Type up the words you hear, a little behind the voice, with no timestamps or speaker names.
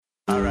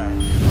All right.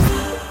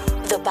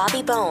 The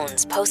Bobby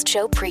Bones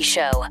post-show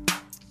pre-show.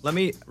 Let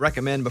me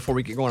recommend before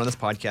we get going on this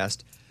podcast.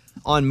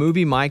 On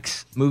Movie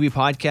Mike's movie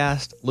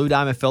podcast, Lou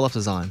Diamond Phillips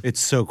is on. It's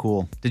so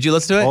cool. Did you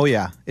listen to it? Oh,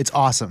 yeah. It's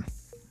awesome.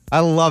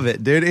 I love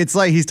it, dude. It's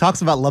like he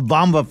talks about La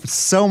Bamba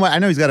so much. I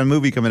know he's got a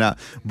movie coming out,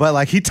 but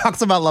like he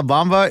talks about La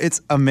Bamba. It's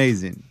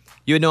amazing.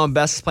 You would know him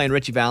best as playing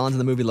Richie Valens in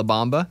the movie La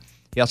Bamba.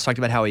 He also talked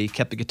about how he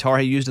kept the guitar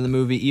he used in the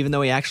movie, even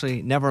though he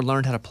actually never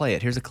learned how to play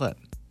it. Here's a clip.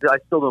 I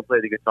still don't play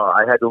the guitar.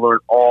 I had to learn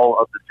all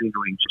of the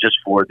fingerings just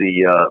for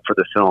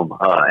the film,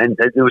 and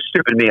it was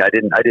stupid of me. I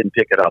didn't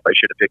pick it up. I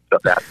should have picked it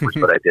up afterwards,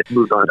 but I did.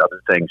 Moved on to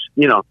other things,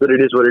 But it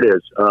is what it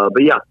is.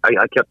 But yeah,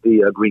 I kept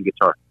the green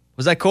guitar.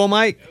 Was that cool,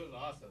 Mike? It was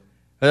awesome. Was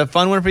that a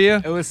fun one for you?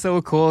 It was so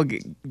cool,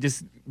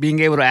 just being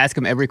able to ask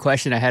him every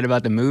question I had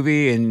about the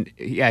movie, and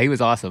yeah, he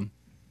was awesome.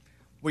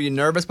 Were you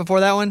nervous before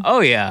that one? Oh,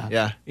 yeah.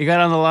 Yeah. He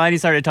got on the line, he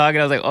started talking,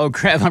 I was like, oh,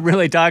 crap, I'm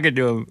really talking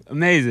to him.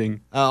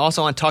 Amazing.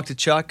 Also on Talk to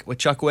Chuck with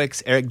Chuck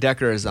Wicks, Eric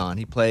Decker is on.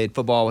 He played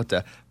football with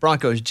the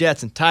Broncos,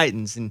 Jets, and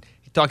Titans, and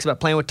he talks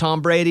about playing with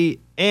Tom Brady,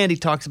 and he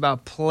talks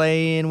about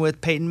playing with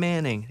Peyton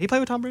Manning. Did he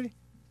play with Tom Brady?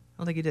 I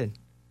don't think he did.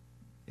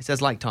 It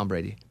says like Tom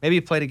Brady. Maybe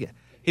he played again.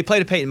 He played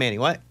with Peyton Manning.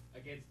 What?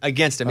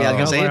 Against him. Yeah, I was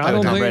going to say he played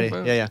with Tom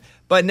Brady. Yeah.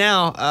 But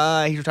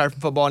now he's retired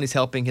from football, and he's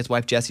helping his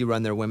wife Jessie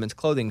run their women's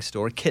clothing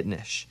store,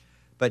 Kittenish.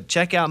 But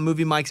check out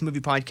Movie Mike's movie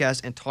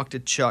podcast and Talk to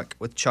Chuck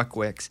with Chuck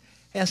Wicks.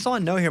 Hey, I saw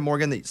a note here,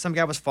 Morgan, that some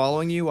guy was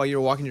following you while you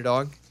were walking your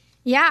dog.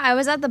 Yeah, I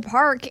was at the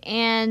park,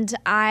 and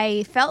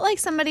I felt like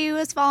somebody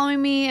was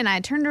following me, and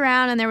I turned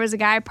around, and there was a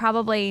guy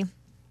probably,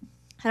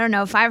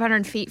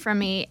 500 feet from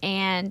me,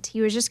 and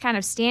he was just kind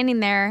of standing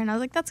there, and I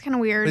was like, that's kind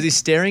of weird. Was he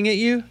staring at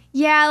you?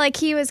 Yeah, like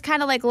he was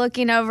kind of like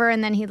looking over,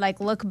 and then he'd like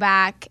look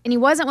back, and he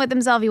wasn't with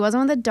himself. He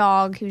wasn't with a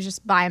dog. He was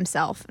just by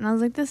himself, and I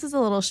was like, this is a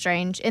little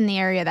strange in the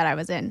area that I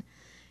was in.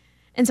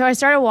 And so I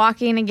started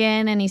walking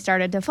again, and he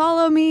started to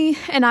follow me,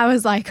 and I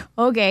was like,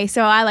 okay.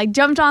 So I like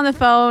jumped on the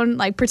phone,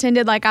 like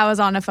pretended like I was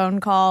on a phone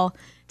call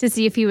to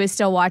see if he was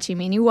still watching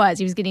me, and he was.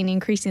 He was getting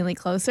increasingly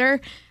closer.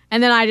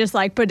 And then I just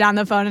like put down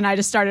the phone, and I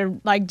just started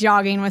like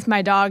jogging with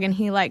my dog, and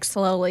he like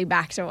slowly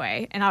backed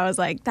away. And I was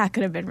like, that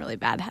could have been really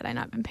bad had I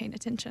not been paying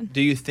attention. Do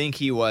you think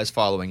he was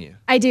following you?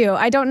 I do.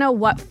 I don't know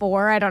what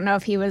for. I don't know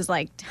if he was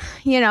like,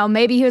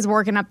 maybe he was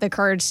working up the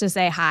courage to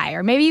say hi,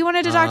 or maybe he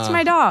wanted to talk to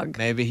my dog.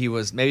 Maybe it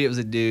was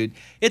a dude.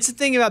 It's the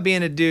thing about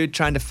being a dude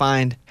trying to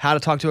find how to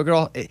talk to a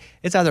girl.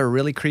 It's either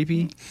really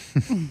creepy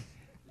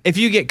if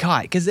you get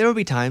caught, because there will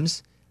be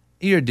times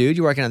you're a dude,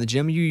 you're working at the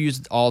gym, you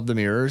use all the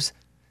mirrors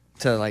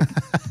to like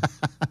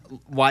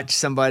watch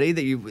somebody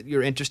that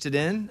you're interested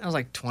in. I was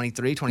like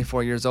 23,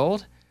 24 years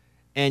old,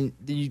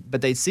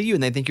 but they see you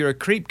and they think you're a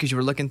creep because you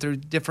were looking through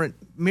different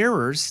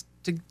mirrors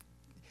to.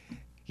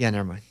 Yeah,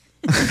 never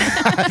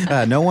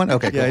mind. No one?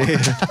 Okay, cool.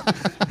 Yeah.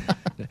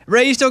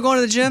 Ray, you still going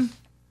to the gym?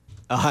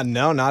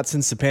 No, not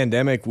since the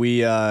pandemic. We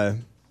have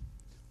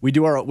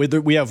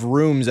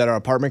rooms at our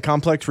apartment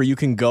complex where you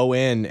can go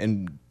in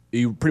and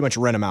you pretty much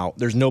rent them out.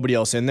 There's nobody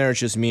else in there. It's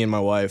just me and my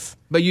wife.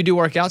 But you do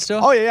work out still?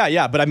 Oh,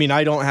 yeah. But I mean,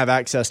 I don't have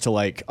access to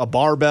like a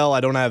barbell.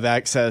 I don't have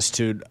access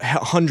to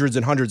hundreds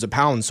and hundreds of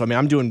pounds. So, I mean,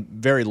 I'm doing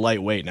very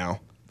lightweight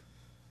now.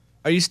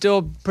 Are you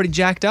still pretty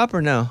jacked up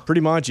or no?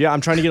 Pretty much, yeah.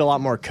 I'm trying to get a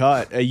lot more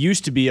cut. It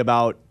used to be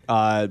about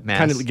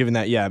kind of giving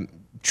that,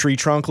 tree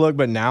trunk look,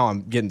 but now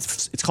I'm getting,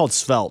 it's called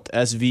svelte,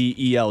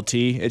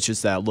 SVELT. It's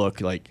just that look,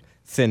 like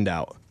thinned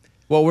out.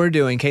 What we're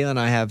doing, Caitlin and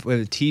I have a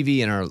TV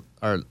in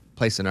our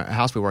place in our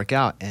house we work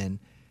out, and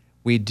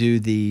we do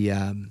the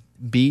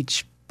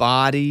beach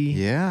body.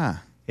 Yeah.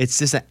 It's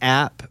just an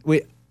app.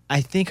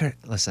 I think I'm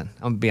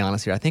gonna be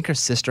honest here. I think her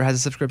sister has a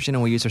subscription,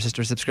 and we use her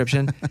sister's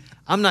subscription.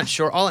 I'm not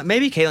sure.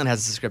 Maybe Caitlin has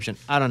a subscription.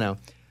 I don't know.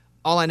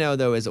 All I know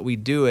though is that we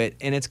do it,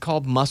 and it's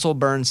called Muscle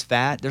Burns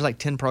Fat. There's like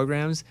 10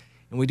 programs,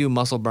 and we do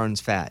Muscle Burns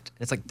Fat.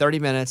 It's like 30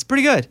 minutes.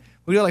 Pretty good.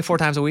 We do it like 4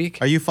 times a week.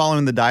 Are you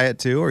following the diet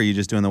too, or are you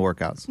just doing the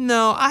workouts?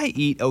 No, I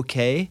eat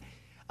okay.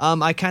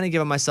 I kind of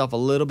given myself a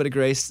little bit of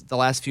grace the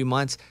last few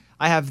months.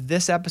 I have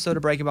this episode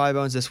of Breaking Bobby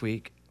Bones this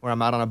week where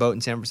I'm out on a boat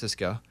in San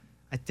Francisco.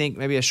 I think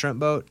maybe a shrimp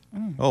boat.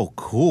 Oh,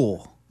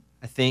 cool.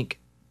 I think.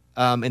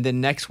 And then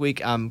next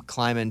week I'm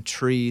climbing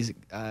trees,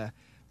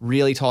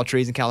 really tall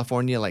trees in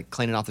California, like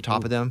cleaning off the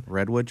top of them.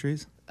 Redwood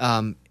trees?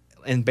 And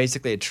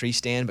basically a tree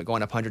stand, but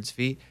going up hundreds of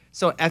feet.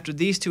 So after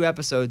these 2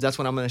 episodes, that's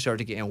when I'm going to start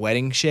to get in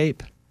wedding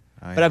shape.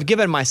 Oh, yeah. But I've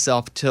given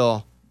myself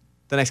till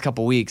the next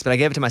couple weeks, but I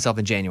gave it to myself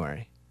in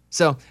January.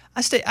 So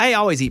I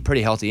always eat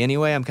pretty healthy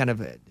anyway.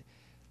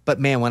 But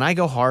man, when I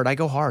go hard,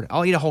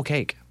 I'll eat a whole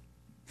cake.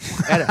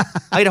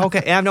 I'll eat a whole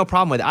cake. I have no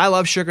problem with it. I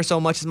love sugar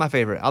so much. It's my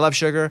favorite. I love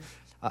sugar.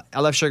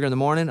 I love sugar in the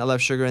morning. I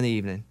love sugar in the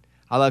evening.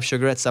 I love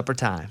sugar at supper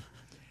time.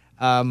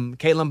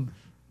 Caitlin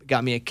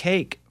got me a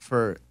cake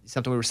for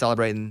something we were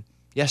celebrating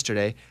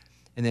yesterday.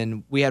 And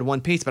then we had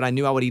one piece, but I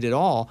knew I would eat it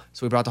all.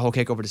 So we brought the whole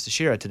cake over to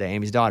Sashira today,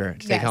 Amy's daughter,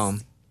 to take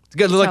home. It's a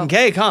good looking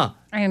cake, huh?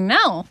 I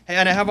know. Hey,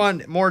 and I have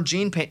on more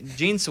jean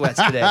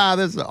sweats today.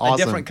 This is awesome. A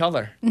different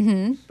color.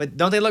 Mm-hmm. But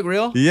don't they look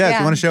real? Yes.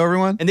 You want to show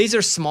everyone? And these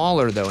are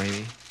smaller though,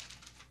 Amy.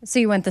 So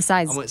you went the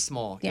size. I went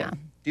small. Yeah.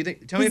 Do you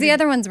think? Tell me. Because the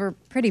other ones were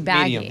pretty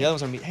baggy. Medium. The other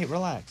ones are medium. Hey,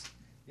 relax.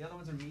 The other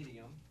ones are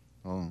medium.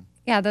 Oh.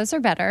 Yeah, those are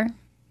better.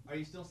 Are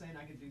you still saying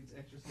I could do this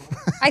extra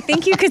small? I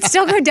think you could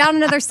still go down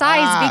another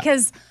size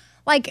because,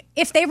 like,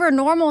 if they were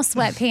normal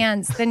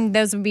sweatpants, then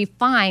those would be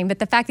fine. But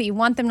the fact that you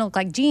want them to look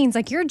like jeans,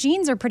 like your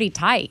jeans are pretty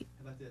tight.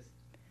 How about this?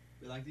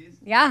 You like these?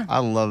 Yeah. I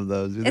love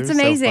those. Dude. It's They're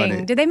so amazing.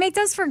 funny. Do they make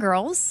those for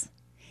girls?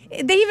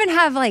 They even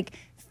have like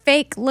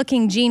fake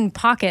looking jean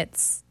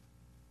pockets.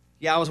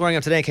 Yeah, I was wearing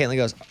them today. And Caitlin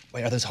goes,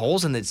 "Wait, are those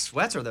holes in the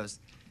sweats or are those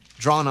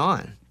drawn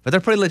on?" But they're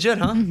pretty legit,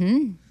 huh?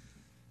 Mm-hmm.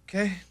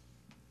 Okay.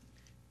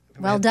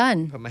 Well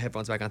done. Put my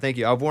headphones back on. Thank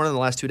you. I've worn them the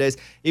last 2 days.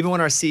 Even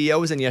when our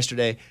CEO was in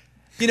yesterday,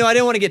 I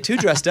didn't want to get too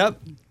dressed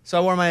up, so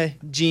I wore my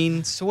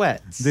jean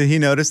sweats. Did he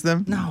notice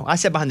them? No, I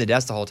sat behind the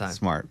desk the whole time.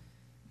 Smart.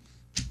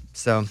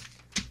 So,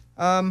 what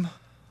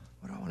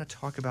do I want to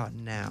talk about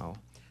now?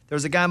 There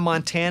was a guy in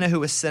Montana who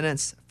was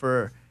sentenced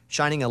for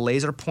shining a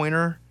laser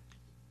pointer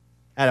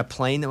at a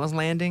plane that was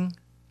landing.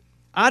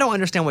 I don't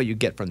understand what you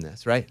get from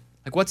this, right?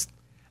 Like,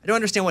 I don't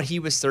understand what he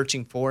was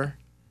searching for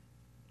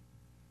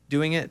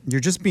doing it.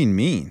 You're just being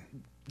mean.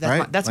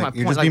 That's my point.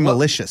 You're just Like, being what-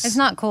 malicious. It's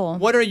not cool.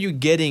 What are you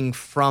getting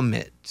from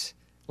it?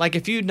 Like,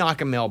 if you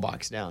knock a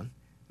mailbox down,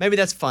 maybe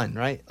that's fun,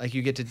 right? Like,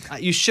 you get to,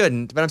 you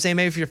shouldn't, but I'm saying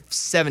maybe if you're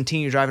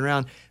 17, you're driving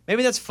around,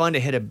 maybe that's fun to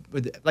hit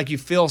like, you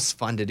feel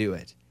fun to do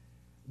it.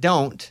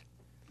 Don't.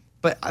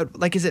 But,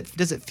 like, does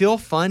it feel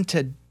fun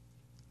to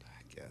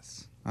I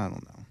guess. I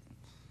don't know.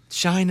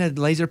 shine a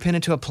laser pin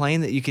into a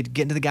plane that you could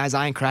get into the guy's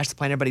eye and crash the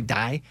plane, everybody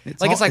die?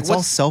 It's Like, all,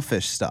 all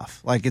selfish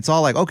stuff. Like, it's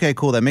all like, okay,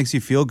 cool, that makes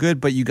you feel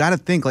good, but you got to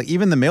think, like,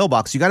 even the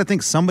mailbox, you got to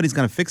think somebody's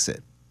going to fix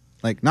it.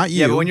 Like, not you.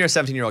 Yeah, but when you're a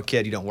 17-year-old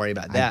kid, you don't worry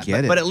about that.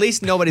 get it. But at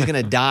least nobody's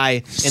going to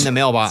die in the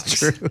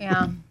mailbox.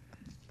 Yeah.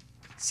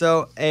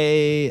 So,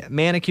 a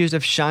man accused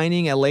of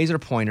shining a laser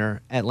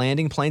pointer at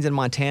landing planes in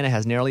Montana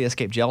has narrowly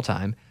escaped jail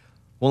time,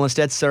 will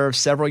instead serve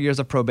several years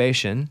of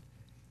probation.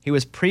 He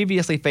was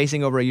previously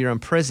facing over a year in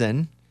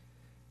prison.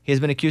 He has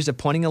been accused of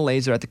pointing a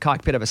laser at the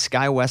cockpit of a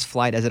SkyWest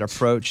flight as it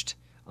approached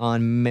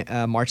on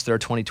March 3rd,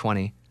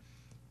 2020.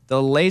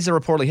 The laser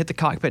reportedly hit the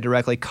cockpit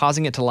directly,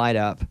 causing it to light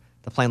up.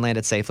 The plane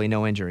landed safely,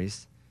 no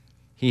injuries.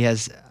 He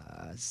has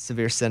a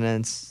severe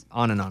sentence,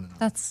 on and on and on.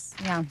 That's,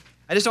 yeah.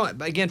 I just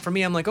don't, again, for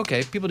me, I'm like,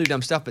 okay, people do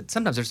dumb stuff, but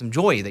sometimes there's some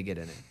joy they get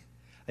in it.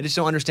 I just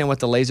don't understand what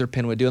the laser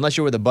pin would do, unless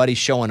you're with a buddy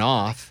showing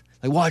off.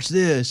 Like, watch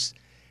this.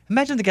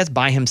 Imagine the guy's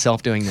by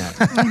himself doing that.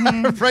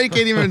 Right? You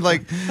can't even,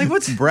 like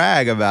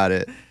brag about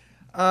it.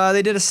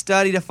 They did a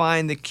study to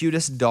find the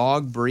cutest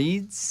dog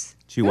breeds.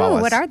 Chihuahuas.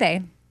 Ooh, what are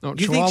they? No,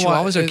 Do you think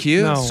Chihuahuas are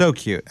cute? No. So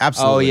cute.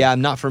 Absolutely. Oh, yeah,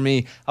 not for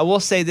me. I will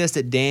say this,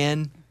 that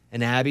Dan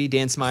and Abby,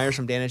 Dan Smyers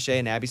from Dan and Shay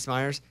and Abby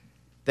Smyers,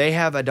 they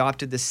have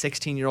adopted this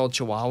 16-year-old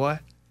Chihuahua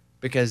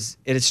because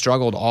it has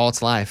struggled all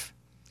its life.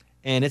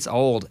 And it's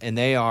old, and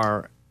they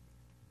are,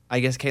 I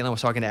guess Caitlin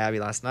was talking to Abby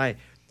last night,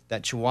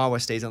 that Chihuahua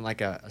stays in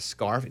like a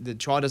scarf. The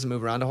Chihuahua doesn't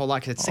move around a whole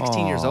lot because it's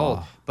 16 years old,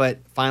 but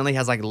finally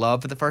has like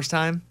love for the first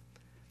time.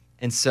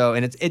 And so,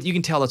 and you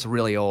can tell it's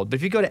really old. But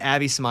if you go to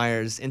Abby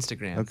Smyers'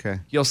 Instagram, Okay.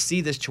 you'll see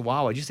this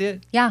Chihuahua. Did you see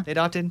it? Yeah. They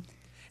adopted?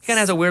 It kind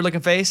of has a weird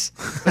looking face,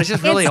 but it's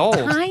just really it's old.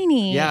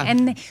 tiny. Yeah.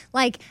 And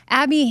like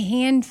Abby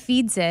hand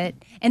feeds it,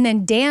 and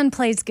then Dan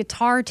plays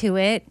guitar to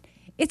it.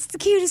 It's the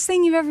cutest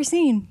thing you've ever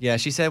seen. Yeah,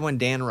 she said when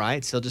Dan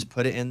writes, he'll just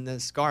put it in the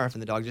scarf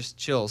and the dog just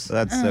chills.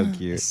 That's so A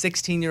cute.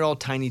 16-year-old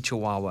tiny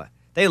Chihuahua.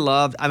 I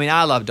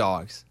love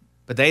dogs,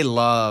 but they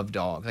love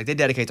dogs. Like, they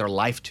dedicate their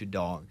life to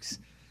dogs.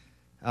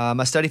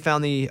 A study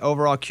found the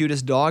overall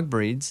cutest dog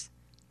breeds.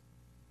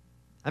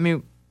 I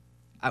mean,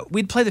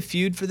 we'd play the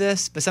feud for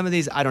this, but some of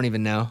these I don't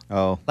even know.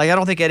 Oh. Like, I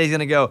don't think Eddie's going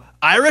to go,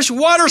 Irish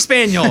Water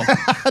Spaniel.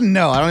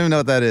 No, I don't even know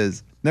what that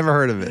is. Never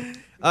heard of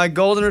it.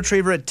 Golden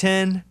Retriever at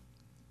 10.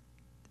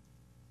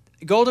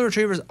 Golden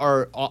Retrievers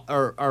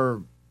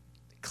are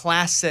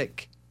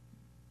classic,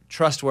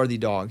 trustworthy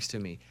dogs to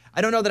me.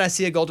 I don't know that I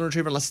see a Golden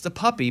Retriever unless it's a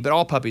puppy, but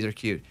all puppies are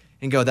cute,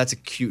 and go, that's a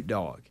cute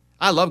dog.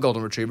 I love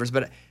Golden Retrievers,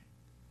 but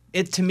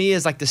it to me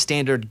is like the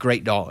standard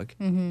great dog.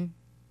 Mm-hmm.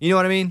 You know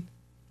what I mean?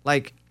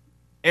 Like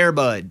Air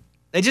Bud.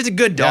 It's just a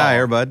good dog. Yeah,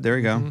 Airbud. There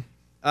we go.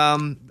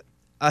 Mm-hmm.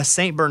 A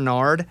Saint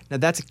Bernard. Now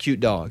that's a cute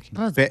dog. Is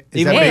Even that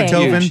big.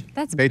 Beethoven? Huge.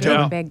 That's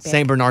Beethoven? big.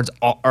 Saint Bernards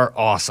are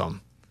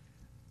awesome.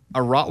 A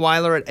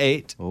Rottweiler at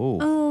 8. Oh.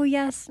 Oh,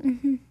 yes.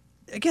 Mhm.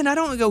 Again, I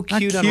don't go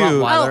cute on cute.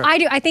 Rottweiler. Oh, I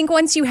do. I think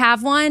once you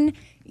have one,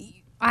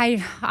 I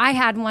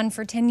had one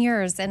for 10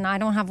 years, and I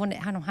don't have one.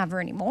 I don't have her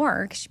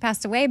anymore because she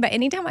passed away. But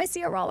anytime I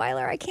see a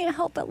Rottweiler, I can't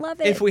help but love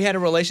it. If we had a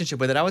relationship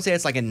with it, I would say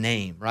it's like a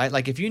name, right?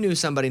 Like if you knew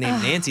somebody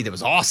named Nancy that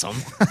was awesome,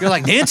 you're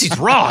like, Nancy's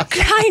rock.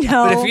 I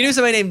know. But if you knew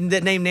somebody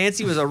named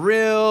Nancy was a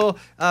real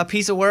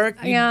piece of work.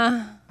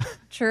 Yeah,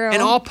 true.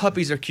 And all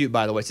puppies are cute,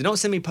 by the way. So don't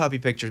send me puppy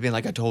pictures being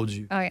like, I told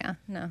you. Oh yeah,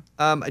 no.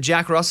 A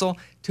Jack Russell,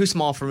 too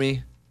small for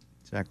me.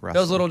 Jack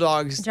Russell. Those little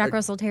dogs, Jack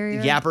Russell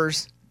Terrier.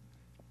 yappers,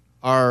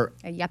 are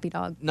A yappy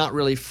dog. not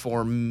really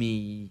for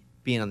me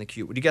being on the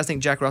cute. Do you guys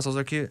think Jack Russells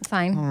are cute? I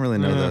Fine. don't really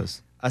know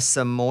those. A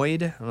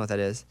Samoyed, I don't know what that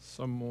is.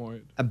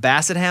 Samoyed. A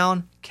Basset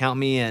Hound, count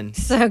me in.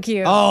 So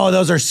cute. Oh,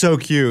 those are so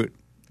cute.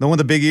 The one with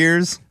the big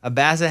ears? A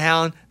Basset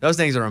Hound. Those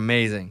things are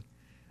amazing.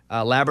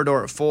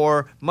 Labrador at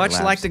 4. Much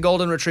Labs. like the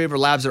Golden Retriever,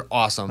 Labs are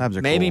awesome. Labs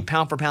are Maybe cool.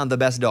 pound for pound the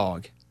best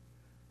dog.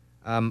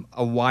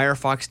 A Wire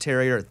Fox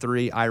Terrier at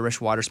 3. Irish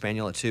Water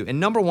Spaniel at 2. And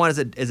number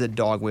 1 is a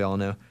dog we all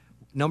know.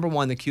 Number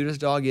 1, the cutest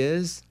dog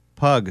is?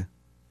 Pug.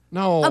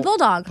 No. A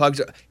bulldog.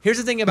 Pugs. Here's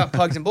the thing about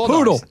pugs and bulldogs.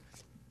 Poodle.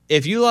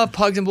 If you love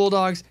pugs and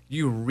bulldogs,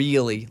 you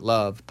really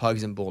love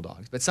pugs and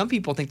bulldogs. But some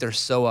people think they're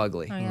so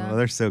ugly. Oh, yeah. Oh,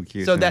 they're so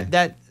cute. So to me.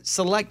 that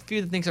select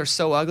few that thinks are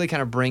so ugly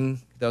kind of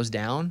bring those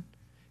down.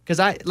 Because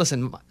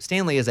listen,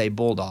 Stanley is a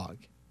bulldog.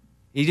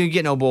 You do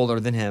get no bolder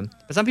than him.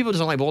 But some people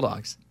just don't like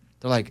bulldogs.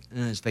 They're like,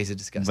 his face is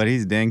disgusting. But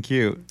he's dang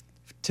cute.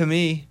 To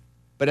me,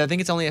 but I think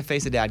it's only a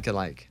face a dad could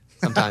like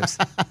sometimes.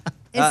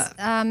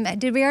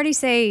 Did we already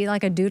say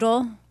like a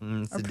doodle?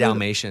 It's a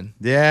Dalmatian.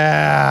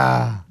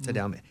 Yeah. It's a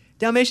Dalmatian.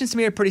 Dalmatians to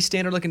me are pretty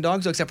standard looking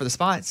dogs, though, except for the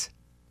spots.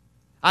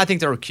 I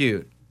think they're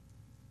cute.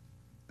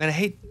 And I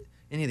hate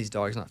any of these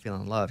dogs not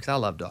feeling love because I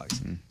love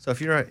dogs. So if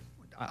you're an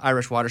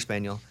Irish Water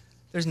Spaniel,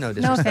 there's no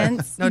disrespect. No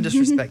offense. No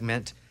disrespect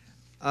meant.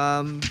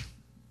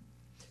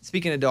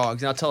 Speaking of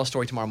dogs, and I'll tell a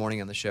story tomorrow morning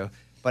on the show,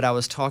 but I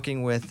was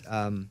talking with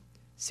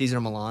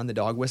Cesar Milan, the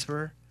dog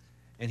whisperer,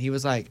 and he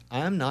was like,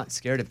 I'm not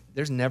scared of,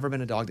 there's never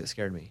been a dog that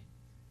scared me.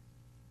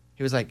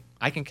 He was like,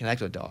 I can connect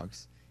with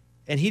dogs.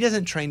 And he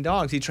doesn't train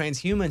dogs. He trains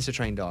humans to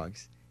train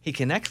dogs. He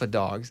connects with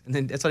dogs. And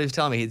then that's what he was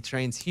telling me. He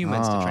trains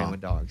humans to train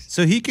with dogs.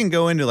 So he can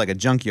go into like a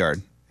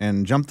junkyard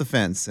and jump the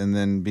fence and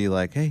then be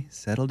like, hey,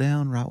 settle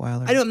down,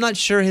 Rottweiler. I'm not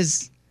sure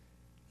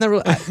not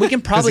really, we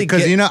can probably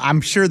Because, get,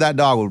 I'm sure that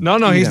dog would. No,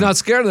 eat he's him. not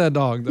scared of that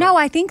dog. Though. No,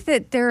 I think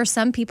that there are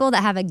some people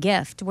that have a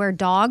gift where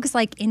dogs,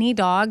 like any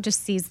dog,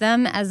 just sees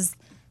them as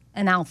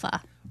an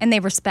alpha and they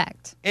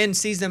respect. and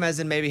sees them as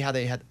in maybe how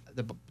they had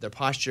their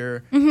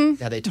posture,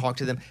 Mm-hmm. how they talk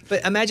to them.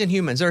 But imagine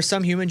humans. There are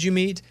some humans you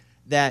meet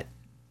that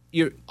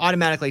you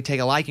automatically take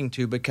a liking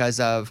to because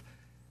of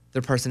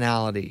their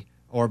personality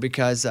or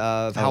because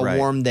of how right.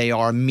 warm they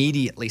are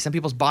immediately. Some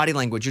people's body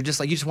language, you're just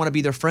like, you just want to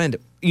be their friend.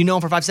 You know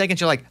them for 5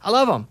 seconds, you're like, I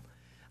love them.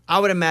 I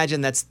would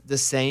imagine that's the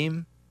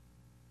same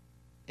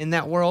in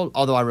that world,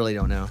 although I really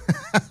don't know.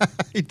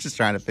 He's just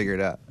trying to figure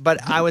it out.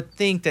 But I would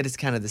think that it's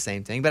kind of the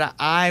same thing. But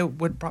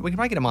we could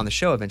probably get him on the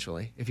show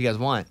eventually if you guys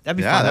want. That'd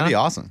be Yeah, fun. that'd be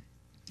huh? awesome.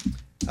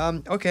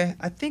 Okay,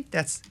 I think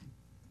that's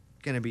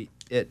going to be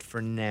it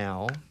for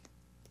now.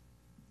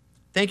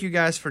 Thank you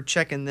guys for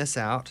checking this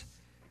out.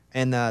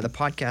 And the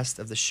podcast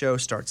of the show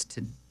starts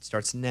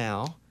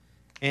now.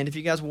 And if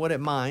you guys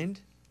wouldn't mind,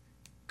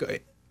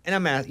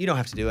 and you don't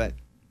have to do it,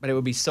 but it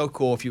would be so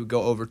cool if you would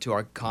go over to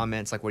our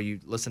comments, like where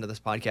you listen to this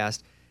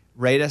podcast,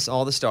 rate us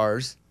all the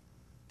stars.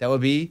 That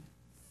would be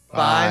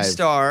 5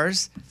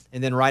 stars.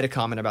 And then write a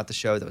comment about the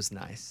show that was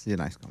nice. Yeah,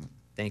 nice comment.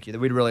 Thank you.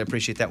 We'd really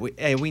appreciate that.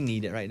 We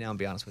need it right now, I'll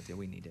be honest with you.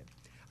 We need it.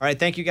 All right,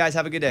 thank you guys.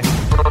 Have a good day.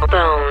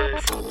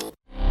 Bones.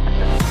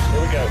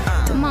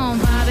 Come on,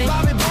 Bobby.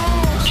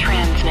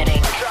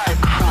 Transmitting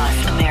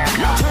across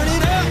America. Turn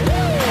it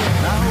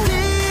up.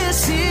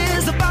 This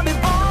is the Bobby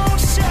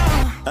Bones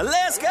Show.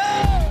 Let's go.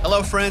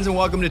 Hello, friends, and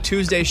welcome to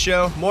Tuesday's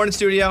show. Morning,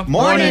 studio.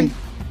 Morning.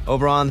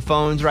 Over on the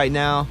phones right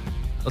now.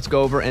 Let's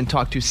go over and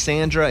talk to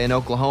Sandra in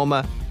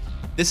Oklahoma.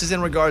 This is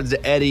in regards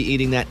to Eddie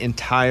eating that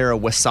entire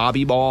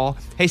wasabi ball.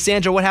 Hey,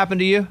 Sandra, what happened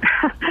to you?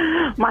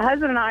 My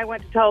husband and I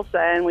went to Tulsa,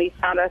 and we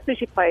found a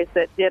sushi place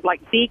that did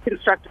like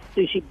deconstructed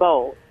sushi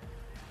bowls.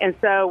 And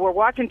so we're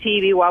watching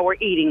TV while we're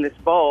eating this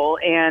bowl,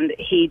 and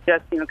he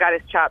just, got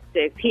his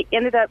chopsticks. He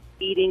ended up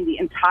eating the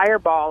entire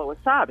ball of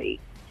wasabi.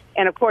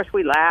 And, of course,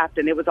 we laughed,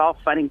 and it was all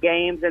fun and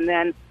games. And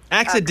then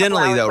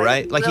Accidentally, though,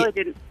 right? Like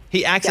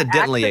he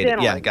accidentally ate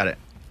it. Yeah, got it.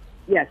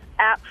 Yes,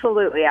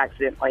 absolutely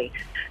accidentally.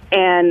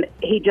 And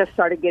he just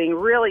started getting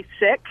really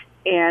sick,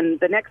 and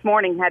the next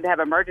morning had to have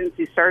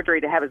emergency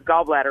surgery to have his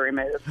gallbladder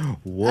removed.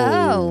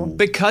 Oh.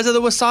 Because of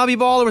the wasabi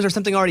ball, or was there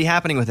something already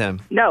happening with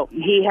him? No,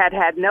 he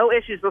had no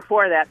issues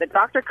before that. The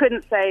doctor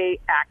couldn't say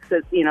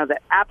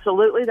that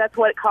absolutely that's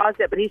what caused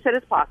it, but he said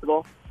it's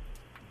possible.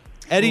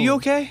 Eddie, you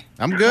okay?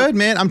 I'm good,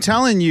 man. I'm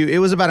telling you, it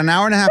was about an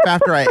hour and a half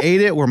after I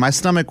ate it where my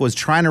stomach was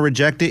trying to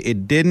reject it.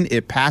 It didn't.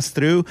 It passed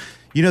through.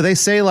 They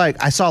say,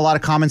 I saw a lot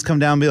of comments come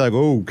down and be like,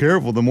 oh,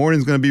 careful, the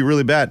morning's going to be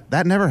really bad.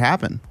 That never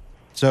happened.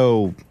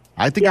 So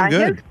I think I'm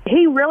good.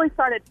 He really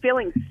started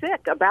feeling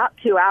sick about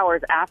 2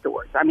 hours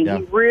afterwards. I mean,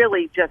 he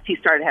really he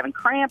started having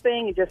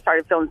cramping. He just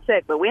started feeling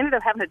sick. But we ended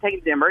up having to take him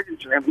to the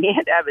emergency room. He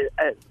had to have his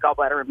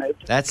gallbladder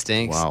removed. That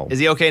stinks. Wow. Is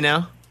he okay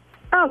now?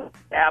 Oh,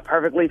 yeah,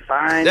 perfectly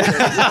fine. No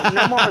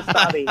more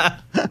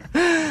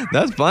wasabi.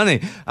 That's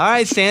funny. All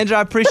right, Sandra,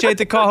 I appreciate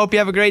the call. Hope you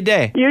have a great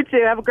day. You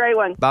too. Have a great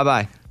one.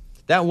 Bye-bye.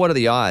 What are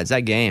the odds? That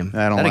game.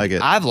 I don't like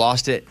it. I've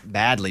lost it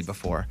badly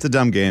before. It's a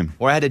dumb game.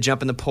 Or I had to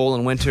jump in the pool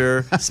in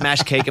winter,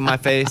 smash cake in my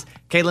face.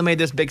 Kayla made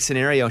this big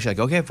scenario, and she's like,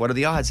 okay, what are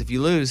the odds if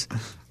you lose?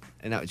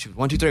 And she,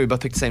 1, 2, 3, we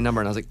both picked the same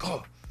number, and I was like,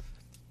 oh.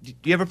 Do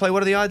you ever play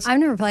What Are the Odds? I've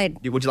never played.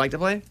 Would you like to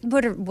play?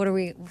 What are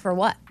we, for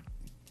what?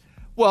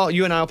 Well,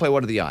 you and I will play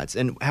What Are the Odds?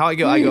 And how I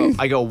go,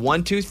 I go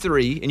 1, 2,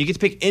 3, and you get to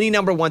pick any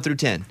number 1 through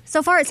 10.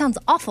 So far, it sounds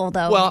awful,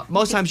 though. Well,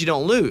 most times you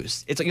don't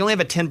lose. It's like you only have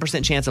a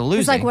 10% chance of losing.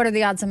 It's like, what are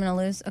the odds I'm going to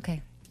lose?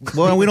 Okay.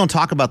 Well, we don't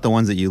talk about the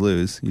ones that you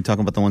lose. You talk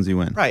about the ones you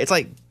win. Right. It's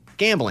like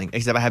gambling,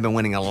 except I have been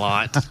winning a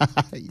lot.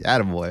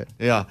 Attaboy.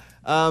 Yeah.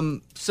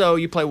 So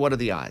you play What Are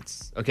the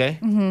Odds? Okay.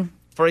 Mm-hmm.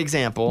 For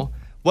example,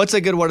 what's a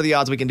good What Are the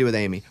Odds we can do with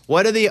Amy?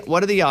 What are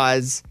the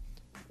odds?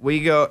 We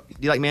go. Do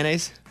you like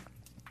mayonnaise?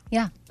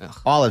 Yeah.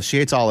 Olives. She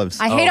hates olives.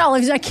 I hate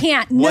olives. I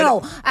can't.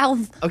 No.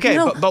 Okay,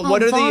 no, but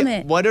what I'll are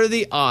vomit. what are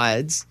the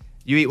odds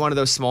you eat one of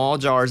those small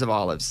jars of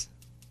olives?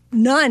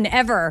 None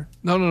ever.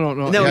 No.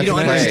 No, you don't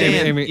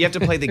understand. Amy. You have to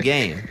play the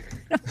game.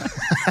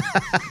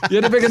 You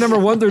have to pick a number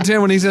 1 through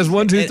 10 when he says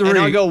 1, 2, 3. And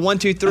I'll go 1,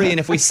 2, 3, and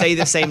if we say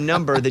the same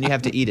number, then you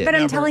have to eat it. But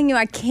I'm telling you,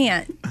 I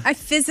can't. I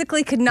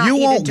physically could not You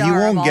eat won't. a jar You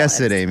of won't guess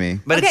olives. it, Amy.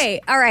 But okay,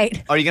 all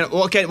right. Are you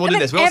gonna? Okay, we'll do But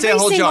this. We won't say a every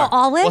whole single jar.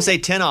 olive? We'll say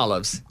 10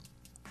 olives.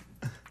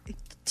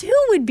 2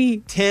 would be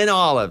 10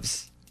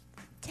 olives.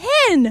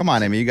 10. Come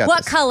on, Amy. You got What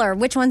this. color?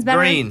 Which one's better?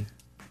 Green.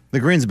 The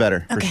green's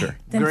better for Okay, sure.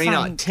 then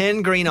fine.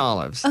 10 green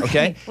olives.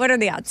 Okay. What are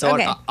the odds? So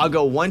okay. I'll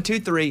go 1, 2,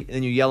 3, and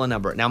then you yell a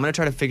number. Now I'm gonna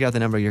try to figure out the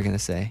number you're gonna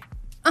say.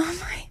 Oh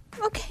my.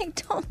 Okay,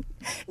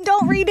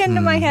 don't read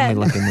into my head.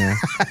 Let me look in there.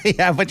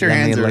 Yeah, put your Let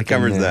me hands where look it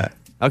covers in there.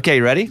 that. Okay,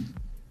 you ready?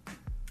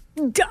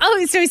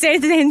 Oh, so we say it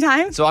at the same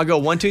time? So I'll go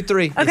 1, 2,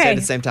 3, and say it Okay. at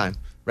the same time.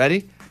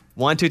 Ready?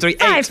 1, 2, 3, 8.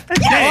 5.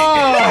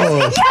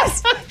 Yes!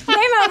 Yes! Game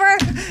over.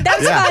 That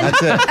was Yeah, fun.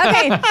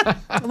 that's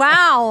it. Okay.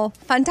 Wow.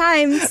 Fun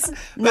times.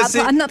 see-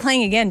 I'm not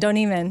playing again. Don't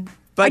even.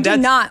 But I do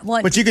that's- not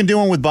want But you can do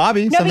one with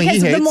Bobby. No, something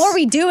because he hates. the more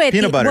we do it,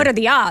 Peanut butter. what are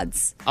the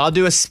odds? I'll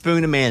do a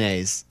spoon of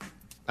mayonnaise.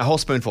 A whole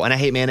spoonful. And I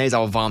hate mayonnaise. I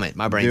will vomit.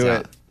 My brain's Do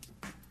out. it.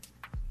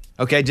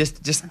 Okay,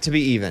 just to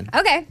be even.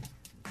 Okay.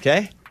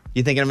 Okay?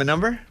 You thinking of a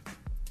number?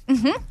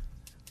 Mm-hmm.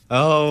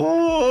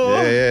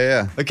 Oh.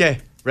 Yeah. Okay,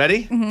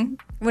 ready? Mm-hmm.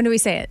 When do we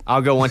say it?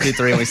 I'll go 1, 2,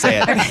 3 and we say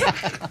it.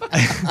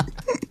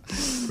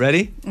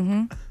 Ready?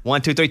 Mm-hmm.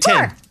 1, 2, 3,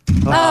 10.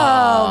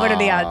 Oh, what are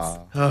the odds?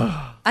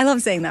 I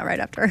love saying that right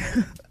after.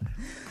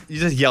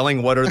 You're just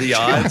yelling, what are the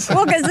odds?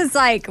 Well, because it's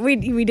like, we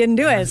didn't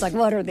do it. It's like,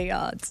 what are the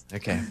odds?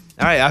 Okay.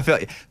 All right, I feel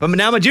but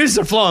now my juices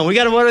are flowing. We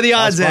got to what are the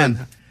odds That's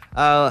in?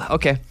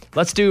 Okay,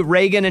 let's do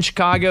Reagan in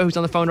Chicago, who's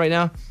on the phone right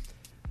now.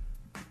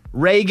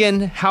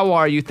 Reagan, how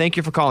are you? Thank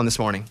you for calling this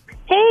morning.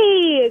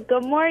 Hey,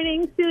 good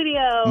morning,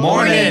 studio.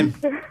 Morning.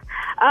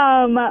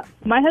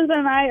 My husband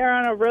and I are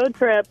on a road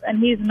trip, and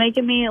he's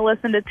making me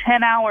listen to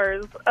 10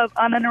 hours of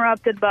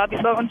uninterrupted Bobby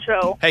Bone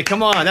Show. Hey,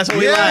 come on. That's what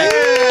we Yeah.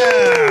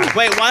 like.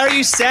 Wait, why are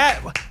you sad?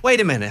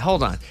 Wait a minute.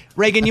 Hold on.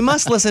 Reagan, you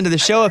must listen to the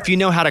show if you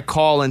know how to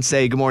call and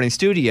say good morning,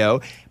 studio.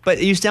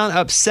 But you sound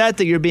upset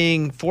that you're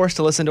being forced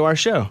to listen to our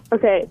show.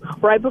 Okay,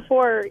 right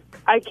before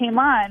I came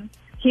on,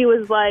 he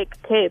was like,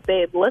 "Okay,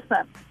 babe,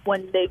 listen.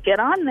 When they get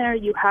on there,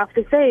 you have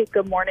to say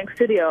good morning,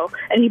 studio."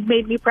 And he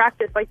made me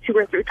practice like 2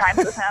 or 3 times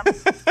with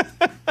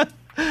him.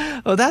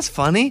 Oh, that's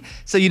funny.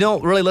 So you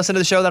don't really listen to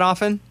the show that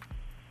often?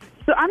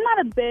 So I'm not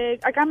a big,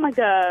 I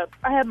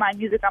have my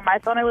music on my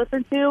phone I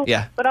listen to.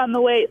 Yeah. But on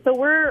the way, so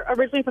we're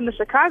originally from the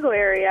Chicago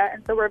area,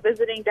 and so we're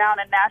visiting down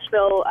in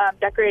Nashville,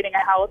 decorating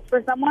a house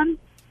for someone.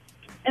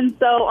 And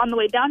so on the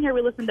way down here,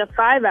 we listened to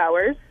 5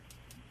 hours.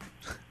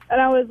 And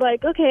I was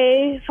like,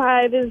 okay,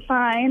 5 is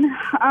fine.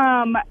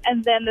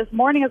 And then this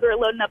morning as we were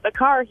loading up the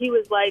car, he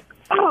was like,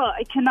 oh,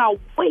 I cannot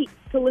wait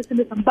to listen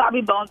to some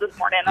Bobby Bones this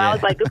morning. And I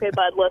was like, okay,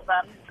 bud,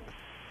 listen.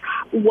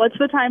 What's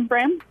the time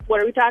frame?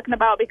 What are we talking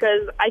about?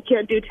 Because I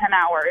can't do 10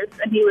 hours.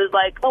 And he was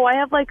like, oh, I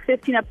have like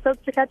 15 episodes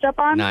to catch up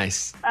on.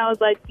 Nice. I was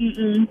like,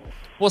 mm-mm.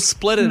 We'll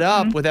split it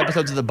up with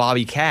episodes of the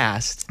Bobby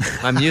Cast,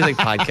 my music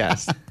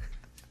podcast.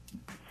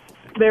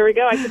 There we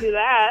go. I could do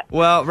that.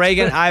 Well,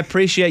 Reagan, I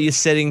appreciate you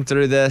sitting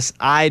through this.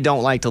 I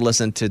don't like to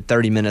listen to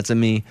 30 minutes of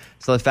me.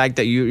 So the fact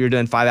that you're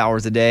doing 5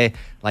 hours a day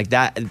like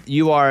that,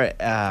 you are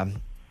a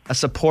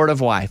supportive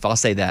wife. I'll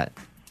say that.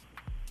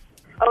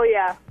 Oh,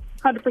 yeah.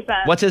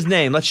 100%. What's his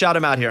name? Let's shout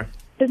him out here.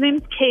 His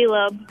name's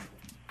Caleb.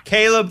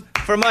 Caleb,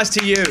 from us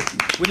to you.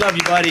 We love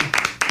you, buddy.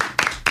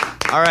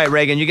 All right,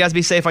 Reagan, you guys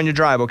be safe on your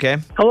drive, okay?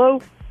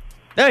 Hello.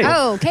 Hey.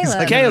 Oh,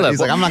 Caleb. Caleb. He's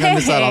like, I'm not going to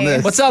miss out on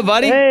this. What's up,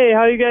 buddy? Hey,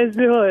 how you guys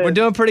doing? We're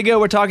doing pretty good.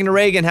 We're talking to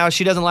Reagan, how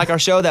she doesn't like our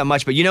show that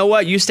much. But you know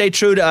what? You stay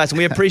true to us, and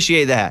we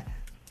appreciate that.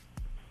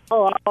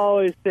 Oh, I'll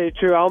always stay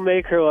true. I'll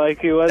make her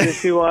like you, whether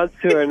she wants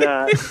to or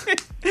not.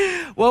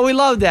 Well, we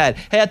love that.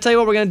 Hey, I'll tell you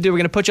what we're going to do. We're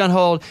going to put you on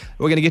hold.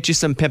 We're going to get you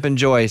some Pimpin'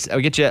 Joys. I'll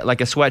get you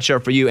like a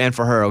sweatshirt for you and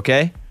for her,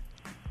 okay?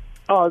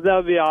 Oh, that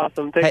would be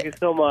awesome. Thank you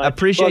so much.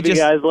 Appreciate Love you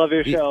guys. Love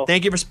your show.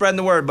 Thank you for spreading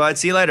the word, bud.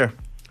 See you later.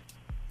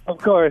 Of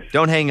course.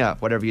 Don't hang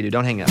up. Whatever you do,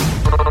 don't hang up.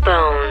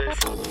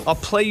 I'll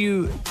play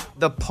you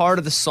the part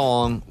of the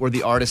song where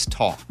the artist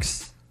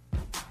talks.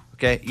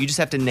 Okay? You just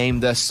have to name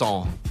the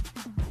song.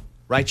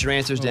 Write your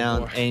answers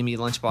down. Boy. Amy,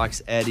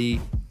 Lunchbox,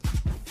 Eddie.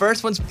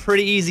 First one's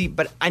pretty easy,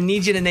 but I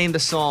need you to name the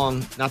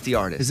song, not the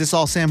artist. Is this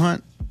all Sam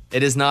Hunt?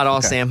 It is not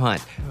all Sam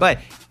Hunt. But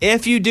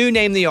if you do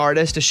name the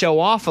artist to show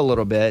off a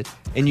little bit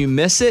and you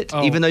miss it,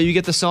 even though you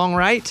get the song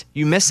right,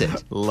 you miss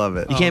it. Love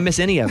it. You can't miss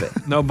any of it.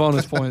 No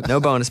bonus points. No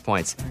bonus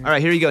points. All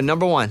right, here you go.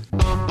 Number 1.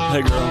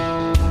 Hey, girl.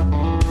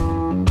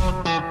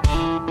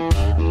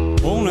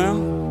 Oh,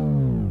 now.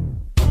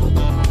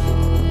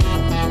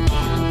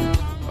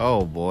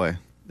 Oh boy.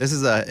 This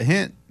is a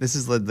hint. This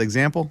is the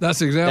example. That's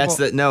the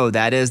example.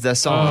 That is the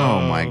song.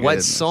 Oh my goodness.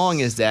 What song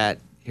is that?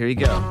 Here you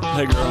go.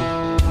 Hey, girl.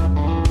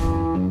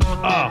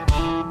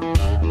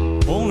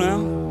 Oh, now.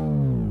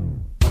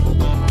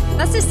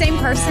 That's the same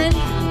person?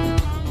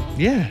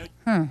 Yeah.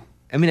 Huh.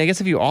 I mean, I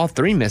guess if you all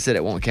 3 miss it,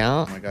 it won't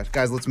count. Oh my gosh,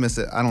 guys, let's miss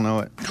it. I don't know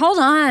it. Hold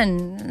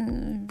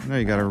on. No,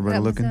 you got everybody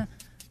That was looking.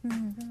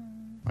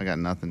 I got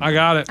nothing. I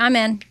got it. I'm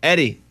in.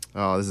 Eddie.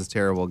 Oh, this is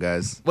terrible,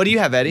 guys. What do you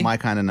have, Eddie? My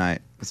kind of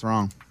night. What's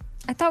wrong?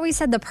 I thought we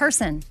said the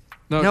person.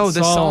 No,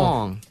 the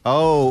song.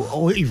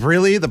 Oh,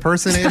 really? The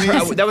person,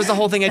 Amy? That was the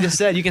whole thing I just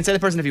said. You can say the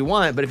person if you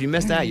want, but if you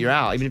miss that, you're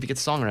out, even if you get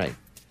the song right.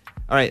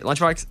 All right,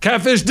 Lunchbox.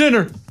 Catfish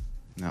dinner.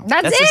 No.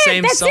 That's the it.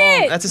 same That's song.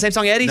 it. That's the same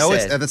song Eddie No,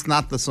 said. that's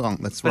not the song.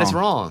 That's But wrong. it's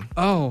wrong.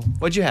 Oh.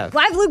 What'd you have?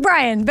 Live Luke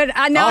Bryan, but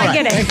now I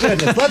get it. Thank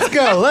goodness. Let's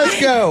go.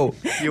 Let's go.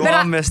 You But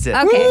all I- missed it.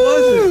 Okay.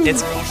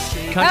 It's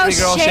Country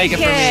Girl, Shake It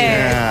For Me.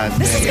 Yeah,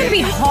 This is dang going to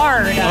be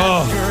hard.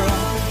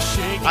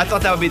 I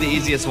thought that would be the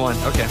easiest one.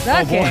 Okay.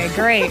 Okay,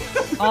 great.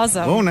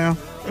 Awesome. Oh, now.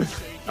 All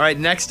right,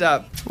 next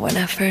up. When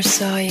I first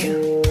saw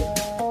you,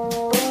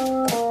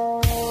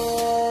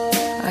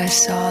 I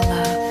saw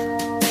love.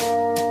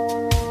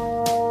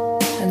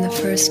 And the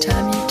first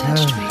time you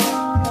touched me,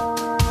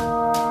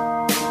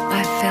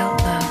 I felt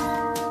love.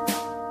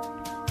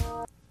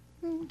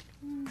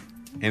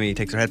 Amy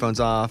takes her headphones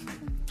off,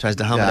 tries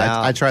to hum it Yeah,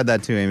 out. I tried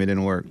that too, Amy. It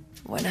didn't work.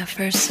 When I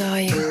first saw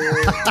you,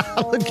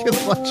 Look at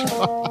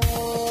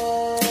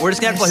Lunchbox. We're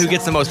just going to play who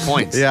gets the most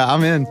points. Yeah,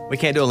 I'm in. We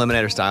can't do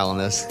eliminator style on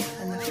this.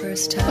 and the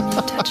first time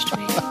you touched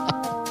me,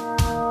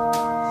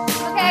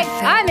 Okay,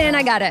 I'm in.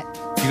 I got it.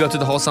 You go through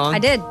the whole song? I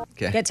did.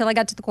 Okay. Get till I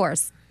got to the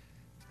chorus.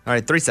 All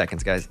right, 3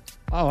 seconds, guys.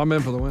 Oh, I'm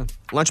in for the win.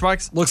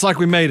 Lunchbox? Looks like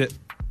we made it.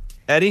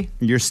 Eddie?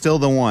 You're still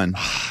the one.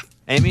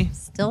 Amy?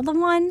 Still the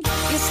one?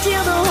 you're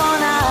still the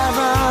one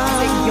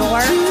I Is it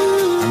your?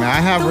 I mean,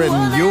 I have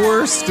written,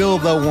 you're still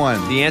the one.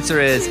 The answer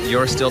is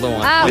you're still the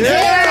one. Oh,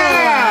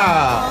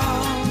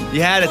 Yeah!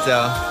 You had it,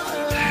 though.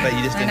 But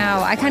you just I didn't.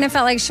 know. I kind of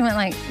felt like she went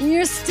like,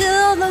 you're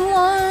still the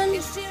one.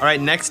 All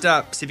right, next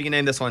up. See if you can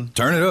name this one.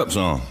 Turn it up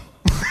some.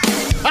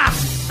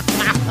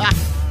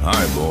 All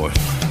right, boys.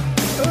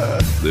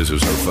 This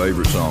is her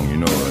favorite song, you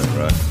know that,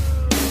 right?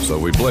 So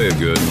we play it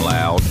good and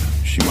loud.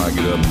 She might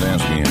get up and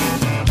dance again.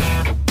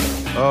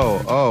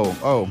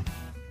 Oh.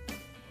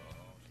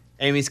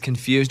 Amy's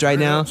confused right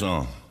now.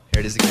 Song. Here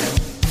it is again.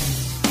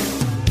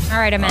 All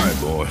right, I'm in. All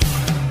right, boys.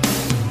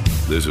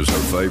 This is her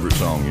favorite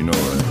song, you know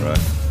that, right?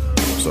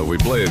 So we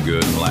play it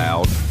good and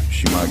loud.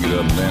 She might get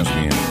up and dance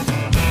again.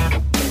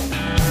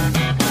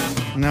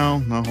 No,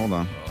 hold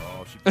on.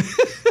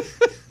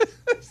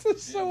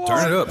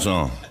 Turn it up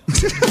some. I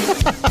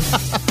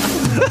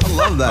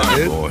love that,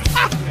 dude. Boy.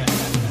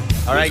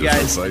 All right, This is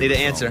her guys. favorite Need an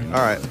song, answer. you know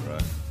All right. that,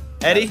 right?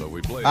 Eddie? So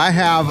we play it. I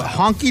have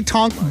honky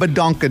tonk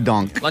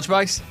badonkadonk.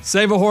 Lunchbox?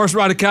 Save a horse,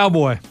 ride a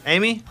cowboy.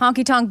 Amy?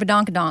 Honky tonk,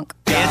 badonkadonk.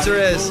 The answer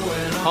is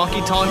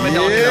honky tonk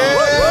badonky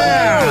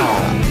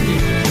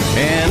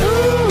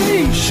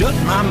And shut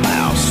my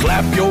mouth,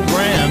 slap your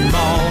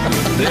grandma.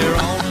 They're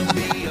on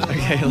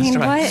Okay, I let's mean,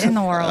 try. what in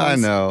the world? I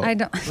know. I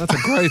don't. That's a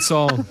great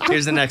song.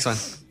 Here's the next one.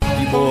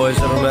 You boys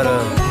ever met a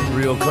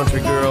real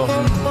country girl?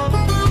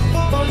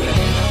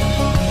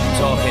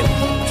 Talking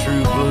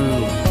true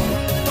blue,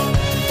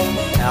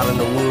 out in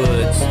the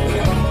woods,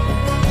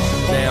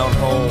 down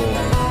home,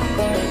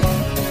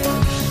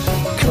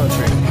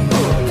 country.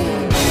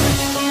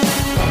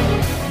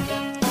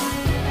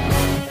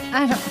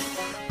 I don't.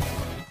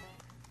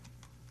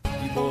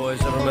 You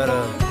boys ever met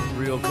a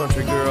real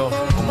country girl?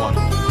 One more.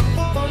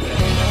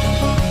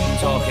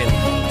 Talking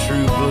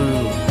true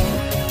blue,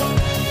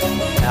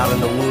 out in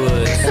the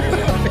woods,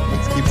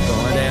 This keeps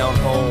going. down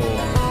home,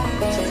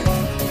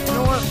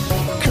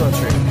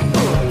 country.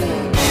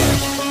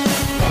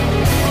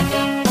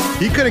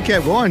 He could have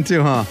kept going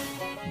too, huh?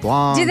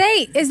 Blonde. Do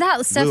they? Is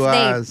that stuff blue they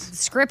eyes.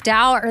 script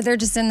out, or they're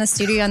just in the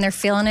studio and they're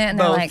feeling it and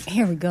they're Both. like,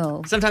 "Here we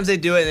go, Sometimes they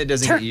do it and it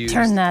doesn't get used.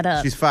 turn that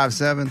up." She's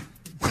 5'7".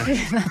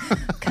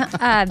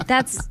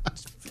 That's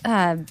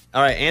All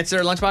right,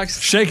 answer,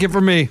 Lunchbox. Shake it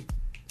for me.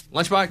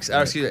 Lunchbox,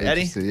 excuse me,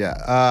 Eddie. Yeah.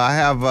 I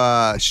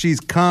have she's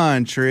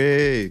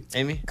country.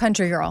 Amy.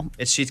 country girl.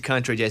 It's She's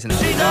Country, Jason.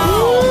 Country.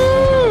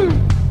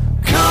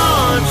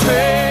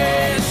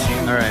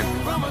 All right.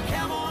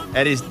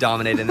 Eddie's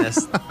dominating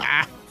this.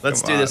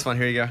 Let's do this one.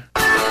 Here you go.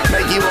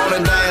 Make you wanna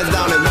dance,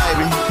 don't it,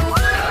 baby?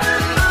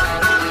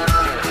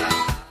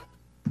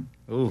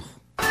 Ooh.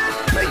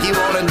 Make you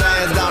wanna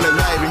dance, don't it,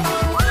 baby?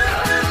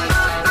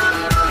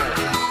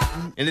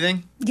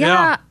 Anything?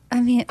 Yeah,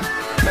 I mean,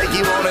 Make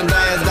you wanna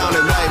dance, don't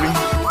it, baby?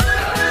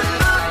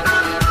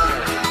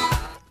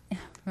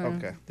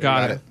 Okay.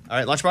 Got it. All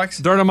right,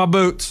 Lunchbox. Dirt on my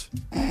boots.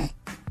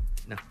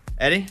 No.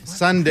 Eddie.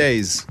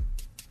 Sundays.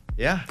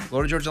 Yeah,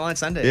 Florida Georgia Line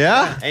Sunday.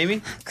 Yeah?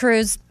 Amy?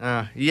 Cruise.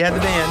 You had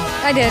the band.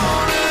 I did.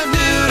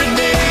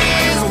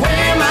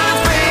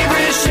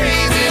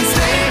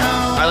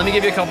 All right, let me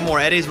give you a couple more.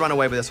 Eddie's run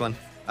away with this one.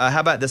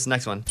 How about this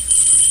next one?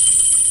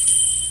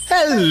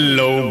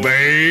 Hello,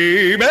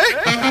 baby.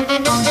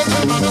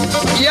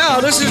 Yeah,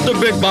 this is the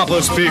Big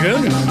Bopper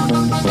speaking.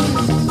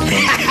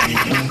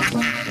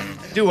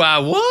 Do I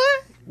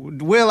what?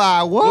 Will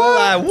I what? Will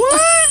I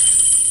what?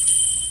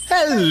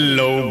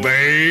 Hello,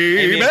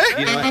 baby. Amy, you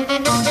know what?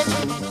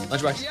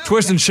 Lunchbox.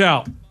 Twist and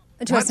shout.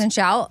 A twist and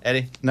shout.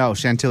 Eddie. No,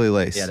 Chantilly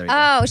lace. Yeah, there you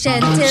go. Oh,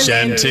 Chantilly.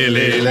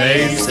 Chantilly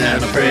lace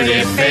and a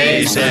pretty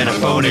face and a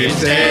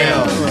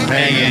ponytail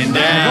hanging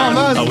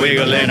down. A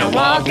wiggle and a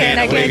walk and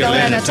a wiggle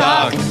and a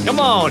talk. Come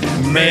on.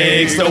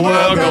 Makes the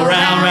world go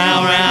round,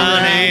 round,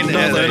 round. Ain't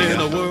nothing in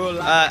the world.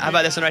 How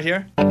about this one right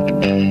here? Oh.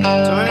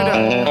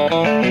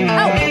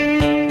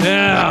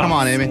 Yeah. Come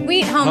on, Amy.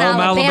 Sweet Home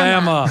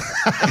Alabama.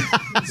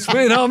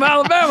 Sweet Home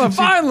Alabama,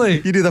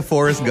 finally. You do the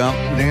Forrest Gump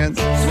dance.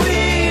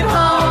 Sweet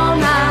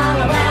Home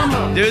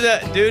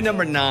Alabama. Do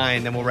number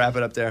 9, and we'll wrap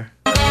it up there.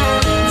 This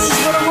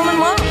is what a woman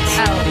wants.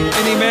 Oh.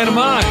 Any man of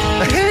mine.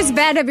 Whose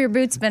bed have your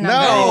boots been on?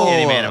 No.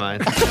 Any man of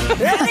mine.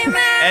 Any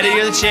man. Eddie,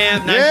 you're the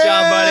champ. Nice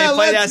job, buddy.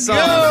 Play that song.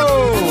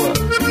 Go.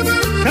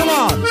 Come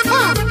on.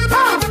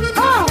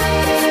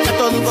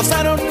 Todos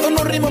gozaron con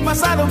un ritmo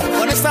pasado,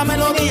 con esta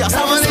melodía,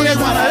 sabes que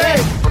guardaré.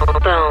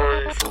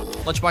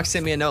 Lunchbox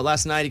sent me a note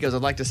last night. He goes,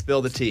 I'd like to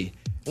spill the tea.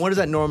 What does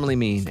that normally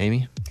mean,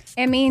 Amy?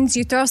 It means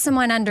you throw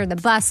someone under the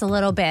bus a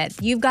little bit.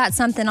 You've got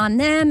something on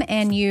them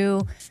and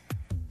you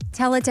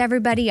tell it to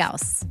everybody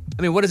else.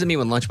 I mean, what does it mean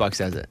when Lunchbox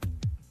says it?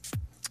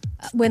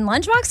 When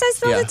Lunchbox says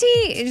spill the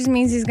tea, it just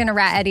means he's going to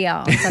rat Eddie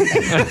out on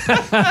something. Is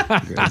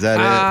that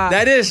it?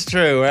 That is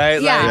true,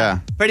 right? Yeah. Yeah.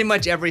 Pretty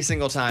much every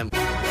single time.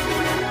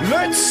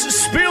 Let's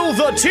spill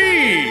the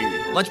tea.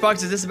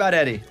 Lunchbox, is this about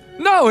Eddie?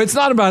 No, it's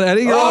not about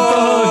Eddie. Get off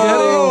the hook, Eddie.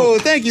 Oh,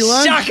 thank you,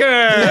 Lunch. Shocker!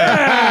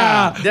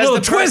 Yeah.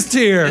 Little twist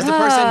here. Does the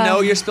person know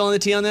you're spilling the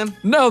tea on them?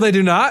 No, they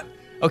do not.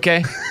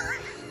 Okay.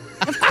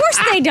 Of course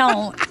they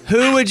don't.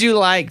 Who would you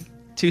like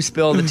to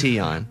spill the tea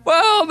on?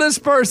 Well, this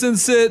person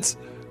sits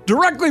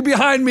directly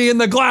behind me in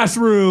the glass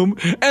room,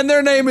 and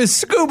their name is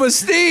Scuba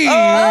Steve.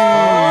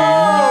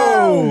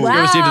 Oh, wow.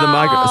 Scuba Steve to the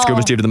microphone.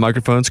 Scuba Steve to the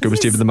microphone. Scuba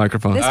Steve to the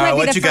microphone. This might be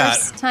what the you got?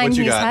 first time What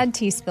you he's got? had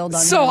tea spilled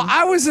on So him.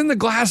 I was in the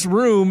glass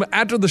room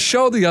after the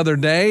show the other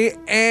day,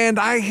 and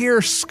I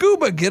hear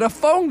Scuba get a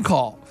phone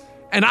call.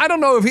 And I don't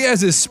know if he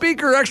has his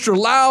speaker extra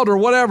loud or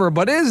whatever,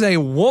 but it is a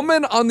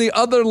woman on the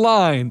other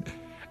line.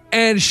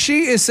 And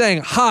she is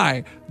saying,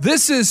 "Hi,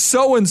 this is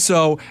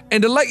so-and-so,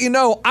 and to let you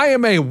know, I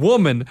am a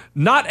woman,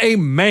 not a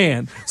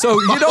man. So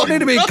you don't need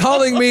to be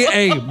calling me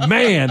a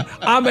man.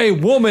 I'm a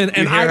woman."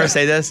 And You hear her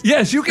say this?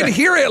 Yes, you can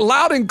hear it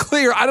loud and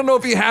clear. I don't know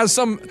if he has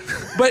some,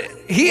 but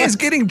he is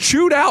getting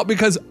chewed out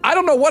because I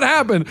don't know what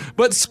happened,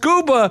 but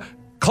Scuba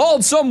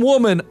called some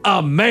woman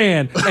a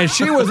man, and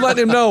she was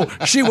letting him know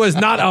she was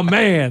not a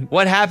man.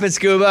 What happened,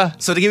 Scuba?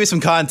 So to give you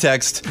some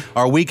context,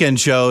 our weekend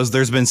shows,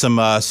 there's been some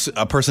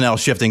personnel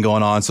shifting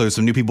going on, so there's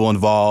some new people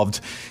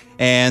involved,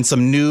 and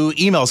some new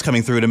emails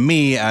coming through to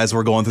me as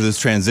we're going through this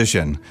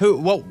transition.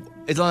 What?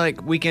 It's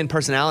like weekend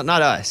personnel,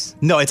 not us.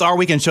 No, it's our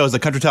weekend shows, the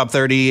Country Top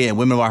 30 and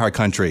Women of Our Heart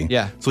Country.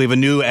 Yeah. So we have a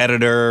new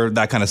editor,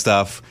 that kind of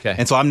stuff. Okay.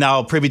 And so I'm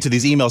now privy to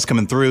these emails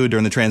coming through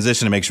during the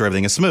transition to make sure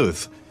everything is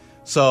smooth.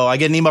 So I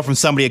get an email from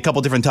somebody a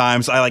couple different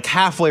times. I like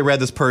halfway read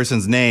this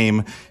person's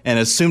name and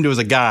assumed it was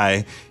a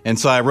guy. And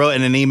so I wrote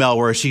in an email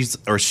where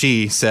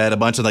she said a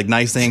bunch of like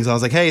nice things. I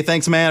was like, "Hey,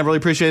 thanks, man. I really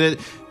appreciate it.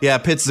 Yeah,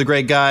 Pitts is a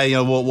great guy. You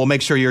know, we'll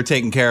make sure you're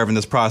taken care of in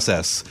this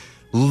process."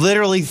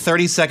 Literally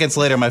 30 seconds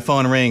later, my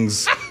phone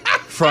rings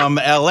from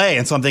LA.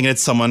 And so I'm thinking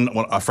it's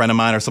a friend of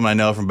mine or someone I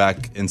know from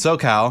back in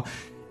SoCal.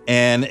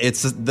 And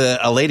it's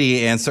a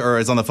lady is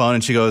on the phone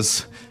and she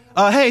goes,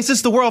 "Hey, is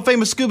this the world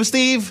famous Scuba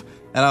Steve?"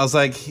 And I was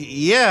like,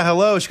 "Yeah,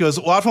 hello." She goes,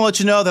 "Well, I just want to let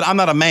you know that I'm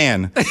not a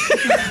man."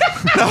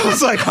 I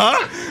was like, "Huh?"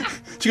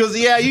 She goes,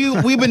 "Yeah,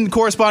 we've been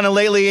corresponding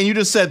lately, and you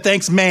just said,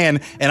 'Thanks,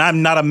 man,' and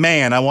I'm not a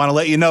man. I want to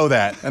let you know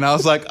that." And I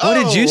was like, "Oh."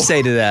 What did you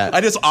say to that?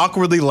 I just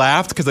awkwardly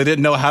laughed because I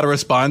didn't know how to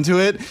respond to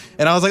it.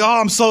 And I was like, "Oh,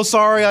 I'm so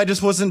sorry. I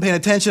just wasn't paying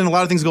attention. A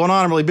lot of things going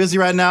on. I'm really busy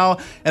right now."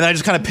 And then I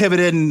just kind of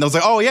pivoted, and I was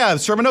like, "Oh, yeah,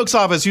 Sherman Oaks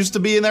office used to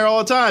be in there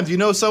all the time. Do you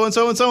know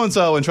so-and-so and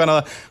so-and-so?" And trying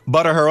to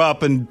butter her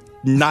up and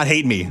not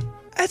hate me.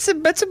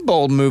 That's a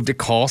bold move to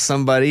call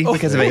somebody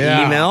because of an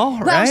email,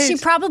 right? Well, she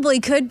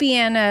probably could be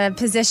in a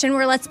position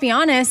where, let's be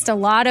honest, a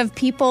lot of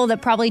people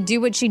that probably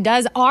do what she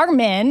does are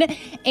men,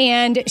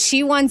 and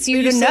she wants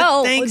you to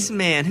know. Thanks,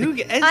 man.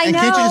 I know,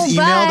 can't you just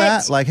email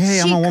that? Like, "Hey,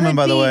 I'm a woman,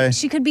 by the way."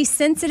 She could be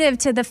sensitive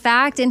to the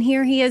fact, and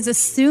here he is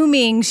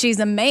assuming she's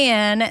a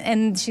man,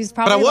 and she's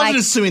probably. But I wasn't like,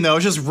 assuming though. I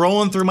was just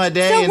rolling through my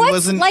day so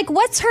and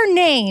what's her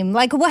name?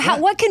 Like,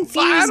 what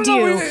confused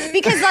you?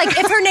 Because like,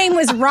 if her name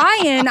was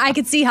Ryan, I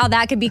could see how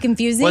that could be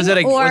confusing. Was it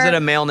a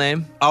male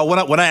name?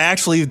 When I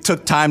actually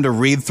took time to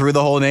read through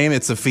the whole name,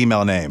 it's a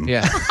female name.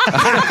 Yeah.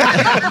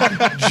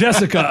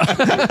 Jessica.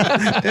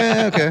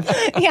 Yeah, okay.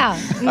 Yeah.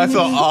 I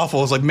felt awful.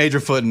 It was like major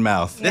foot and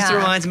mouth. This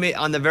reminds me,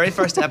 on the very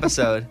first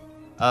episode,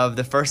 of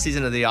the first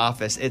season of The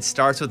Office. It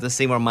starts with the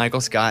scene where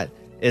Michael Scott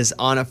is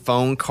on a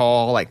phone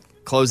call, like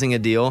closing a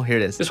deal. Here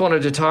it is. Just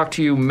wanted to talk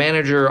to you,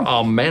 manager.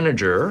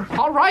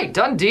 All right,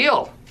 done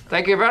deal.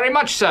 Thank you very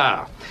much,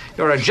 sir.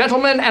 You're a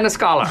gentleman and a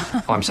scholar.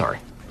 Oh, I'm sorry.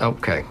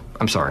 Okay,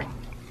 I'm sorry.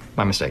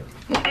 My mistake.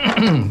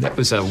 That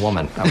was a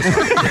woman.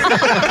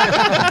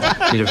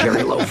 Need a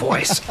very low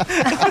voice.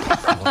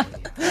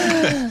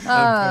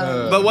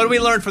 But what do we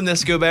learn from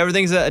this, Scuba?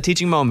 Everything's a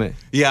teaching moment.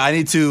 Yeah, I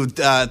need to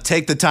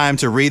take the time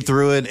to read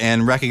through it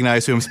and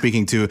recognize who I'm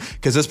speaking to,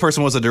 because this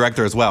person was a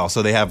director as well,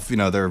 so they have,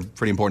 they're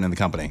pretty important in the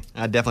company.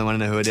 I definitely want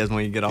to know who it is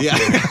when you get off. Yeah.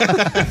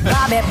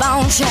 Bobby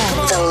Bones Show.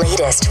 The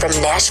latest from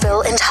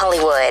Nashville and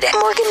Hollywood.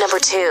 Morgan number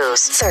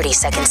 2's 30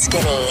 Second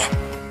Skinny.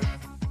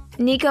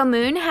 Nico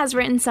Moon has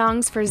written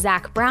songs for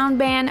Zac Brown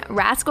Band,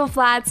 Rascal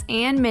Flatts,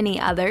 and many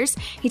others.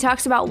 He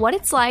talks about what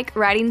it's like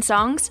writing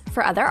songs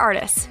for other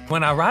artists.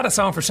 When I write a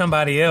song for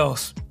somebody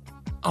else,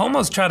 I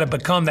almost try to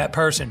become that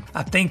person.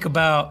 I think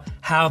about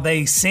how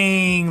they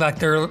sing, like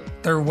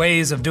their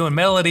ways of doing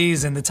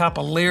melodies and the type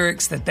of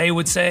lyrics that they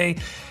would say,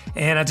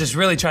 and I just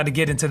really try to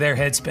get into their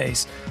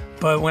headspace.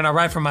 But when I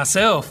write for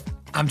myself,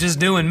 I'm just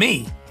doing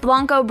me.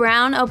 Blanco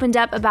Brown opened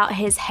up about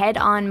his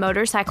head-on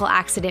motorcycle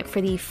accident for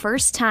the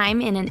first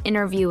time in an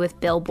interview with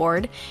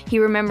Billboard. He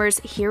remembers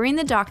hearing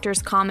the doctor's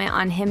comment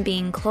on him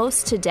being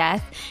close to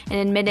death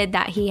and admitted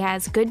that he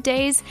has good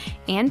days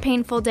and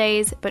painful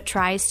days, but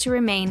tries to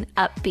remain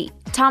upbeat.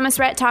 Thomas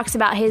Rhett talks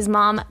about his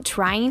mom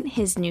trying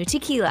his new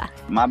tequila.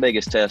 My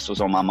biggest test was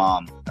on my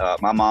mom.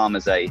 My mom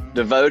is a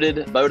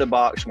devoted Boda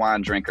Box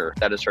wine drinker.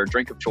 That is her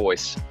drink of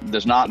choice.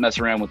 Does not mess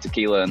around with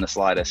tequila in the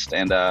slightest.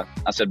 And I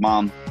said,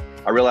 Mom,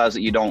 I realize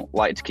that you don't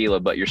like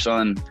tequila, but your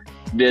son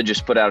did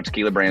just put out a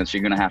tequila brand, so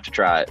you're going to have to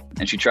try it.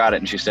 And she tried it,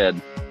 and she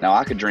said, now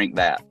I could drink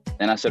that.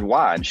 And I said,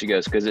 why? And she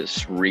goes, because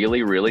it's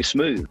really, really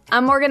smooth.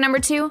 I'm Morgan number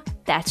 2.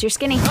 That's your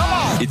skinny.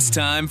 It's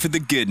time for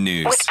the good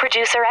news. With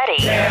producer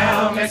Eddie.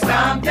 Tell me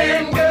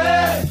something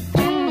good.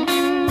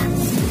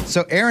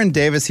 So Aaron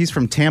Davis, he's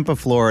from Tampa,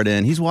 Florida,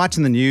 and he's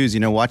watching the news,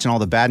 watching all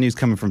the bad news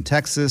coming from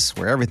Texas,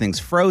 where everything's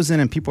frozen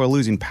and people are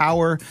losing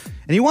power.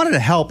 And he wanted to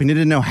help. He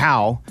didn't know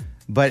how.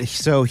 But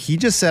so he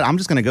just said, I'm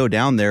just going to go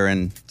down there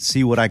and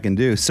see what I can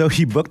do. So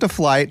he booked a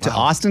flight to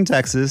Austin,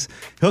 Texas,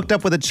 hooked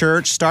up with a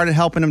church, started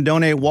helping him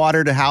donate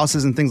water to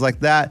houses and things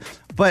like that.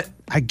 But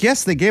I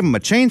guess they gave him a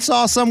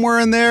chainsaw somewhere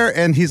in there.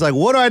 And he's like,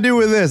 what do I do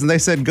with this? And they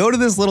said, go to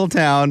this little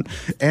town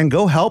and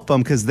go help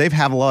them because they've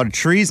had a lot of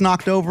trees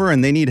knocked over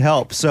and they need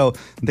help. So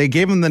they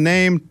gave him the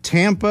name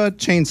Tampa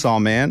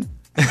Chainsaw Man.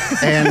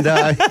 And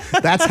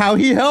that's how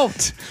he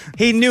helped.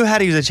 He knew how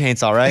to use a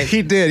chainsaw, right?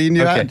 He did. He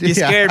knew how to. He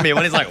scared me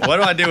when he's like, what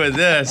do I do with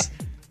this?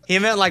 He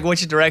meant like,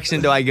 which direction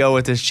do I go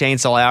with this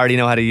chainsaw I already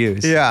know how to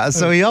use? Yeah,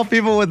 so he helped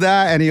people with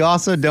that, and he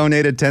also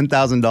donated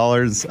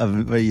 $10,000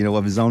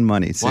 of his own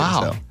money. Too,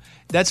 wow. So.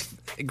 That's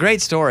a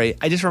great story.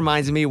 It just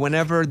reminds me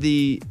whenever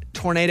the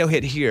tornado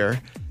hit here,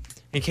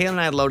 and Kayla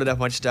and I had loaded up a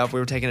bunch of stuff. We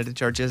were taking it to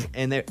churches,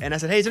 and I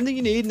said, hey, is there anything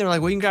you need? And they were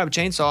like, well, you can grab a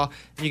chainsaw,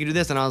 and you can do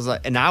this. And I was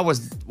like, and I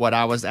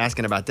was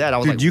asking about that. I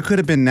was Dude, like, you could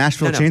have been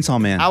Nashville Chainsaw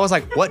Man. I was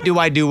like, what do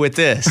I do with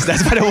this?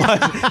 That's what it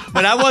was.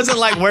 But I wasn't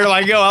like, where do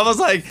I go? I was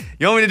like,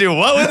 you want me to do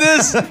what with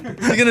this? I'm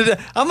going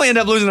to end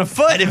up losing a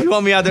foot if you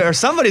want me out there, or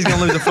somebody's going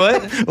to lose a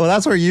foot. Well,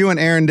 that's where you and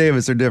Aaron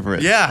Davis are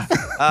different. Yeah,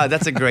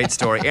 that's a great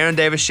story. Aaron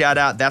Davis, shout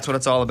out. That's what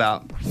it's all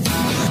about.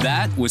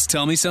 That was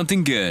Tell Me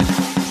Something Good.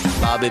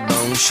 Bobby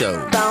Bones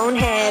Show.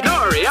 Bonehead.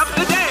 Story of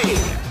the day.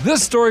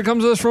 This story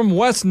comes to us from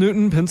West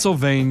Newton,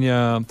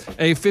 Pennsylvania.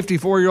 A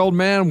 54-year-old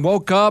man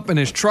woke up and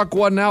his truck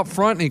wasn't out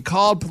front and he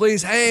called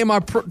police. Hey,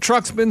 my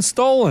truck's been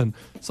stolen.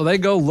 So they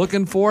go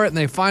looking for it and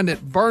they find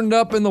it burned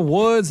up in the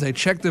woods. They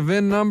check the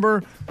VIN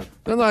number.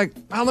 They're like,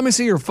 oh, let me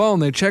see your phone.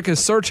 They check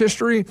his search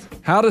history.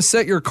 How to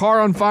set your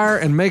car on fire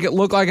and make it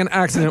look like an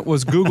accident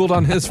was Googled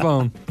on his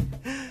phone.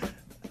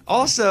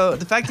 Also,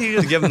 the fact that you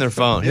just give him their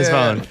phone, his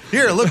phone.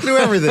 Here, look through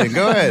everything.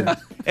 Go ahead.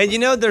 And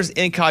there's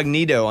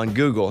incognito on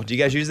Google. Do you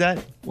guys use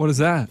that? What is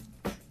that?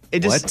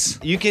 It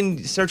just, you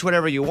can search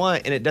whatever you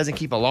want, and it doesn't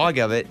keep a log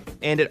of it.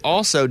 And it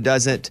also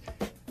doesn't,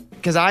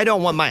 because I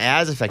don't want my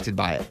ads affected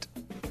by it.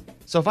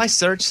 So if I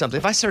search something,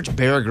 if I search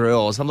Bear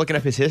Grylls, I'm looking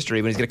up his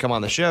history when he's going to come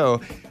on the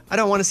show, I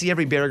don't want to see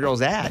every Bear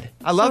Grylls ad.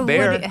 I love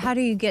Bear. How do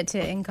you get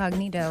to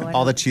incognito?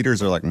 All the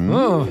cheaters are like,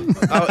 well,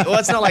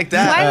 it's not like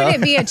that. Why would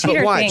it be a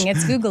cheater watch, thing?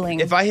 It's Googling.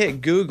 If I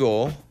hit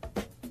Google,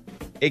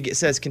 it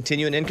says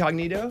continue in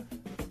incognito,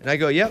 and I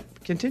go, yep,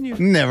 continue.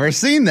 Never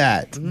seen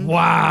that.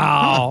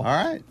 Wow. All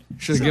right.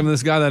 Should have given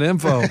this guy that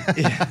info.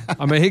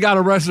 I mean, he got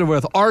arrested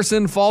with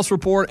arson, false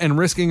report, and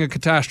risking a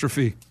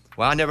catastrophe.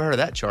 Well, I never heard of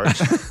that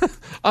charge.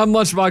 I'm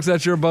Lunchbox.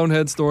 That's your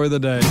bonehead story of the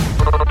day.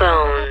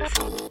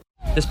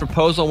 This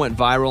proposal went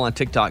viral on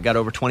TikTok, got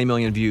over 20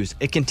 million views.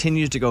 It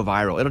continues to go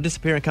viral. It'll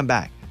disappear and come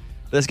back.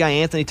 But this guy,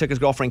 Anthony, took his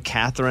girlfriend,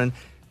 Catherine.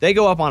 They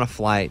go up on a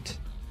flight.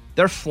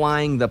 They're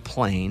flying the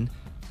plane.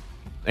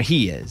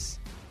 He is.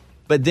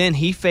 But then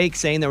he fakes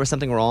saying there was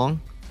something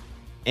wrong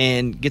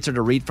and gets her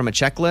to read from a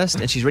checklist.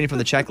 And she's reading from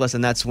the checklist,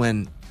 and that's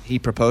when he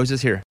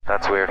proposes. Here.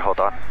 That's weird. Hold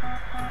on.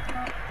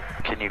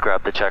 Can you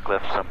grab the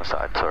checklist from the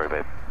side? Sorry,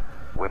 babe.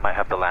 We might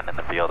have to land in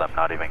the field. I'm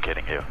not even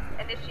kidding you.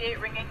 Initiate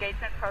ring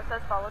engagement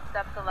process. Follow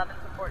steps 11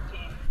 to 14.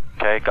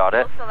 Okay, got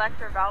it. Full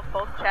selector valve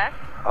both checked.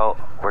 Oh,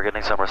 we're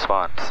getting some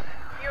response.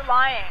 You're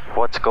lying.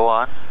 What's go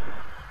on?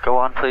 Go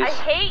on, please. I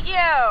hate you.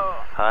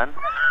 Hun?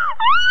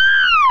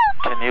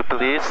 Can you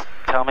please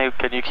tell me,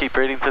 can you keep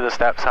reading through the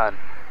steps, hun?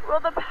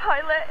 Will the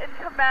pilot in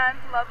command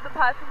love the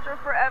passenger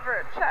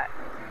forever? Check.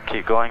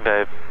 Keep going,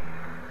 babe.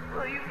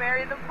 Will you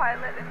marry the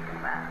pilot in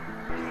command?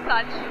 You're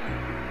such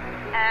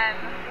an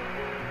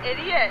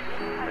idiot.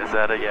 Is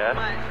that a yes?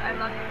 I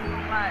love you so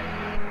much.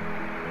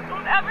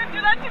 Don't ever do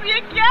that to me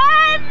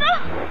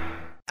again.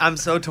 I'm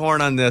so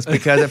torn on this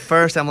because at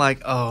first I'm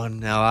like, oh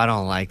no, I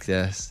don't like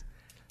this.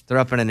 They're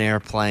up in an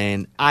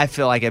airplane. I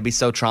feel like it'd be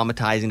so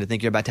traumatizing to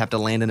think you're about to have to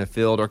land in a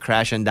field or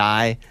crash and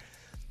die.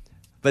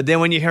 But then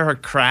when you hear her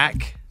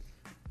crack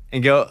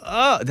and go,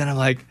 oh, then I'm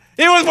like,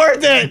 it was worth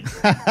it.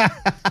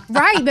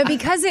 Right, but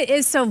because it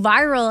is so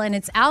viral and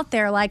it's out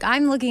there, like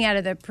I'm looking at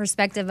it the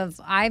perspective of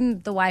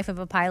I'm the wife of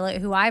a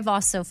pilot who I've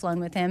also flown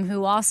with him,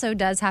 who also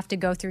does have to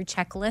go through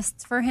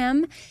checklists for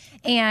him.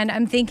 And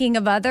I'm thinking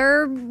of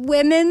other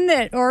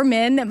women or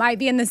men that might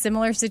be in the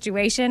similar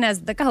situation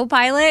as the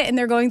co-pilot, and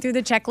they're going through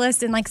the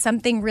checklist and like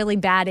something really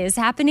bad is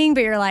happening,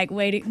 but you're like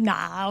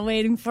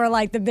waiting for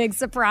like the big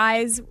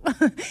surprise.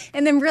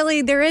 And then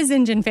really there is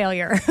engine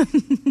failure.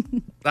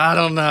 I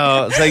don't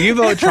know. So you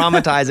vote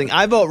traumatizing.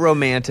 I vote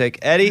romantic.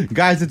 Eddie?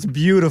 Guys, it's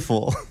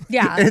beautiful.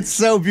 Yeah. It's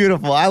so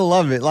beautiful. I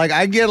love it. Like,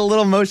 I get a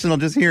little emotional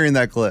just hearing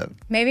that clip.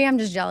 Maybe I'm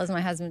just jealous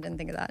my husband didn't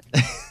think of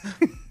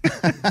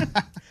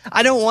that.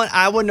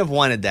 I wouldn't have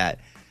wanted that.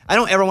 I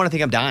don't ever want to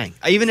think I'm dying.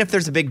 Even if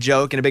there's a big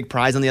joke and a big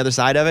prize on the other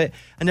side of it,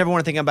 I never want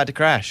to think I'm about to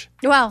crash.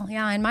 Well,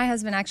 yeah, and my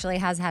husband actually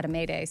has had a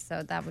Mayday,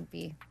 so that would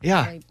be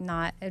really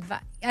not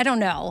I don't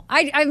know.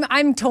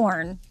 I'm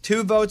torn.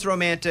 2 votes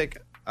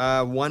romantic.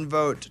 1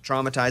 vote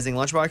traumatizing.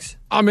 Lunchbox?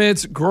 I mean,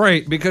 it's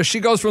great because she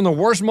goes from the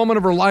worst moment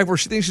of her life where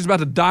she thinks she's about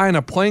to die in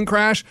a plane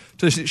crash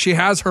to she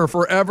has her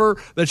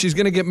forever, that she's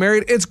going to get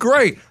married. It's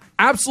great.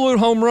 Absolute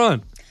home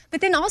run.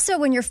 But then also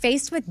when you're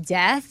faced with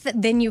death,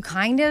 then you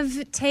kind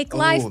of take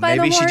life by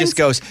the maybe horns. she just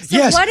goes, So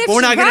yes, what if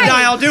we're not going to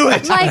die, I'll do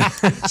it. Like,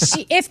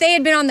 if they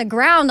had been on the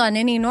ground on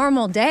any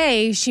normal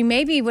day, she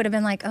maybe would have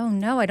been like, oh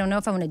no, I don't know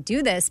if I want to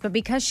do this. But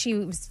because she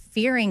was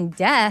fearing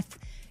death,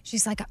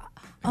 she's like,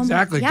 oh,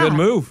 exactly. yeah. Good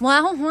move.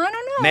 Well, I don't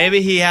know.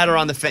 Maybe he had her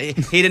on the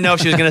face. He didn't know if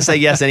she was going to say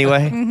yes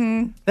anyway.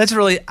 Mm-hmm. That's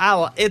really,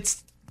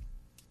 it's...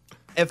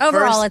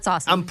 Overall, first, it's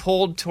awesome. I'm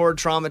pulled toward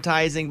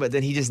traumatizing, but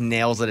then he just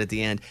nails it at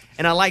the end.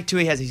 And I like too,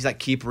 he's like,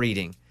 keep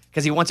reading.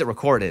 Because he wants it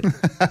recorded.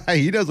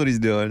 He knows what he's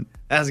doing.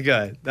 That's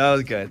good. That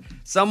was good.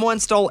 Someone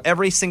stole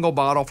every single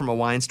bottle from a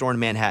wine store in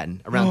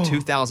Manhattan. Around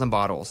 2,000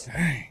 bottles.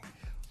 Dang.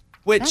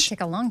 That'd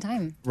take a long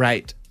time.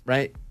 Right.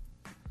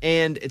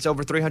 And it's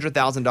over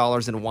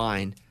 $300,000 in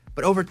wine.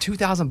 But over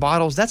 2,000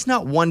 bottles, that's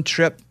not one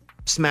trip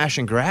smash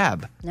and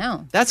grab.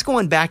 No. That's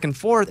going back and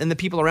forth, and the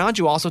people around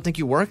you also think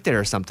you work there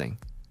or something.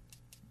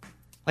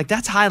 Like,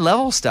 that's high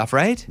level stuff,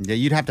 right? Yeah,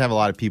 you'd have to have a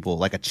lot of people,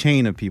 like a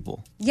chain of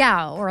people.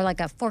 Yeah, or like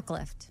a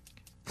forklift.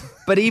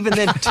 But even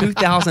then,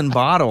 2,000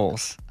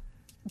 bottles.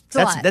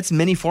 That's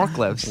many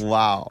forklifts.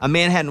 Wow. A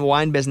Manhattan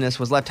wine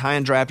business was left high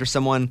and dry after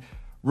someone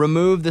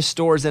removed the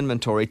store's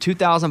inventory.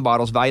 2,000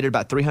 bottles valued at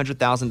about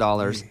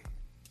 $300,000.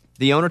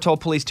 The owner told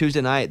police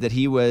Tuesday night that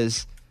he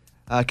was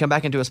come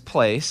back into his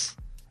place,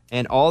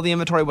 and all the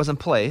inventory was in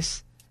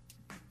place.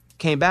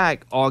 Came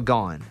back, all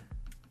gone.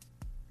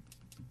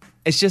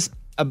 It's just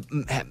a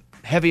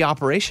heavy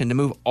operation to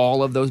move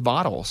all of those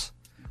bottles.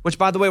 Which,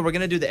 by the way, we're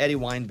going to do the Eddie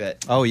wine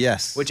bit. Oh,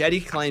 yes. Which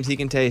Eddie claims he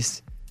can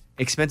taste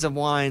expensive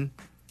wine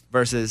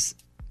versus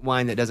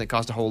wine that doesn't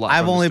cost a whole lot.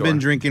 I've from the only store. been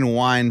drinking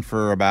wine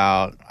for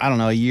about, I don't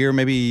know, a year,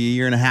 maybe a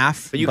year and a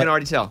half. But you can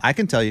already tell. I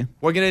can tell you.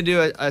 We're going to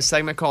do a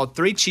segment called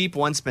 3 Cheap,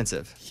 1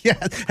 Expensive.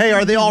 Yeah. Hey,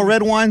 are they all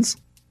red wines?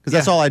 Because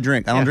that's all I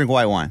drink. I don't drink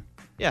white wine.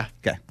 Yeah.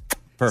 Okay.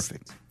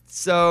 Perfect.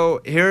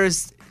 So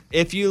here's,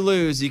 if you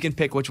lose, you can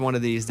pick which one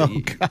of these.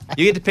 You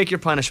get to pick your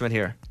punishment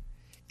here.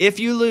 If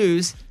you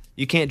lose,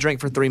 you can't drink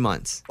for 3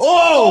 months.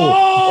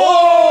 Oh!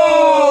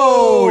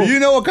 You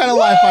know what kind of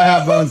life I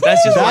have, Bones.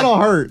 That'll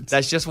hurt.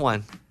 That's just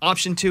one.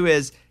 Option 2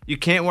 is you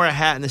can't wear a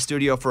hat in the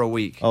studio for a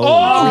week.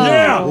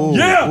 Yeah.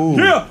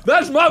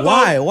 That's my vote.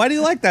 Why? Why do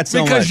you like that so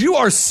much? Because you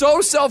are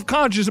so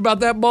self-conscious about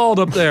that bald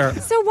up there.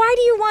 So why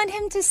do you want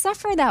him to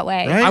suffer that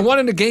way? I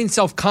want him to gain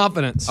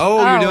self-confidence.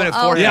 Oh, you're doing it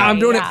for him. Yeah, I'm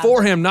doing it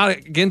for him, not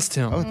against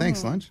him. Oh,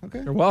 thanks, Lunch.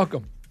 Okay. You're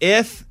welcome.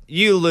 If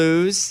you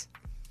lose,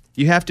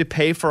 you have to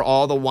pay for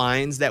all the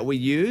wines that we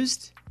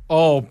used.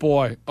 Oh,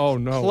 boy. Oh,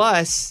 no.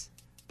 Plus,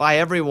 buy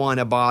everyone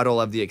a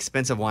bottle of the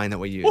expensive wine that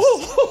we used.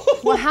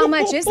 Well, how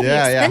much is the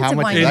expensive how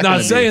much wine? is that He's not gonna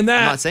be? saying that.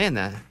 I'm not saying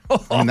that.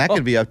 I mean, that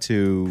could be up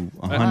to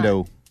a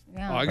hundo.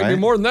 Yeah. I could be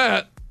more than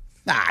that.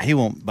 Nah, he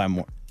won't buy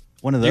more.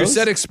 One of those? You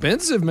said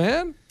expensive,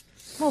 man.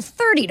 Well,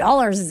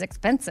 $30 is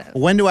expensive.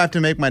 When do I have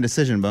to make my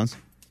decision, Bones?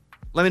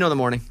 Let me know in the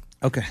morning.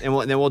 Okay.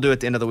 And then we'll do it at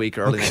the end of the week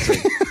or early next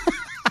week.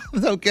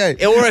 It's okay.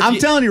 Or if I'm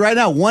you- telling you right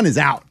now, one is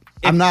out.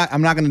 I'm not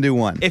going to do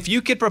one. If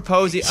you could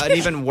propose an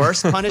even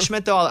worse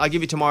punishment, though, I'll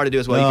give you tomorrow to do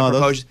as well.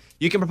 No,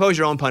 You can propose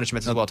your own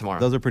punishments as well tomorrow.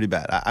 Those are pretty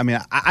bad. I mean,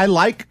 I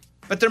like.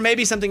 But there may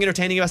be something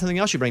entertaining about something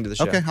else you bring to the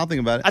show. Okay, I'll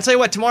think about it. I'll tell you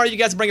what, tomorrow you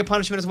guys bring a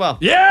punishment as well.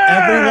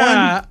 Yeah!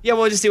 Everyone? Yeah,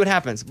 we'll just see what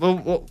happens.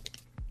 We'll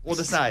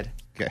decide.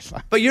 Okay,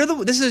 fine. But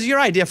this is your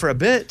idea for a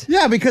bit.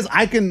 Yeah, because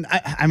I can.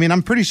 I mean,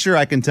 I'm pretty sure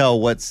I can tell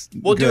what's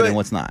good and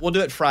what's not. We'll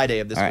do it Friday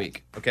of this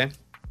week. Okay.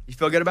 You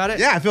feel good about it?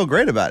 Yeah, I feel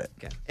great about it.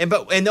 Okay. And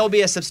there'll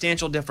be a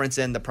substantial difference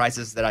in the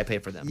prices that I pay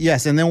for them.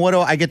 Yes, and then what do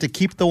I get to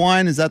keep the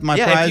wine? Is that my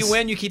prize? Yeah, if you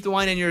win, you keep the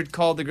wine and you're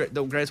called the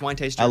greatest wine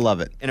taster. I love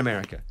it. In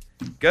America.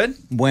 Good?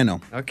 Bueno.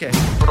 Okay.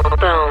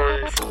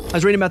 I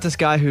was reading about this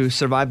guy who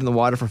survived in the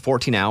water for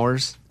 14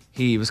 hours.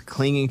 He was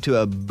clinging to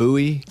a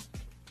buoy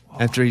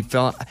after he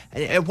fell.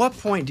 At what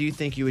point do you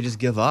think you would just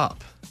give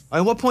up?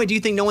 At what point do you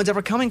think no one's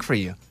ever coming for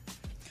you?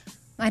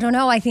 I don't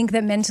know. I think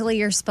that mentally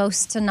you're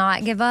supposed to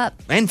not give up.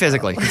 And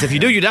physically, because if you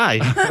do, you die.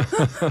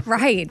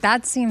 Right.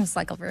 That seems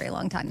like a very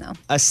long time, though.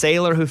 A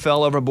sailor who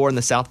fell overboard in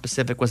the South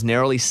Pacific was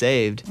narrowly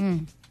saved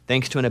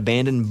thanks to an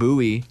abandoned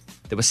buoy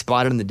that was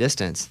spotted in the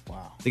distance.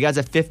 Wow. The guy's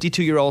a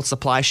 52-year-old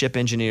supply ship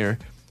engineer.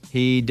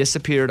 He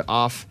disappeared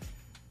off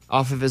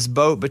of his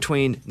boat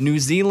between New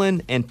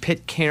Zealand and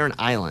Pitcairn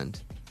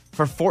Island.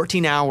 For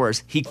 14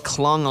 hours, he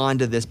clung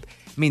onto this.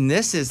 I mean,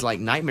 this is like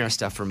nightmare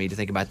stuff for me to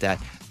think about that.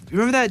 You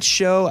remember that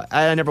show?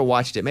 I never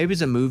watched it. Maybe it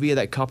was a movie of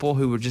that couple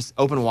who were just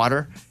open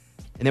water,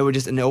 and they were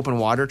just in open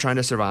water trying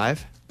to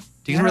survive.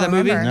 Do you remember that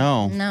movie?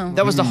 No.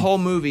 That was the whole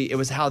movie. It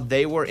was how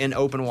they were in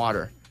open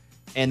water,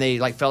 and they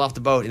like fell off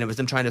the boat, and it was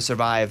them trying to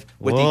survive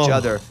with each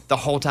other the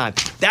whole time.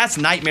 That's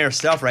nightmare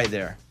stuff right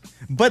there.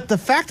 But the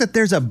fact that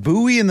there's a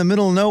buoy in the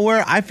middle of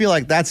nowhere, I feel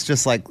like that's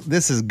just like,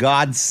 this is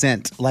God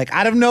sent. Like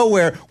out of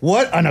nowhere,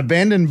 what, an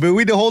abandoned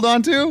buoy to hold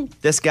on to?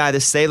 This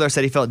sailor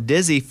said he felt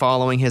dizzy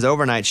following his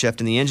overnight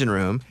shift in the engine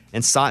room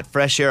and sought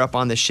fresh air up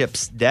on the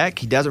ship's deck.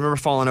 He doesn't remember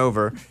falling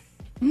over.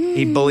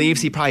 He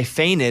believes he probably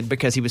fainted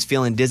because he was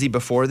feeling dizzy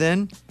before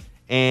then.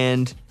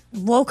 And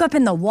woke up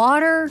in the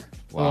water.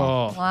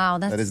 Wow. Wow,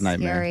 that is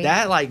nightmare. Scary.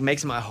 That like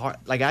makes my heart,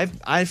 like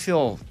I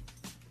feel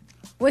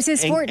was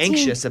his 14,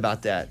 anxious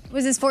about that.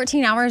 Was his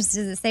 14 hours,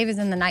 does it save as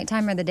in the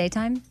nighttime or the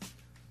daytime?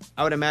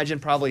 I would imagine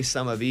probably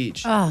some of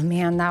each. Oh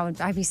man,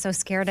 I'd be so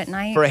scared at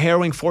night. For a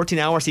harrowing 14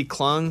 hours, he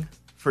clung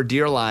for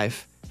dear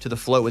life to the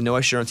float with no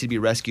assurance he'd be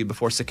rescued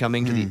before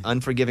succumbing to the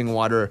unforgiving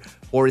water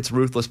or its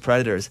ruthless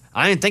predators.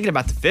 I ain't thinking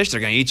about the fish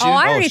they're gonna eat you. Oh,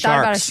 I already thought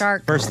about a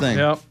shark. First thing.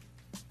 Yep.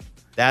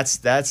 That's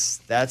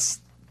that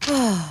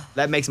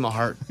makes my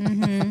heart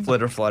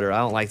flutter. I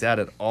don't like that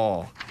at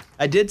all.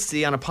 I did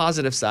see on a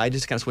positive side,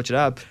 just to kind of switch it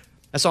up,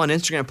 I saw an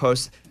Instagram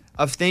post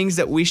of things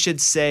that we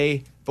should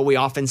say, but we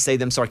often say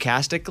them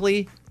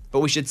sarcastically,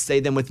 but we should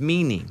say them with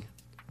meaning.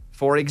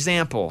 For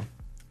example,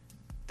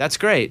 that's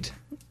great.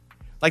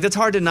 Like that's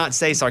hard to not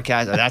say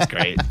sarcastic. That's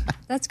great.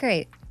 That's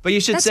great. But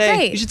you should That's say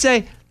great. you should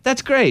say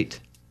that's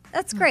great.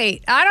 That's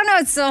great. I don't know.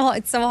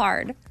 It's so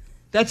hard.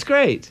 That's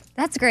great.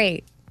 That's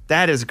great.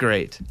 That is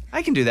great.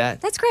 I can do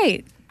that. That's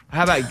great.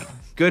 How about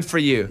good for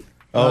you?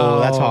 Oh,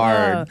 that's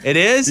hard. It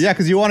is? Yeah,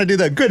 because you want to do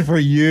that. Good for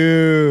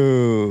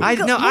you. I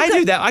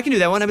do that. I can do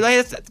that one. I'd be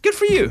like, that's good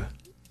for you.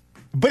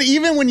 But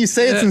even when you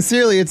say it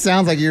sincerely, it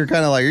sounds like you're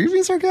kind of like, are you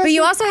being sarcastic? But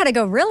you also had to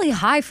go really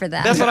high for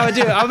that. That's what I would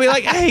do. I'll be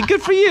like, hey,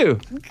 good for you.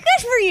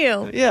 Good for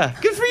you. Yeah,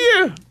 good for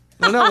you.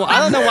 I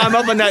don't know why I'm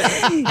up on that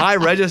high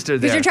register there.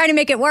 Because you're trying to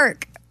make it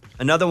work.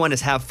 Another one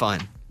is have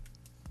fun.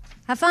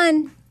 Have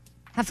fun.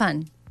 Have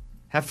fun.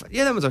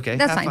 Yeah, that one's okay.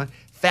 That's have fine. Fun.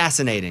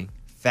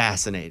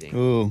 Fascinating.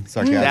 Ooh,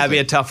 sarcastic. That'd be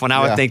a tough one.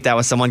 I would think that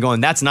was someone going,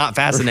 that's not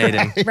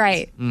fascinating.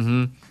 Right.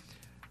 Mm-hmm.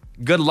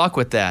 Good luck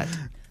with that.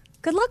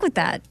 Good luck with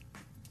that.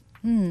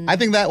 I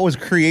think that was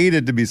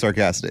created to be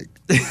sarcastic.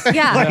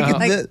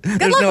 Yeah.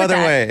 There's no other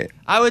way.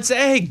 I would say,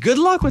 hey, good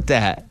luck with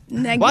that.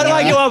 Why Why do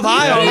I go up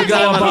high all the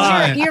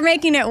time? You're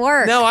making it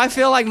work. No, I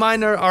feel like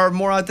mine are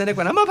more authentic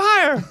when I'm up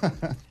higher.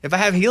 If I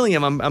have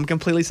helium, I'm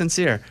completely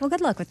sincere. Well,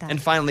 good luck with that.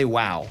 And finally,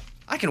 wow.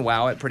 I can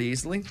wow it pretty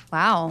easily.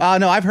 Wow.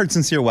 No, I've heard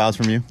sincere wows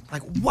from you.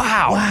 Like,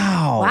 wow.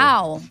 Wow.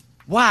 Wow.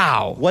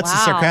 Wow. What's the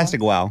Wow.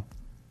 sarcastic wow?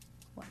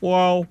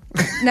 Whoa.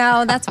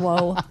 No, that's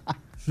whoa.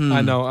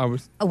 I know. I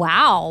was.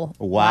 Wow.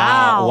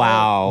 Wow.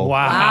 Wow.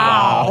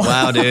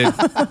 Wow, dude.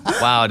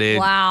 Wow, dude.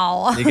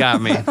 Wow. You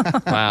got me.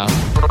 Wow.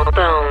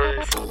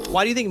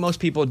 Why do you think most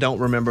people don't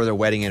remember their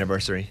wedding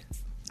anniversary?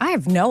 I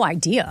have no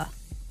idea.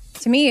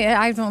 To me,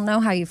 I don't know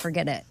how you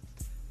forget it.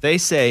 They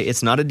say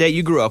it's not a date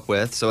you grew up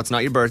with, so it's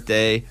not your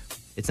birthday.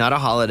 It's not a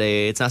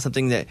holiday. It's not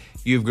something that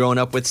you've grown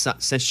up with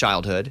since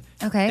childhood.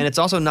 Okay. And it's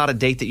also not a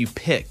date that you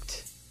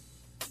picked.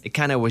 It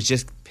kind of was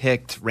just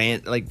picked,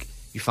 like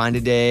you find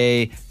a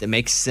day that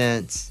makes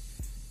sense.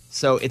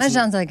 So it's That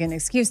sounds like an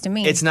excuse to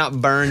me. it's not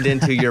burned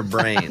into your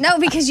brain. No,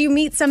 because you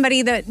meet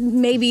somebody that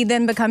maybe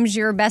then becomes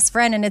your best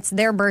friend and it's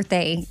their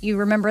birthday. You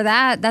remember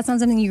that? That's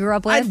not something you grew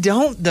up with? I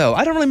don't, though.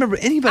 I don't really remember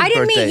anybody's I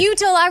didn't birthday. meet you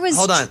till I was...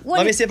 Hold on. what-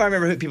 Let me see if I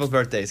remember people's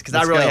birthdays, because I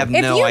Let's really go. have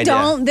If no you idea.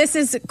 don't, this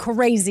is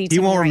crazy to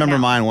He me won't right remember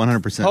now. mine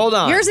 100%. Hold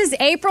on. Yours is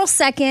April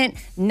 2nd,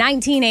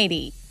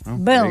 1980.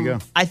 Boom. There you go.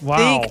 I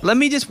think, let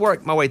me just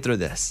work my way through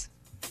this.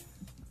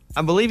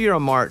 I believe you're a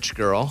March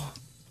girl.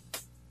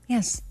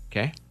 Yes.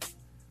 Okay.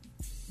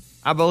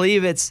 I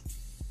believe it's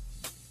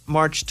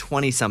March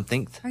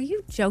 20-something. Are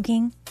you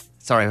joking?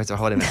 Sorry,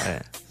 hold a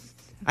minute.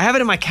 I have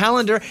it in my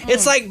calendar.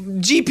 It's like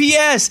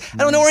GPS. I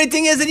don't know where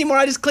anything is anymore.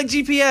 I just click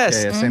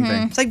GPS. Yeah, same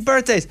thing. It's like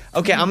birthdays.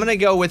 Okay, I'm going to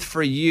go with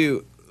for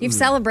you. You've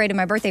celebrated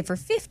my birthday for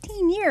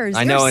 15 years.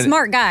 I You're know, a and-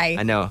 smart guy.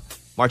 I know.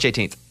 March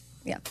 18th.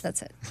 Yeah,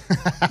 that's it.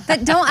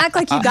 But don't act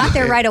like you got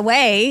there right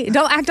away.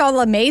 Don't act all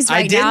amazed I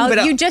right didn't, now.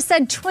 but You just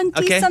said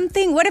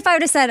 20-something. What if I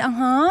would have said,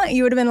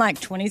 You would have been like,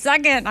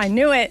 22nd. I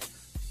knew it.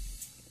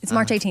 It's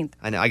March 18th.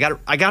 I know. I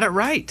got it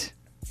right.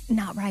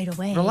 Not right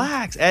away.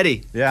 Relax,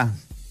 Eddie. Yeah.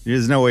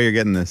 There's no way you're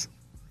getting this.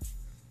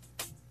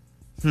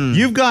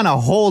 You've gone a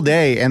whole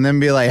day and then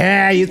be like,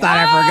 hey, you thought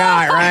I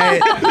forgot, right?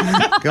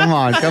 Come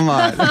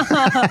on.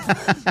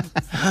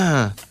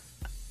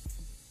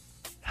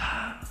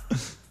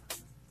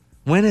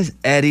 When is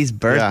Eddie's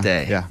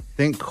birthday? Yeah.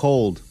 Think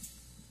cold.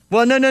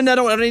 Well, no, don't do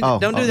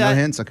that. No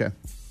hints? Okay.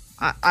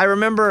 I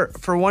remember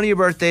for one of your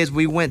birthdays,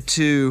 we went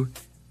to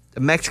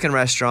a Mexican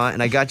restaurant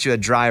and I got you a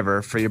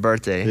driver for your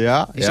birthday.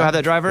 Yeah. You still have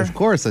that driver? Of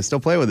course. I still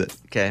play with it.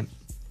 Okay.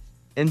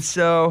 And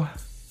so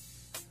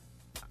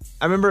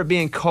I remember it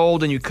being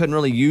cold and you couldn't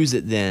really use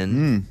it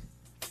then.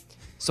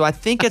 So I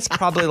think it's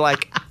probably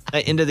like the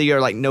end of the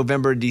year, like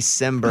November,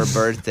 December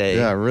birthday.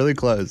 Yeah, really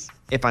close.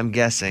 If I'm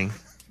guessing.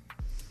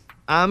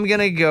 I'm going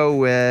to go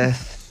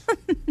with,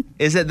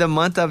 is it the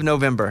month of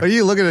November? Are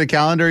you looking at a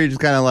calendar? You're just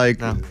kind of like,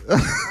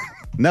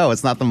 no,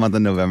 it's not the month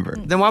of November.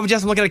 Then why would you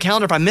have to look at a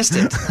calendar if I missed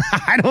it?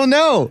 I don't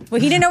know. Well,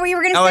 he didn't know what you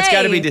were going to say. Oh, it's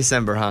got to be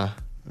December, huh?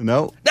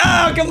 No.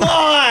 Oh, come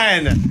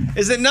on.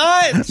 Is it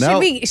not?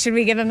 No. Should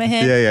we give him a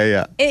hint?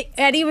 Yeah.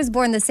 Eddie was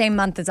born the same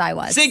month as I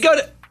was. Cinco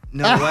de...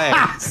 No way.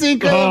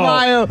 Cinco de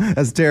Mayo.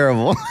 That's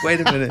terrible.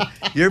 Wait a minute.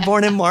 You're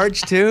born in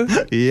March too?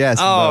 Yes,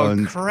 Oh,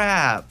 Bones.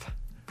 crap.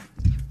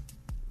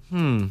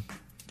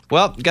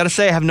 Well, gotta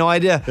say, I have no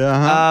idea.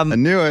 I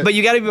knew it. But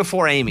you gotta be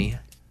before Amy.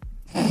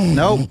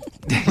 Nope.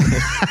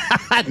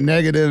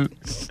 Negative.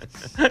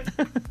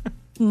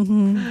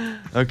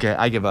 Okay,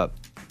 I give up.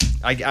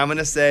 I'm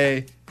gonna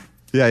say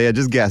Yeah,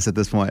 just guess at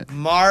this point.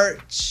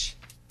 March.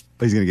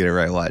 Oh, he's going to get it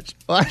right.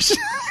 Watch.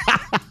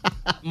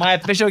 My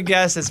official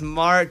guess is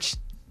March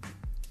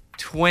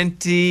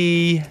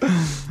 20.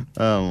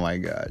 Oh, my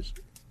gosh.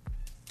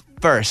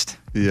 First.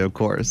 Yeah, of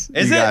course.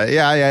 Is you it? Got it.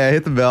 Yeah.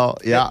 Hit the bell.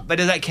 Yeah. But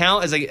does that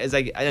count?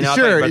 I know,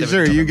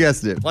 Sure. You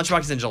guessed it.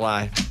 Lunchbox is in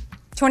July.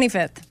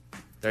 25th.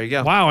 There you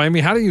go. Wow, Amy,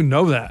 how do you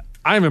know that?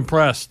 I am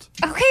impressed.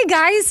 Okay,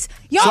 guys.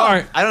 Y'all.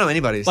 Sorry. I don't know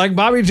anybody's. Like,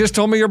 Bobby just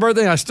told me your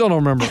birthday, I still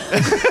don't remember.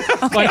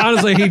 Like,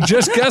 honestly, he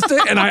just guessed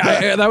it, and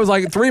I that was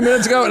like 3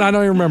 minutes ago, and I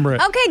don't even remember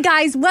it. Okay,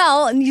 guys.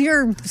 Well,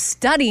 your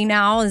study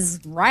now is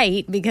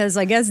right because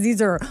I guess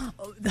these are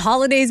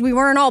holidays we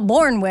weren't all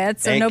born with,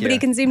 so Thank nobody you.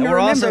 can seem And to we're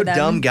remember also them.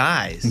 dumb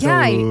guys.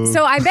 Yeah.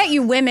 So I bet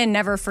you women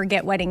never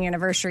forget wedding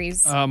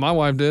anniversaries. My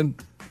wife did.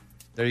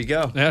 There you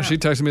go. Yeah, she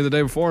texted me the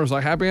day before and was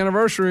like, happy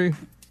anniversary.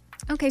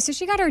 Okay, so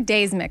she got her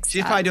days mixed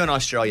She's up. probably doing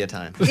Australia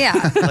time.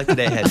 Yeah. Like the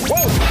day ahead.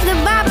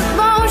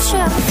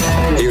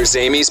 Here's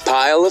Amy's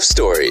pile of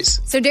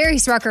stories. So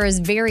Darius Rucker is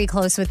very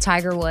close with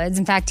Tiger Woods.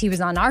 In fact, he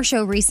was on our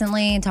show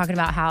recently and talking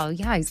about how,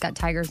 he's got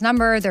Tiger's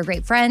number. They're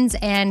great friends.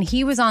 And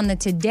he was on the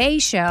Today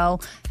Show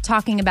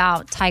talking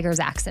about Tiger's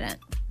accident.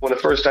 When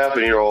it first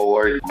happened, you're all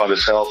worried about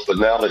his health, but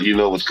now that you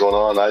know what's going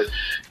on,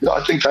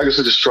 I think Tiger's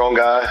such a strong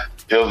guy.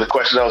 The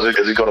question now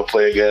is he going to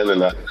play again?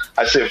 And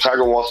I say if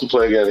Tiger wants to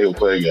play again, he'll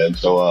play again.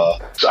 So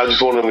I just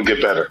want him to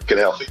get better, get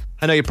healthy.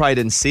 I know you probably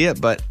didn't see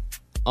it, but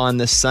on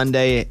the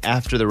Sunday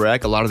after the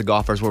wreck, a lot of the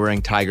golfers were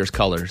wearing Tiger's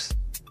colors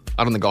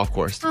out on the golf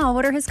course. Oh,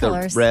 what are his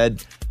colors? The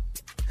red.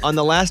 On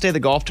the last day of the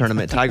golf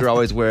tournament, Tiger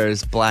always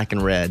wears black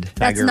and red.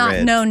 That's Tiger not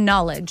red. known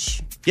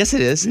knowledge. Yes,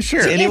 it is.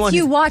 Sure. If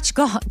you watch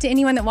golf, to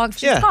anyone that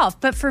watches Yeah. golf.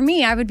 But for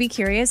me, I would be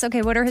curious,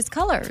 okay, what are his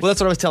colors? Well, that's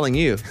what I was telling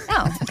you.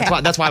 Oh, okay.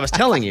 That's why I was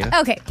telling you.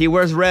 Okay. He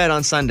wears red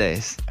on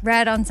Sundays.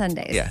 Red on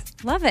Sundays. Yeah.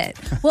 Love it.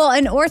 Well,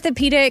 an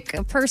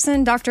orthopedic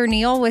person, Dr.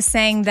 Neal, was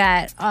saying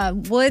that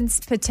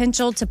Woods'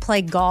 potential to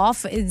play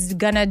golf is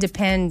going to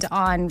depend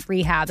on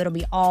rehab. It'll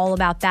be all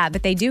about that.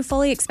 But they do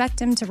fully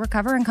expect him to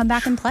recover and come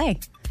back and play.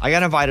 I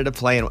got invited to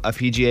play in a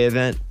PGA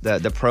event,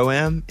 the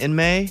Pro-Am in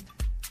May,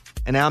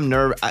 and now I'm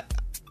nervous.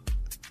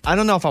 I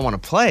don't know if I want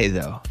to play,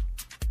 though,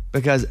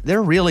 because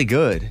they're really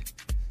good.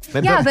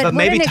 But what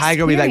maybe an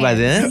Tiger will be back by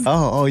then. experience.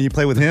 Oh, you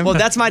play with him? Well,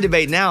 that's my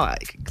debate now.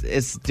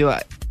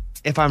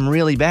 If I'm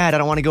really bad, I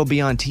don't want to go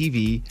be on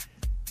TV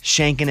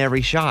shanking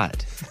every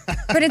shot.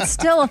 But it's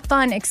still a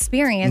fun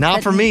experience.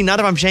 Not for me.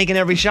 Not if I'm shanking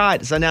every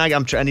shot. So now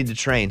I need to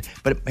train.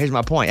 But here's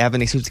my point. I have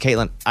an excuse to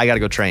Caitlin. I got to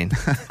go train.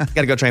 Got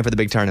to go train for the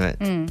big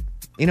tournament.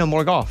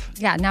 More golf.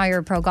 Yeah, now you're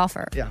a pro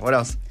golfer. Yeah, what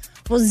else?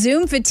 Well,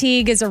 Zoom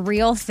fatigue is a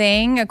real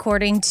thing,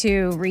 according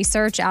to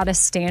research out of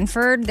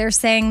Stanford. They're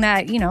saying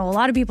that, a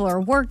lot of people are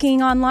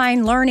working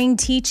online, learning,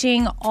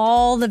 teaching,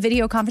 all the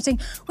video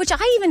conferencing, which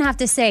I even have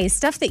to say,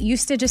 stuff that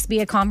used to just be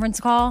a conference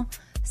call,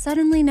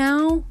 Suddenly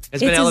now,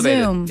 It's been a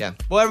elevated. Zoom. Yeah.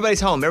 Well,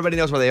 everybody's home. Everybody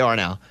knows where they are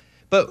now.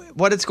 But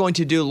what it's going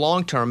to do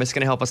long term, it's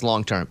going to help us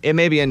long term. It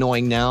may be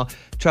annoying now.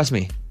 Trust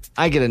me,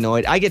 I get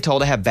annoyed. I get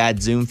told I have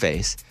bad Zoom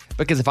face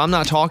because if I'm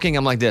not talking,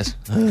 I'm like this.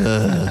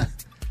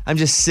 I'm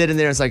just sitting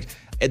there. It's like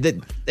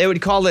they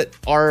would call it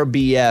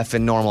RBF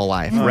in normal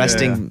life,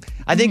 resting. Yeah.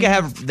 I think I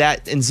have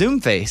that in Zoom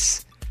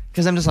face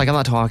because I'm just like, I'm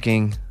not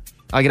talking.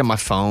 I'll get on my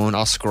phone.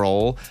 I'll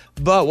scroll.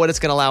 But what it's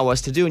going to allow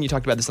us to do, and you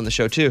talked about this on the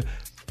show too,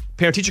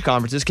 parent-teacher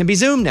conferences can be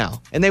Zoom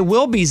now. And they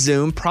will be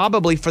Zoom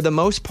probably for the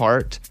most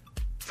part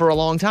for a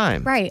long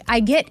time. Right. I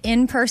get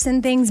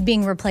in-person things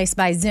being replaced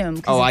by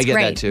Zoom. 'Cause Oh, I it's get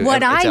great. that too. What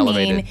It's I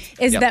elevated. mean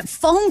is Yep. that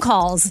phone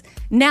calls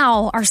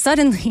now are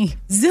suddenly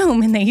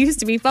Zoom and they used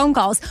to be phone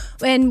calls.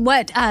 And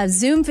what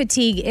Zoom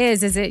fatigue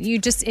is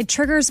it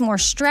triggers more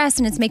stress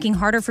and it's making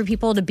harder for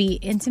people to be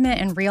intimate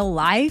in real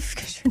life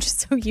because you're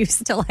just so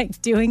used to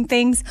like doing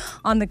things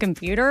on the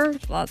computer.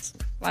 Well,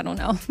 I don't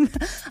know.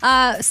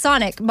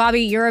 Sonic,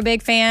 Bobby, you're a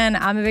big fan.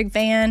 I'm a big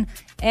fan.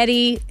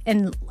 Eddie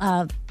and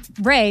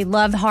Ray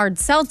love hard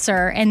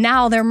seltzer, and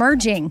now they're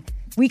merging.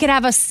 We could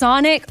have a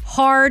Sonic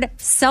hard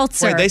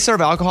seltzer. Wait, they serve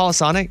alcohol at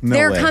Sonic?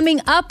 They're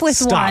coming up with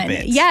Stop one.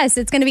 it. Yes,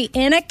 it's going to be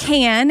in a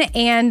can,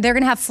 and they're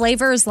going to have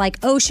flavors like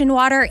ocean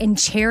water and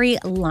cherry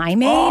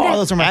limeade. Oh,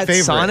 those are my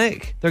favorite.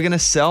 Sonic? They're going to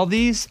sell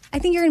these? I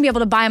think you're going to be able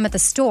to buy them at the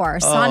store.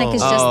 Sonic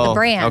is just the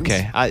brand.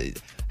 Okay.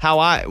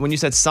 When you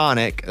said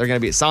Sonic, they're going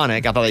to be at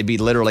Sonic, I thought they'd be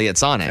literally at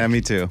Sonic. Yeah, me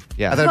too.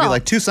 Yeah. I thought it'd be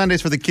like 2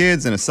 Sundays for the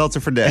kids and a seltzer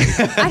for day.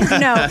 I don't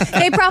know.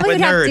 They probably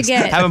would have to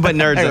get Haven't put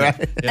nerds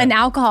in it. an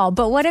alcohol.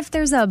 But what if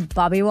there's a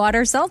Bobby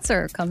Water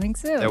seltzer coming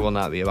soon? There will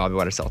not be a Bobby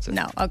Water seltzer.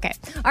 No. Okay.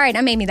 All right.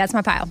 I'm Amy. That's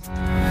my pile.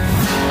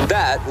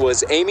 That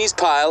was Amy's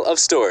pile of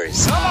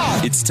stories.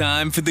 It's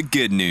time for the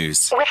good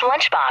news. With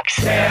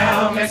Lunchbox.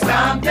 Tell me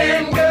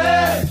something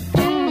good.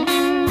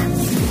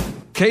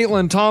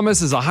 Caitlin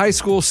Thomas is a high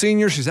school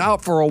senior. She's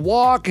out for a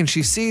walk and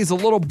she sees a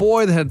little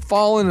boy that had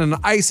fallen in an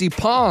icy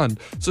pond.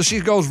 So she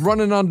goes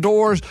running on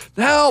doors,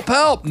 help,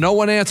 help. No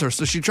one answers.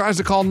 So she tries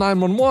to call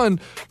 911,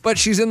 but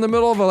she's in the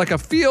middle of a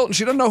field and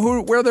she doesn't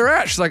know where they're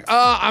at. She's like,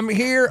 I'm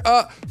here.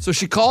 So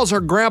she calls her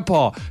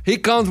grandpa. He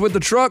comes with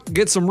the truck,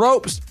 gets some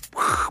ropes,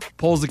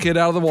 pulls the kid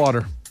out of the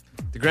water.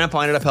 The grandpa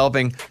ended up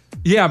helping.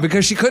 Yeah,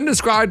 because she couldn't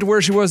describe to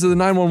where she was to the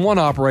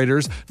 911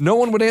 operators. No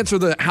one would answer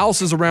the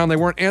houses around. They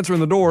weren't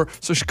answering the door.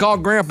 So she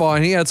called Grandpa,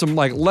 and he had some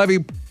levee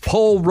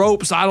pole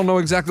ropes. I don't know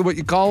exactly what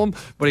you call them,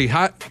 but he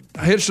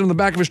hitched them in the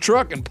back of his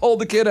truck and pulled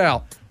the kid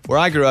out. Where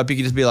I grew up, you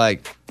could just be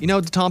like, you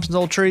know the Thompson's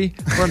old tree?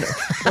 We're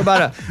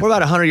about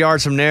 100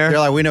 yards from there. They're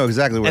like, we know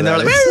exactly where and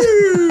that is.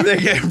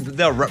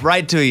 they'll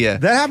right to you.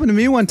 That happened to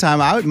me one time.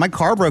 My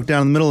car broke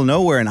down in the middle of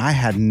nowhere, and I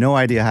had no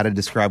idea how to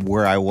describe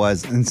where I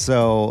was. And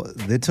so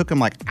it took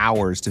them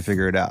hours to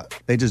figure it out.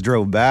 They just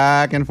drove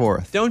back and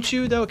forth. Don't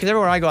you, though? Because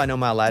everywhere I go, I know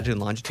my latitude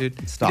and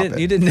longitude. Stop it.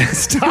 You didn't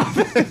stop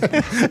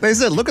it. They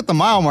said, look at the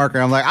mile marker.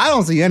 I'm like, I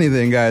don't see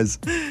anything, guys.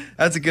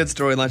 That's a good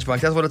story,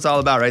 Lunchbox. That's what it's all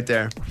about right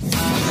there.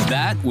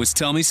 That was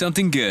Tell Me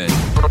Something Good.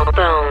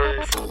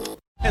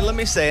 Hey, let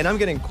me say, and I'm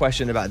getting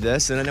questioned about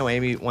this, and I know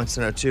Amy wants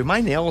to know too. My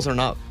nails are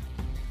not.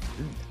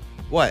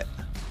 What?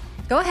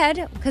 Go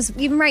ahead, because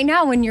even right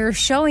now, when you're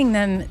showing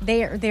them,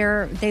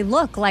 they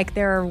look like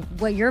they're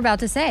what you're about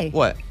to say.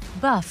 What?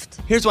 Buffed.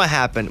 Here's what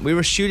happened. We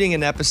were shooting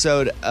an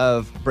episode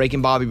of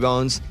Breaking Bobby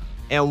Bones,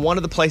 and one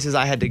of the places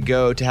I had to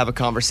go to have a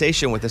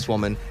conversation with this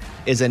woman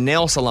is a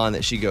nail salon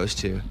that she goes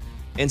to.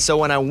 And so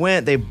when I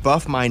went, they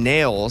buffed my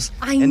nails,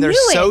 and they're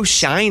so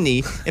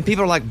shiny. And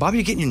people are like, "Bobby,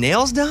 you getting your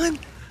nails done?"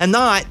 And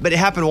not, but it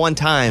happened one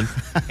time,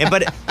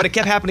 but it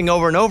kept happening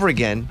over and over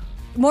again.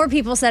 More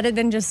people said it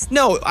than just.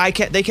 No, they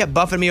kept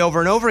buffing me over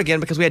and over again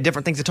because we had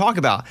different things to talk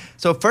about.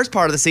 So first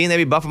part of the scene,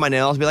 they'd be buffing my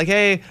nails, be like,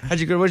 "Hey, where'd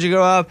you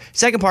grow up?"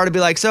 Second part would be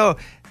like, "So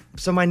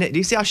my do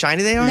you see how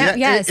shiny they are?" No,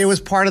 yes. It was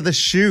part of the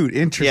shoot.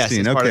 Interesting.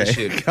 Yes, it's part of the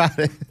Okay. shoot. Got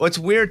it. What's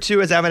weird too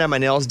is I haven't had my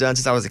nails done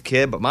since I was a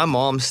kid, but my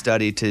mom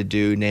studied to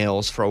do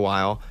nails for a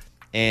while,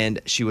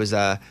 and she was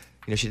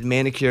she did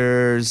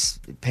manicures,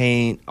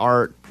 paint,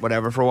 art,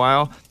 whatever for a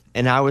while.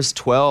 And I was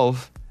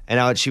 12,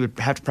 and she would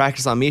have to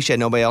practice on me. She had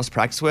nobody else to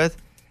practice with.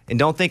 And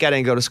don't think I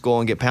didn't go to school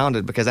and get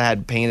pounded because I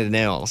had painted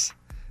nails.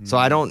 So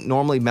I don't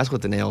normally mess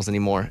with the nails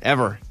anymore,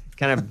 ever.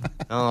 I don't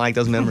like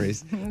those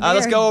memories.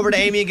 Let's go over to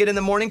Amy and get in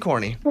the morning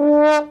corny.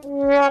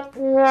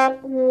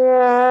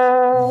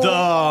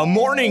 The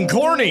morning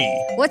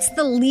corny. What's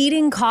the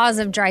leading cause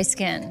of dry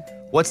skin?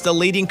 What's the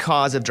leading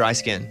cause of dry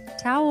skin?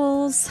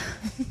 Towels.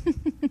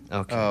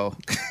 Okay. Oh.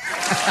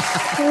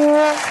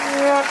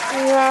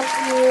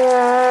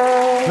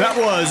 That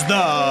was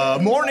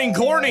the morning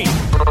corny.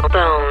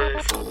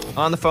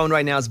 On the phone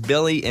right now is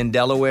Billy in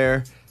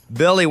Delaware.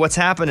 Billy, what's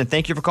happening?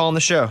 Thank you for calling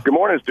the show. Good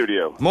morning,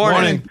 studio.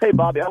 Morning. Hey,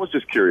 Bobby, I was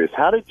just curious.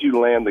 How did you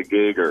land the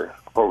gig, or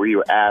were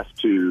you asked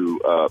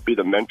to be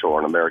the mentor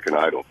on American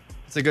Idol?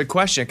 It's a good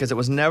question because it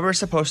was never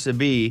supposed to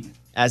be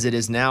as it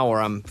is now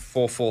where I'm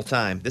full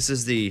time. This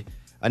is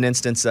an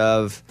instance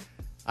of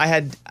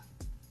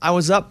I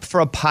was up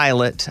for a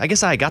pilot. I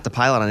guess I got the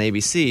pilot on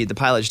ABC. The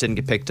pilot just didn't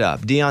get picked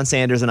up. Deion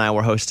Sanders and I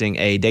were hosting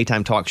a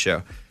daytime talk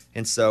show.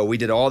 And so we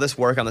did all this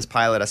work on this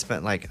pilot. I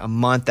spent like a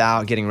month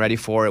out getting ready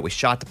for it. We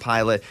shot the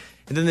pilot,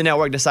 and then the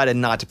network decided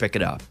not to pick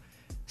it up.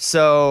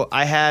 So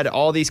I had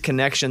all these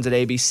connections at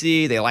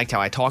ABC. They liked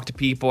how I talked to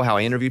people, how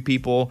I interviewed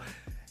people.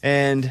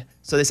 And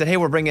so they said, hey,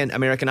 we're bringing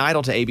American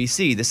Idol to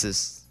ABC. This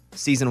is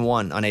season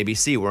 1 on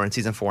ABC. We're in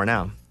season 4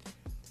 now.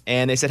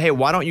 And they said, hey,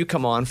 why don't you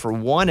come on for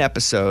one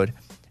episode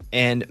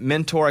and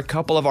mentor a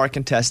couple of our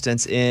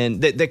contestants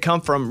that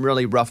come from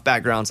really rough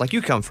backgrounds like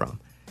you come from.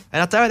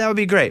 And I thought that would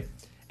be great.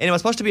 And it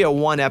was supposed to be a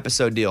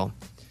 1-episode deal.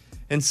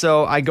 And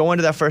so I go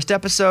into that first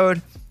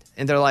episode,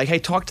 and they're like, hey,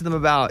 talk to them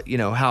about,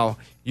 how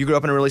you grew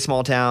up in a really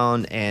small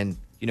town, and,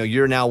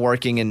 you're now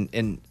working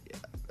in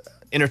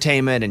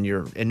entertainment, and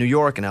you're in New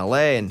York and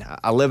LA, and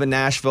I live in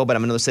Nashville, but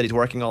I'm in those cities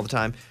working all the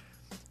time.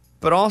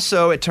 But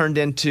also it turned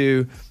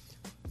into,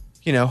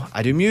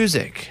 I do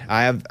music.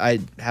 I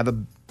have a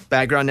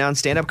background now in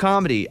stand-up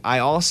comedy. I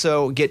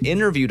also get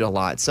interviewed a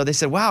lot. So they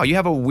said, wow, you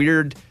have a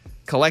weird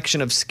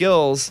collection of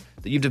skills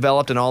that you've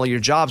developed in all of your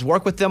jobs.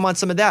 Work with them on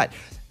some of that.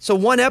 So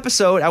one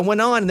episode, I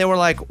went on, and they were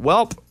like,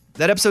 well,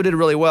 that episode did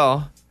really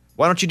well.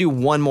 Why don't you do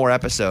one more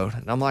episode?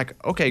 And I'm like,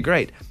 okay,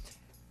 great.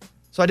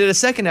 So I did a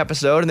second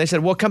episode, and they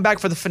said, well, come back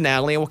for the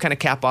finale, and we'll kind of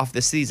cap off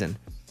this season.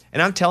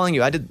 And I'm telling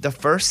you, I did the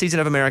first season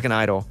of American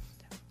Idol.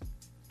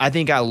 I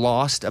think I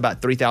lost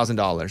about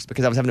 $3,000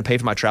 because I was having to pay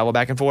for my travel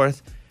back and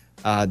forth.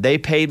 They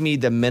paid me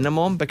the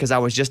minimum because I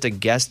was just a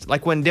guest.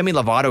 Like when Demi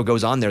Lovato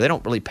goes on there, they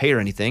don't really pay her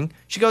anything.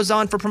 She goes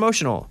on for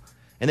promotional,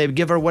 and they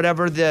give her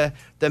whatever the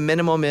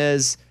minimum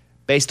is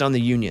based on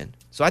the union.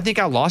 So I think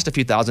I lost a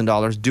few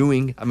 $1,000s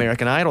doing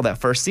American Idol that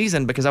first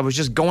season because I was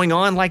just going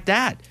on like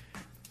that.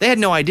 They had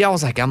no idea. I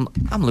was like, I'm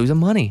losing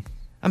money.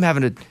 I'm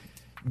having to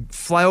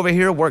fly over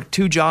here, work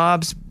 2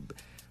 jobs.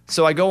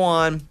 So I go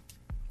on.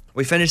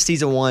 We finished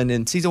season 1.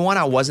 And season 1,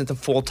 I wasn't the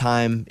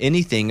full-time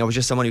anything. I was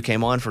just someone who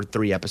came on for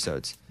 3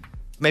 episodes.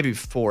 Maybe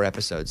 4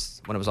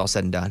 episodes when it was all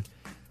said and done.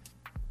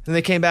 And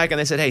they came back and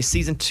they said, hey,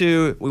 season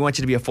 2, we want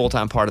you to be a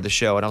full-time part of the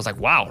show. And I was like,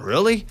 wow,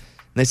 really?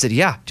 And they said,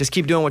 yeah, just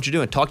keep doing what you're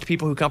doing. Talk to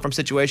people who come from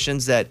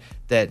situations that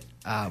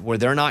where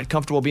they're not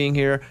comfortable being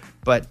here,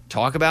 but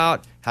talk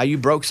about how you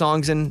broke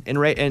songs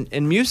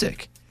in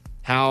music,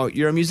 how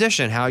you're a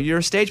musician, how you're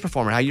a stage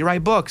performer, how you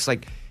write books.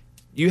 Like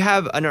you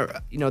have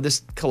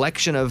this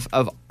collection of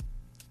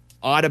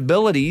odd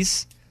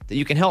abilities that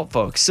you can help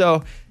folks.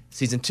 So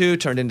season 2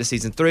 turned into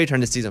season 3,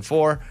 turned into season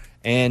 4,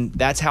 and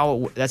that's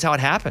how it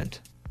happened.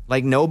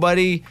 Like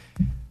nobody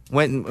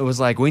went and it was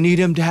like, we need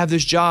him to have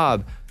this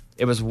job.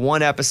 It was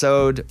 1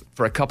 episode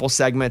for a couple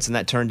segments, and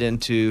that turned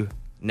into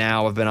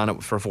now I've been on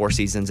it for 4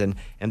 seasons, and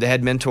the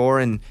head mentor,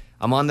 and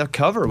I'm on the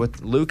cover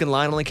with Luke and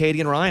Lionel and Katie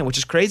and Ryan, which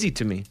is crazy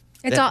to me.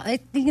 I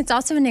think it's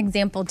also an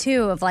example,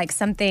 too, of like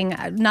something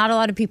not a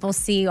lot of people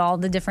see all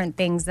the different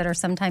things that are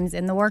sometimes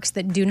in the works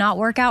that do not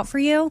work out for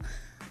you.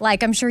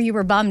 Like, I'm sure you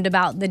were bummed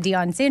about the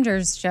Deion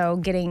Sanders show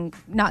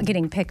not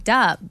getting picked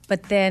up,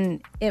 but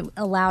then it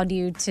allowed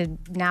you to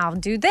now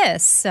do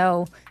this.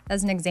 So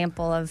that's an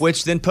example of...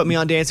 Which then put me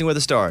on Dancing with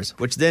the Stars,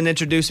 which then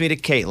introduced me to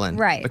Caitlyn.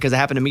 Right. Because I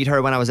happened to meet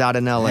her when I was out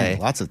in L.A. Man,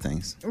 lots of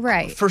things.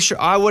 Right. For sure.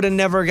 I would have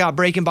never got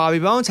Breaking Bobby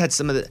Bones, had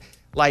some of the...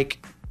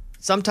 Like,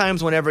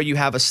 sometimes whenever you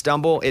have a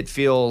stumble, it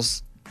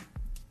feels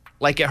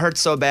like it hurts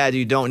so bad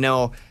you don't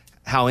know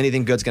how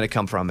anything good's going to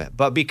come from it.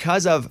 But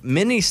because of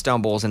many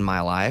stumbles in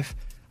my life...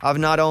 I've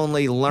not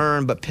only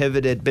learned but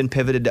been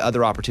pivoted to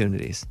other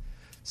opportunities.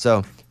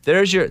 So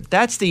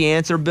that's the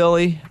answer,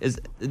 Billy.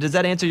 Does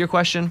that answer your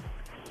question?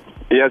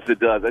 Yes, it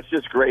does. That's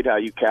just great how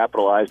you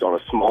capitalized on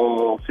a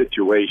small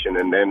situation,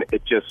 and then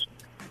it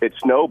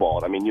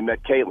snowballed. I mean, you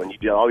met Caitlyn. You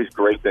did all these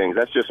great things.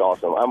 That's just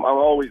awesome. I'm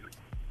always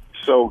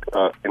so,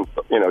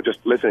 just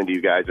listening to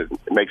you guys, it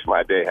makes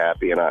my day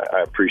happy, and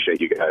I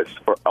appreciate you guys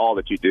for all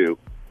that you do.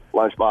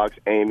 Lunchbox,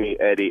 Amy,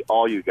 Eddie,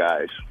 all you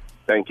guys.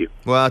 Thank you.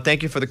 Well,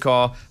 thank you for the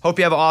call. Hope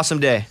you have an awesome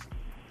day.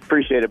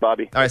 Appreciate it,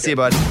 Bobby. All right, see you,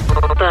 bud.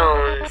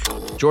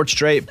 George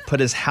Strait put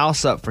his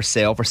house up for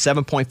sale for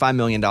 $7.5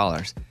 million.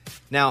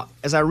 Now,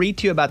 as I read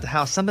to you about the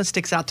house, something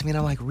sticks out to me, and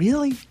I'm like,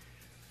 really?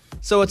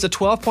 So it's a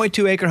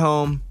 12.2-acre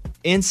home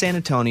in San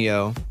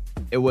Antonio.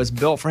 It was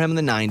built for him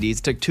in the 90s.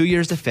 It took 2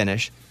 years to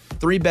finish.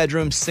 3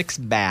 bedrooms, 6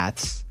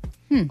 baths,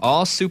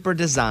 all super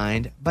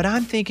designed. But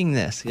I'm thinking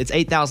this. It's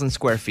 8,000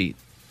 square feet.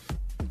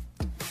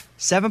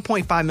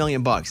 $7.5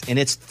 million, and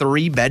it's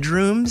 3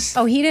 bedrooms.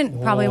 Oh, he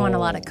didn't probably want a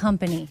lot of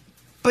company.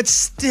 But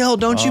still,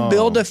 don't you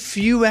build a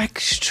few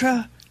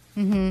extra?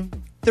 Mm-hmm.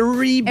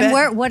 3 bedrooms.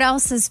 And what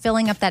else is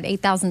filling up that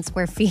 8,000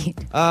 square feet?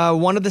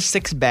 One of the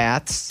 6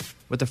 baths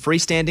with a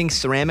freestanding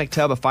ceramic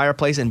tub, a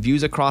fireplace, and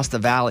views across the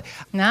valley.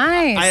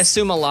 Nice. I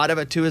assume a lot of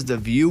it too is the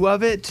view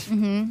of it.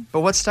 Mm-hmm.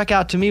 But what stuck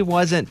out to me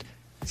wasn't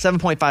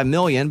 $7.5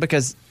 million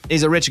because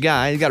he's a rich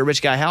guy. He's got a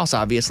rich guy house,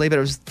 obviously, but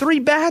it was 3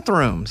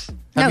 bathrooms.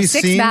 No,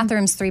 6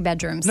 bathrooms, 3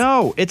 bedrooms.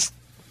 No,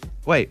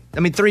 3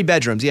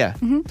 bedrooms, yeah.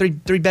 Mm-hmm.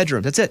 Three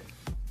bedrooms, that's it.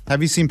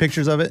 Have you seen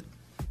pictures of it?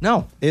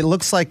 No. It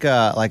looks like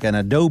an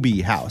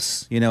Adobe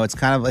house. You know, it's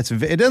kind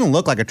of it doesn't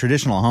look like a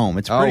traditional home.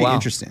 It's pretty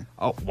interesting.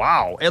 Oh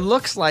wow! It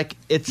looks like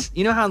it's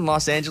how in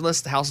Los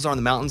Angeles the houses are in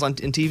the mountains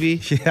in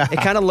TV. Yeah.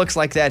 It kind of looks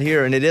like that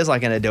here, and it is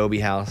like an Adobe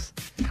house.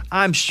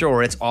 I'm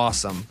sure it's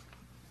awesome,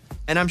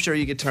 and I'm sure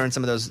you could turn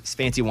some of those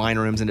fancy wine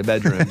rooms into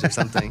bedrooms or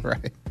something.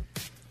 Right.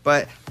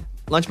 But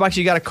Lunchbox,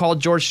 you got to call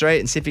George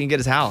straight and see if he can get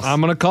his house. I'm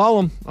gonna call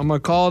him. I'm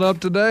gonna call it up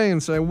today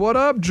and say, "What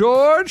up,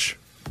 George?"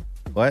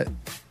 What?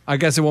 I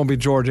guess it won't be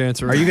George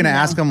answering. Are you going to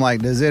ask him,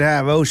 like, does it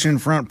have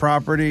oceanfront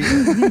property?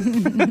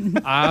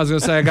 I was going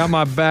to say, I got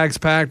my bags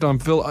packed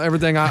on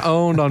everything I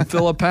owned on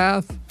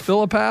Philopath.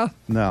 Philopath?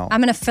 No. I'm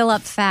going to fill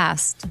up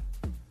fast.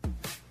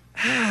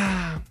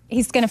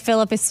 He's going to fill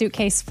up his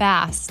suitcase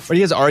fast. Are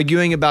you guys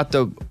arguing about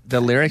the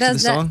lyrics of the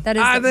song?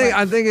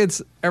 I think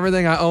it's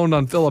everything I owned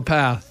on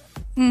Philopath.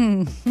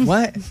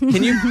 What?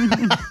 Can you?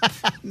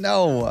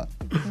 No.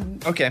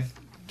 Okay.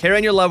 Carry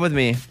on your love with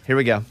me. Here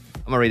we go. I'm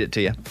going to read it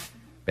to you.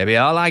 Baby,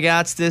 all I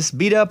got's this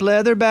beat up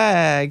leather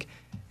bag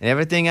and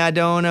everything I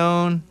don't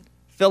own.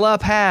 Fill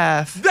up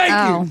half.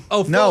 Thank you.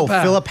 Oh, no,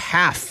 fill up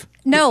half.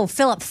 No,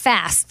 fill up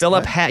fast. Fill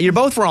up half. You're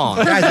both wrong.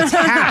 Guys, it's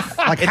half.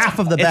 Like half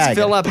of the bag. It's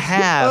fill up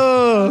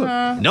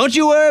half. Don't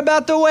you worry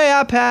about the way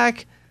I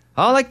pack.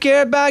 All I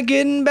care about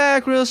getting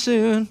back real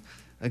soon.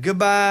 A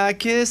goodbye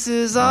kiss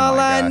is all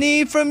I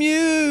need from you.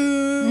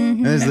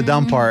 And this is the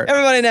dumb part.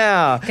 Everybody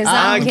now. 'Cause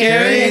I'm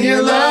carrying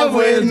your love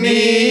with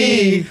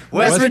me.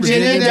 West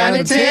Virginia down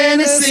to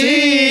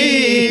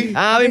Tennessee.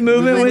 I'll be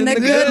moving when the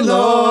good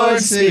Lord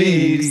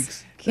speaks.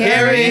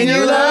 Carrying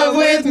your love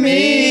with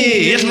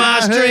me. It's my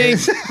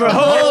strength for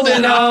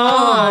holding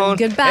on.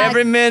 Goodbye.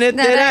 Every minute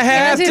that I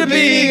have to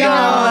be gone,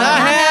 I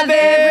have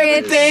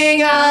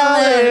everything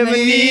I'll ever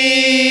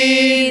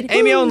need.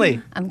 Amy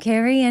only. I'm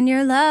carrying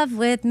your love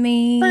with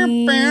me.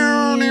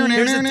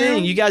 Here's the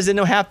thing. You guys didn't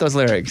know half those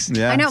lyrics.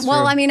 Yeah, I know.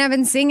 Well, I mean, I've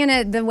been singing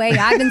it the way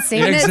I've been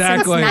singing it since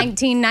Exactly.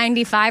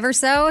 1995 or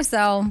so.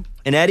 So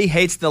And Eddie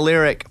hates the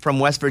lyric from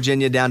West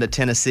Virginia down to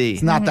Tennessee.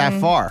 It's not that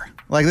far.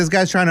 Like, this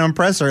guy's trying to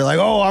impress her. Like,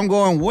 oh, I'm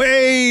going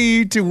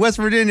way to West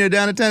Virginia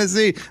down to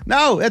Tennessee.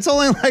 No, it's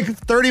only like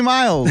 30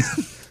 miles.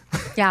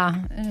 yeah,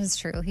 it is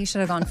true. He should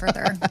have gone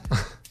further.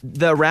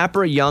 The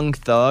rapper Young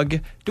Thug.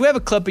 Do we have a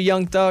clip of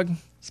Young Thug?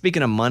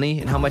 Speaking of money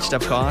and how much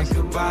stuff costs.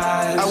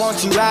 I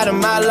want you out of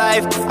my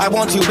life. I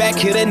want you back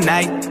here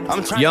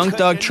tonight. Young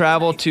Thug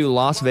traveled to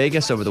Las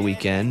Vegas over the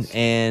weekend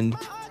and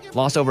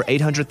lost over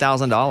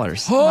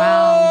 $800,000.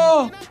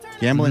 Wow.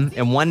 Gambling?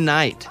 In one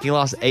night. He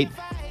lost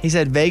He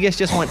said, Vegas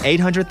just won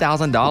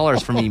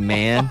 $800,000 from me,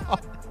 man.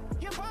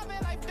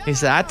 He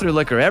said, I threw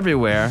liquor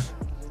everywhere,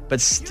 but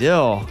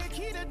still,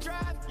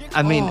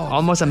 I mean,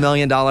 almost $1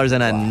 million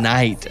in a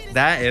night.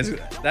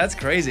 That's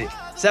crazy.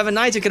 7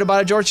 nights, you could have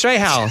bought a George Strait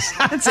house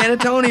in San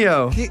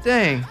Antonio.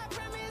 Dang.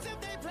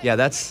 Yeah,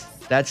 that's.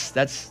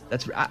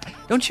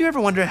 Don't you ever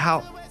wonder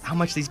how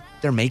much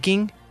they're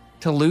making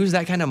to lose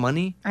that kind of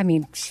money? I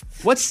mean,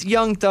 what's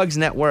Young Thug's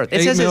net worth? It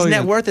 $8 says his million.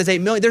 net worth is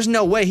 $8 million. There's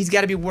no way he's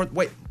got to be worth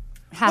way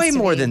Has to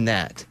more be. than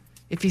that.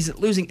 If he's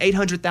losing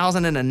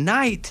 $800,000 in a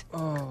night.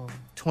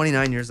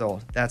 29 years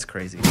old. That's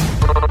crazy.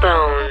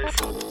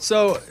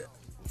 So,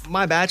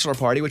 my bachelor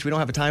party, which we don't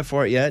have a time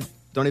for it yet,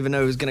 don't even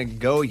know who's going to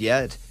go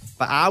yet,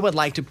 but I would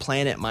like to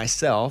plan it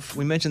myself.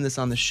 We mentioned this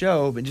on the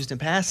show, but just in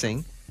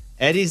passing,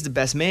 Eddie's the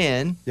best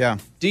man. Yeah.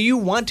 Do you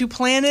want to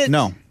plan it?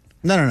 No.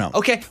 No.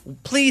 Okay,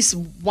 please,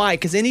 why?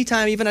 Because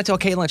anytime, even I tell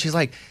Caitlin, she's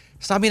like,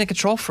 stop being a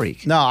control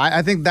freak. No,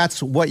 I think that's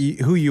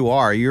who you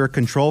are. You're a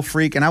control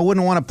freak, and I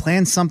wouldn't want to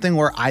plan something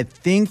where I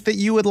think that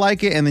you would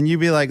like it, and then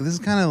you'd be like, this is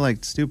kind of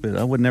like stupid.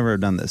 I would never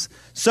have done this.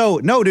 So,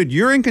 no, dude,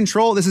 you're in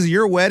control. This is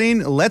your wedding.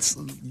 Let's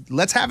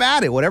have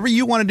at it. Whatever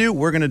you want to do,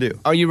 we're going to do.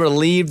 Are you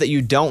relieved that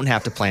you don't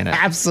have to plan it?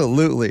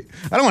 Absolutely.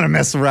 I don't want to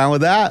mess around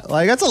with that.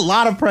 Like, that's a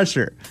lot of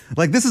pressure.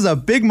 Like, this is a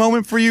big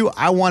moment for you.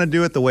 I want to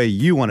do it the way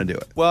you want to do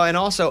it. Well, and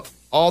also,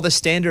 all the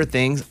standard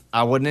things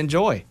I wouldn't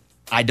enjoy.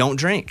 I don't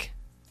drink.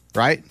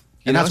 Right?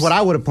 And that's what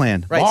I would have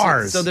planned. Right.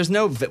 Bars. So there's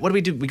no, what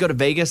do? We go to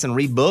Vegas and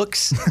read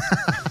books?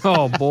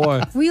 Oh,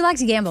 boy. We like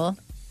to gamble.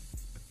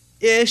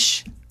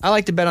 Ish. I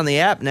like to bet on the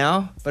app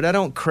now, but I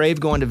don't crave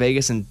going to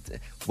Vegas and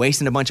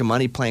wasting a bunch of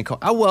money playing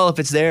cards. I will if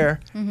it's there,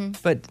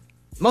 but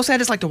mostly I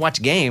just like to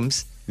watch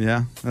games.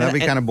 Yeah, that'd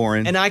be kind of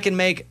boring. And I can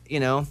make,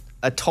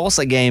 a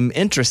Tulsa game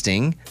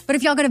interesting. But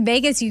if y'all go to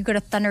Vegas, you go to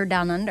Thunder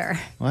Down Under.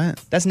 What?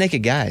 That's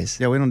naked guys.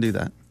 Yeah, we don't do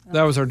that.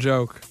 That was her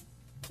joke.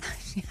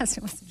 Yes,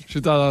 it was. She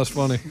thought that was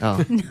funny.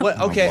 Oh. What?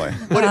 Okay.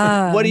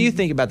 What do you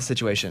think about the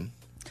situation?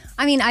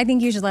 I mean, I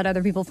think you should let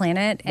other people plan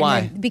it. And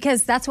Why?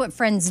 Because that's what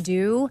friends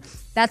do.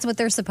 That's what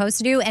they're supposed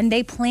to do. And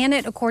they plan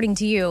it according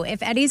to you.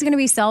 If Eddie's going to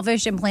be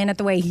selfish and plan it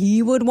the way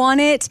he would want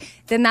it,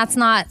 then that's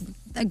not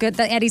that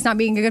Eddie's not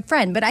being a good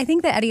friend. But I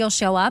think that Eddie will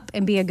show up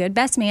and be a good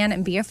best man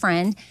and be a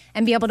friend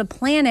and be able to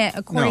plan it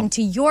according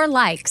to your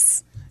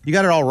likes. You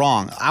got it all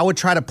wrong. I would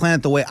try to plan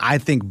it the way I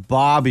think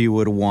Bobby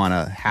would want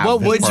to have. What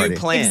his would party. you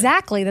plan?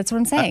 Exactly. That's what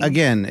I'm saying.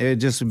 Again, it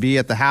would just be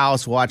at the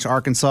house, watch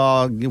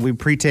Arkansas. We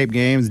pre-tape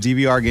games,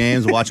 DVR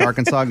games, watch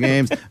Arkansas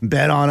games,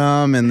 bet on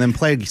them, and then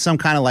play some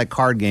kind of like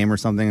card game or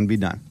something and be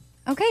done.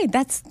 Okay,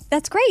 that's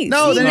great.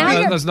 No, See, now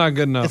you're- that's not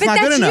good enough. It's But not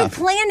good that's you enough.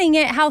 planning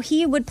it how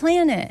he would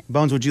plan it.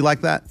 Bones, would you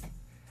like that?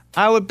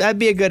 That'd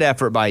be a good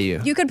effort by you.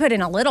 You could put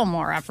in a little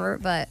more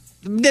effort, but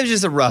It was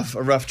just a rough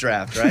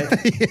draft, right?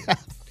 Yeah.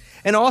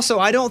 And also,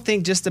 I don't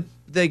think just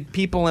the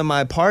people in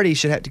my party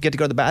should have to get to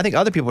go to the bathroom. I think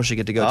other people should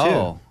get to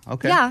go too.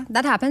 Okay. yeah,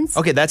 that happens.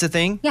 Okay, that's a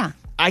thing? Yeah,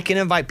 I can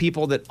invite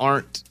people that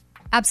aren't.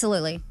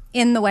 absolutely.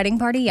 In the wedding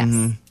party,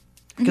 yes.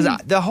 Because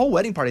the whole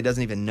wedding party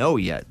doesn't even know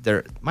yet.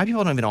 My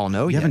people don't even all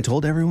know yet. You haven't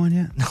told everyone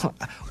yet?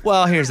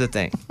 Well, here's the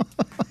thing.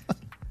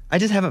 I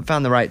just haven't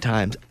found the right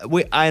times.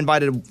 I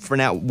invited for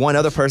now one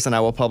other person I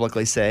will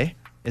publicly say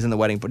is in the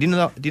wedding. Do you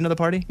know the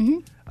party?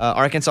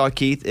 Arkansas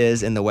Keith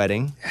is in the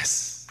wedding.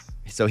 Yes.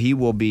 So he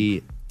will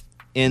be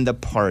in the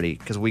party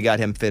because we got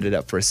him fitted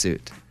up for a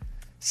suit.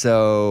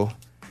 So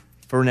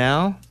for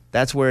now,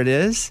 that's where it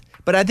is.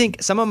 But I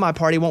think some of my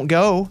party won't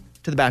go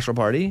to the bachelor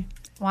party.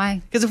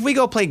 Why? Because if we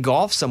go play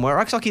golf somewhere,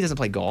 Arkansas Keith doesn't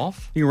play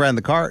golf. You can ride in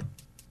the cart.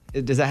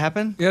 Does that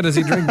happen? Yeah, does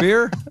he drink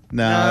beer?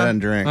 No, I don't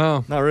drink.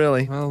 Oh. Not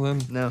really. Well,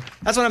 then. No.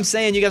 That's what I'm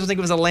saying. You guys will think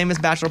it was the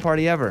lamest bachelor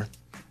party ever.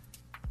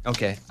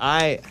 Okay.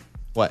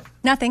 What?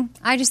 Nothing.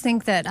 I just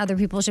think that other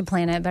people should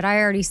plan it, but I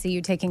already see you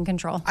taking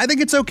control. I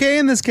think it's okay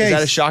in this case. Is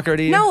that a shocker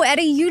to you? No,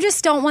 Eddie, you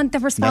just don't want the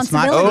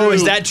responsibility. Oh,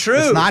 is that true?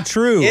 It's not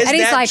true. Is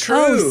Eddie's that like, true?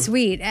 oh,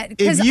 sweet.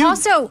 Because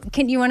also,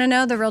 can you want to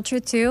know the real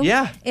truth too?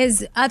 Yeah.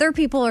 Is other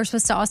people are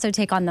supposed to also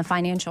take on the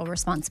financial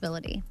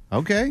responsibility.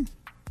 Okay.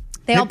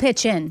 They all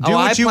pitch in. Do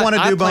what you want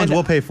to do, Bones.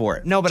 We'll pay for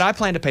it. No, but I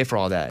plan to pay for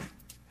all that.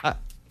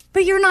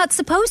 But you're not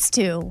supposed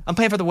to. I'm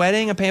paying for the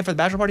wedding. I'm paying for the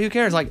bachelor party. Who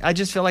cares? Like, I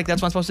just feel like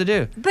that's what I'm supposed to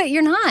do. But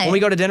you're not. When we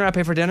go to dinner, I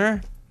pay for dinner.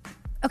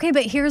 Okay,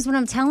 but here's what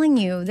I'm telling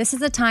you. This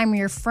is a time where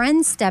your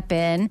friends step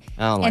in.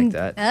 I don't like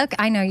that. Okay,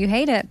 I know you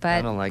hate it, but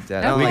I don't like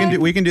that. Okay.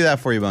 We can do that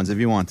for you, Bones, if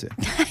you want to.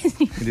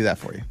 We can do that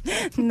for you.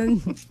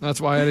 That's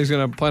why Eddie's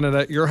going to plan it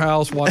at your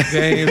house, watch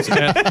games,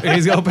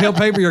 and he'll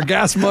pay for your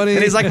gas money.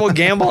 And he's like, we'll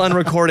gamble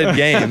unrecorded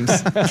games.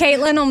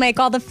 Caitlin will make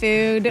all the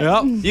food.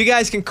 Yep. You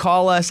guys can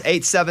call us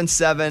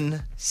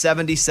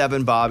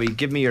 877-77-BOBBY.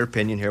 Give me your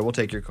opinion here. We'll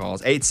take your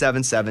calls.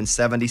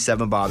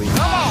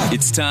 877-77-BOBBY.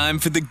 It's time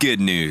for the good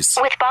news.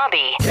 With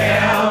Bobby.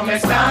 Tell me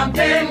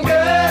something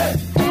good.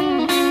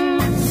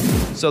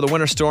 So the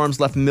winter storms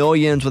left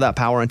millions without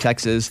power in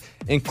Texas,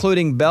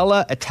 including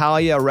Bella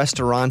Italia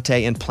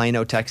Restaurante in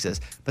Plano,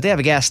 Texas. But they have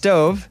a gas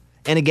stove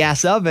and a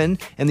gas oven,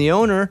 and the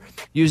owner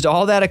used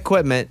all that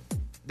equipment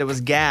that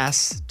was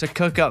gas to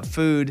cook up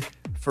food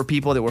for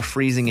people that were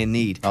freezing in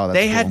need. Oh, that's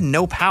they had cool.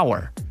 no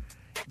power.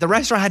 The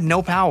restaurant had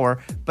no power,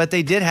 but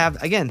they did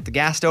have, again, the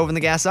gas stove and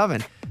the gas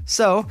oven.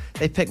 So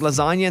they picked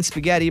lasagna and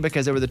spaghetti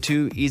because they were the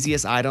two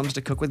easiest items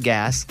to cook with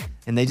gas,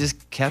 and they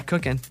just kept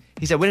cooking.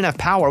 He said, we didn't have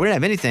power, we didn't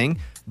have anything,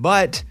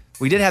 but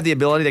we did have the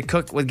ability to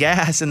cook with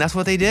gas, and that's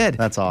what they did.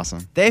 That's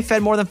awesome. They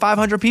fed more than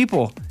 500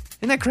 people.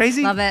 Isn't that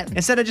crazy? Love it.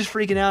 Instead of just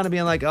freaking out and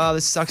being like, oh,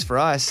 this sucks for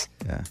us,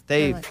 Yeah.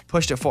 they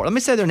pushed it forward. Let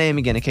me say their name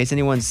again in case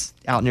anyone's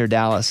out near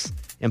Dallas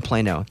in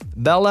Plano.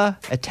 Bella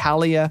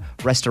Italia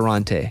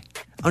Restaurante. I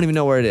don't even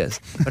know where it is.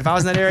 But if I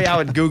was in that area, I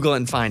would Google it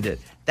and find it.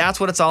 That's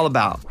what it's all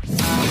about.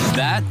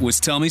 That was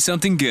Tell Me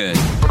Something Good.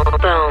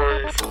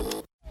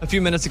 A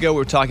few minutes ago, we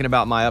were talking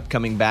about my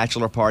upcoming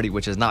bachelor party,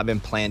 which has not been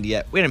planned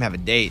yet. We didn't have a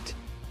date.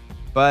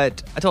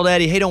 But I told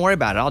Eddie, hey, don't worry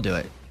about it. I'll do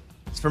it.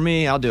 It's for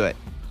me. I'll do it.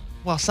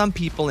 Well, some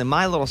people in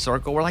my little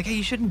circle were like, hey,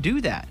 you shouldn't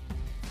do that.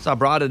 So I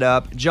brought it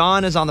up.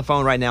 John is on the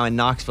phone right now in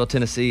Knoxville,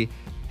 Tennessee.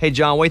 Hey,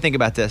 John, what do you think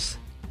about this?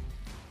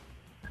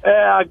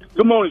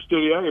 Good morning,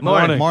 studio. Hey,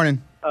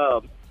 Morning.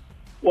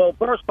 Well,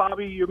 first,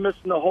 Bobby, you're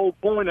missing the whole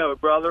point of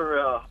it,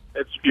 brother.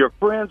 It's your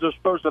friends are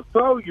supposed to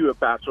throw you a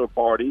bachelor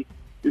party.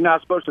 You're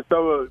not supposed to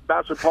throw a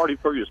bachelor party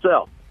for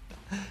yourself.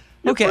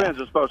 Your friends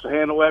are supposed to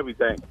handle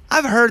everything.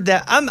 I've heard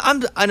that.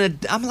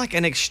 I'm like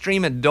an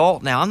extreme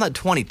adult now. I'm not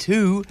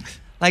 22.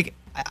 Like,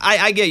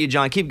 I get you,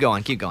 John. Keep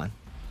going.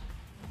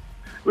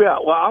 Yeah,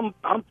 well,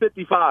 I'm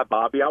 55,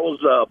 Bobby. I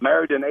was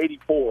married in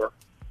 '84.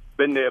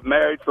 Been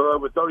married for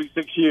over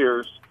 36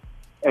 years,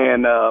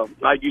 and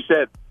like you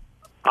said,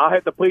 I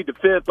had to plead the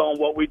fifth on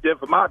what we did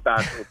for my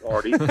bachelor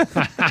party.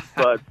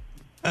 But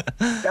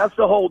that's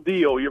the whole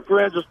deal. Your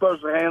friends are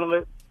supposed to handle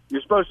it.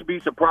 You're supposed to be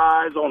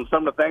surprised on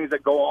some of the things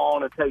that go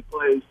on and take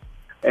place,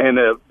 and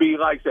be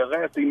like the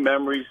lasting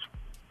memories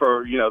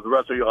for the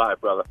rest of your life,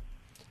 brother.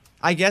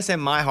 I guess in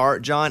my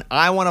heart, John,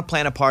 I want to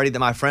plan a party that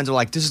my friends are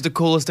like, this is the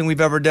coolest thing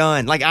we've ever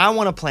done. Like, I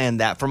want to plan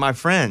that for my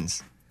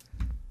friends.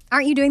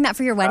 Aren't you doing that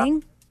for your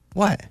wedding?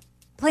 What?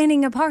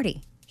 Planning a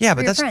party. Yeah, for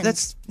but your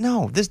friends.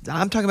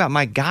 I'm talking about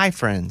my guy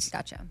friends.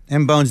 Gotcha.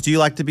 And Bones, do you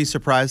like to be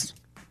surprised?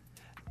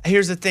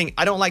 Here's the thing.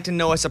 I don't like to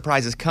know a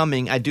surprise is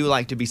coming. I do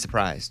like to be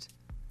surprised.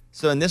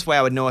 So in this way,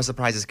 I would know a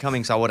surprise is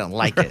coming, so I wouldn't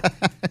like it.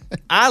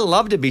 I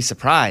love to be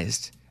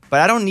surprised. But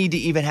I don't need to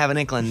even have an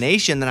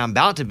inclination that I'm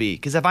about to be.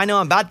 Because if I know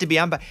I'm about to be,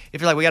 if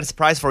you're like, we got a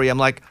surprise for you, I'm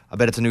like, I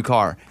bet it's a new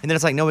car. And then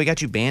it's like, no, we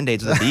got you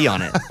Band-Aids with a B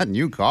on it.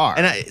 New car.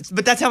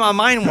 But that's how my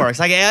mind works.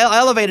 Like, I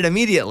elevate it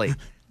immediately.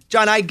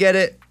 John, I get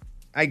it.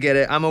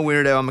 I'm a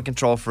weirdo. I'm a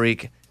control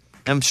freak.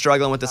 I'm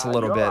struggling with this a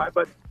little bit. Right,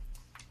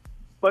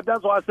 but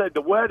that's why I said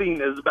the wedding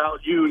is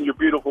about you and your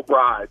beautiful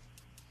bride.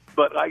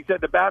 But like I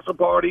said, the bachelor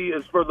party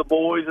is for the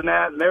boys and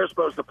that, and they're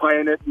supposed to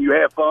plan it, and you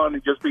have fun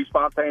and just be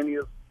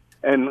spontaneous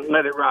and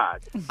let it ride.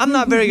 I'm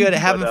not very good at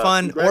having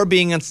fun or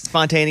being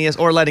spontaneous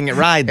or letting it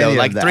ride, though.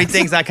 Like, three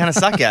things I kind of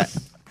suck at.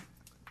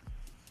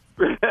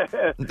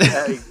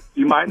 Hey,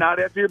 you might not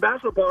after your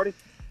bachelor party.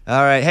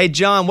 All right. Hey,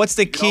 John, what's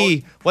the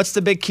key? What's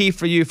the big key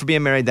for you for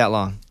being married that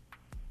long?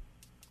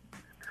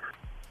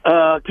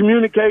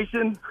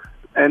 Communication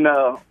and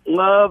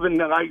love, and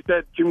like I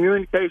said,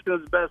 communication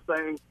is the best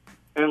thing,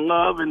 and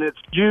love, and it's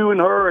you and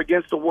her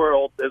against the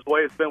world is the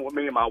way it's been with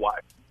me and my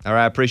wife. All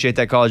right. I appreciate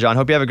that call, John.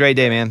 Hope you have a great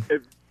day, man.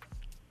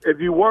 If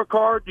you work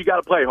hard, you got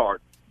to play hard.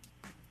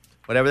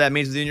 Whatever that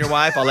means with you and your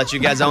wife, I'll let you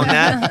guys own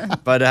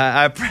that. But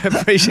I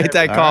appreciate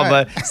that call,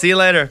 right. But see you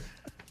later.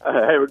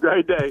 Have a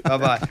great day.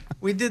 Bye-bye.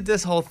 We did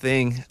this whole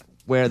thing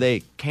where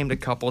they came to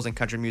couples in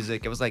country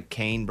music. It was like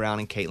Kane Brown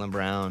and Caitlin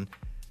Brown,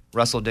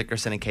 Russell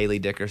Dickerson and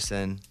Kaylee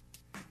Dickerson,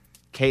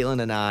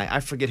 Caitlin and I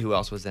forget who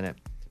else was in it.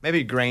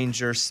 Maybe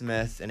Granger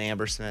Smith and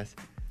Amber Smith.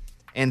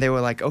 And they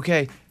were like,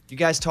 okay, you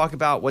guys talk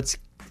about what's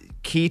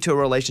key to a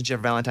relationship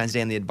for Valentine's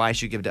Day and the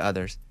advice you give to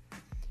others.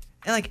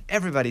 And like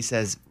everybody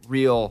says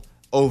real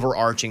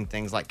overarching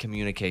things like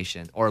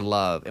communication or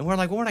love. And we're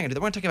like, well, we're not going to do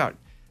that. We're going to talk about,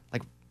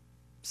 like,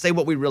 say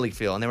what we really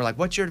feel. And they were like,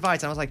 what's your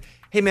advice? And I was like,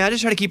 hey, man, I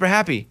just try to keep her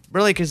happy.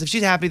 Really, because if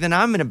she's happy, then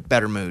I'm in a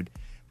better mood.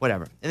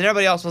 Whatever. And then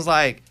everybody else was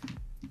like,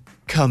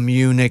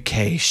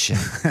 communication,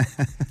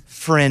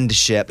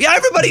 friendship. Yeah,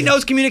 everybody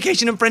knows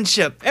communication and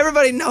friendship.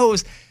 Everybody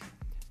knows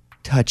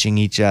touching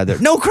each other.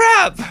 No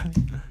crap.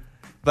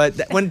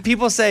 But when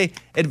people say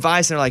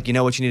advice, they're like, you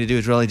know what you need to do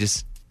is really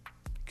just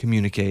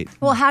communicate.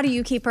 Well, how do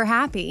you keep her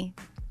happy?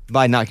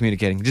 By not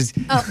communicating. Just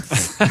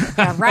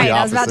yeah, right.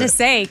 I was about to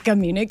say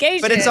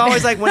communication. But it's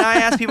always like when I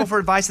ask people for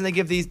advice and they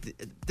give these,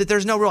 that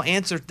there's no real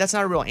answer. That's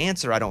not a real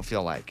answer, I don't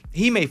feel like.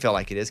 He may feel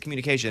like it is.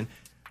 Communication.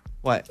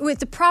 What? With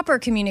the proper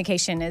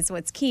communication is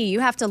what's key. You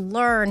have to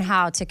learn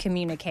how to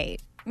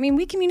communicate. I mean,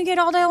 we communicate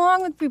all day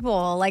long with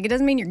people. Like, it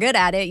doesn't mean you're good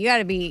at it. You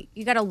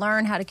got to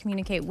learn how to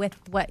communicate with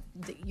what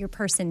your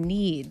person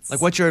needs.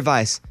 Like, what's your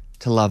advice?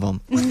 To love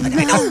them.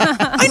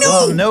 I know.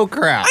 Well, no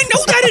crap. I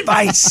know that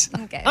advice.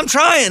 Okay. I'm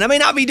trying. I may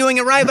not be doing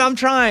it right, but I'm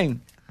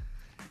trying.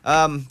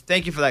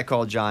 Thank you for that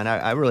call, John.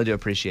 I really do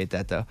appreciate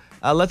that, though.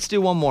 Let's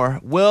do one more.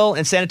 Will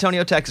in San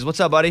Antonio, Texas. What's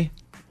up, buddy?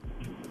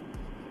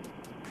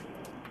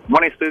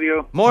 Morning,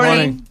 studio.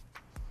 Morning.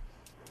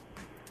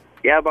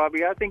 Yeah,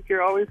 Bobby, I think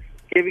you're always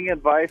giving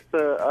advice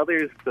to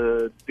others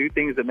to do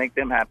things that make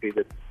them happy,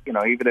 that,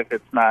 even if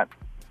it's not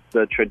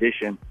the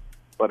tradition.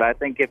 But I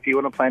think if you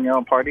want to plan your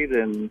own party,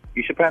 then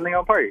you should plan your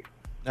own party.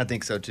 I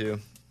think so, too.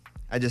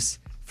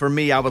 For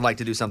me, I would like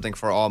to do something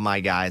for all my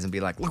guys and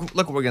be like, look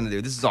what we're going to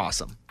do. This is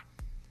awesome.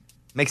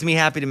 Makes me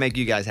happy to make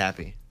you guys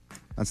happy.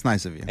 That's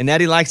nice of you. And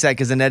Eddie likes that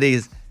because then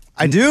Eddie's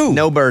I do.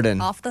 No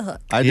burden. Off the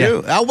hook. I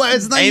do.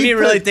 It's not Amy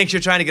really thinks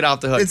you're trying to get off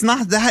the hook. It's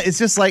not that. It's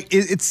just like,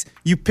 it's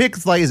you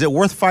pick, like, is it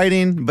worth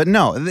fighting? But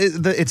no,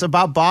 it's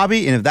about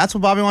Bobby. And if that's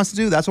what Bobby wants to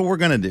do, that's what we're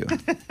going to do.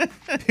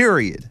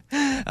 Period.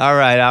 All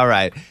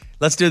right.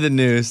 Let's do the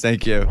news.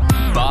 Thank you.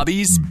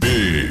 Bobby's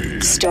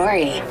Big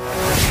Story.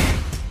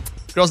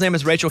 Girl's name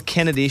is Rachel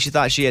Kennedy. She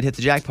thought she had hit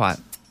the jackpot.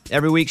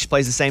 Every week, she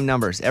plays the same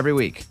numbers. Every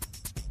week.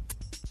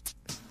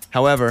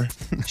 However,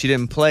 she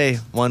didn't play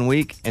one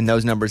week, and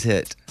those numbers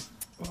hit.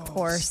 Of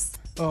course.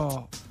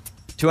 Oh.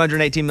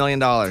 $218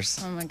 million. Oh,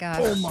 my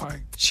gosh. Oh,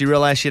 my. She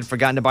realized she had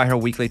forgotten to buy her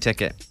weekly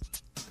ticket.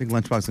 I think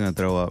Lunchbox is going to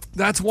throw up.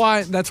 That's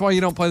why you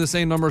don't play the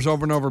same numbers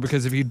over and over,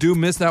 because if you do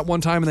miss that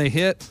one time and they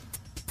hit,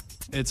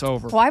 it's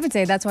over. Well, I would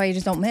say that's why you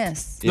just don't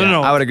miss. Yeah,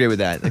 no. I would agree with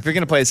that. If you're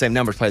going to play the same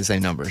numbers, play the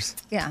same numbers.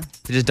 Yeah.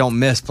 You just don't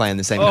miss playing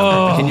the same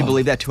number. Can you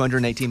believe that?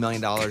 $218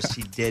 million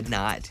she did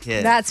not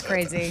hit. That's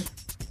crazy.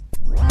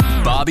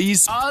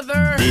 Bobby's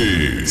Other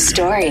Big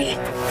Story.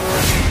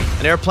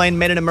 An airplane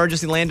made an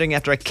emergency landing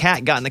after a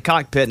cat got in the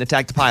cockpit and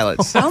attacked the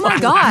pilots. Oh, my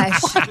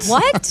gosh.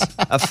 What?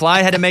 A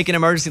flight had to make an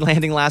emergency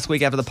landing last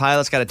week after the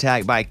pilots got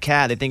attacked by a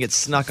cat. They think it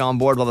snuck on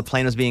board while the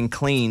plane was being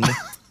cleaned.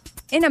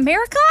 In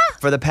America?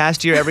 For the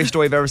past year, every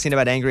story we've ever seen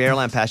about angry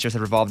airline passengers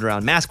have revolved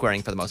around mask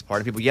wearing for the most part,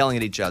 and people yelling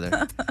at each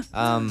other.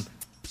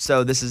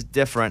 So this is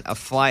different. A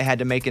flight had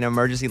to make an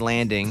emergency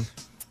landing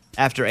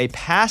after a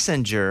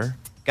passenger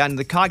got into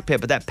the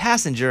cockpit, but that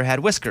passenger had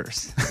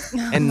whiskers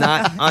and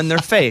not on their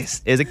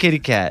face. Is a kitty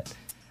cat.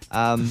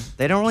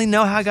 They don't really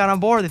know how it got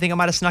on board. They think it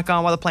might have snuck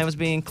on while the plane was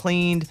being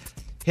cleaned,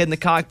 hid in the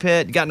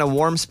cockpit, got in a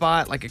warm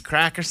spot like a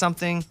crack or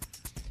something.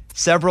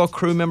 Several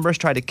crew members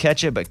tried to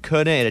catch it, but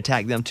couldn't. It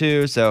attacked them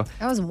too, so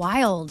That was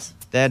wild.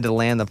 they had to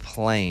land the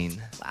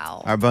plane.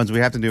 Wow. All right, Bones, we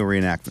have to do a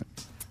reenactment.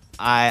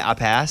 I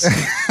pass.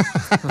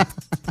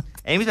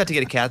 Amy's about to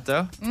get a cat,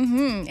 though.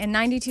 Mm-hmm. In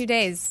 92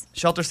 days.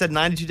 Shelter said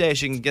 92 days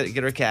she can get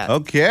her a cat.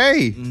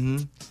 Okay. Mm-hmm.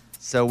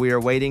 So we are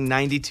waiting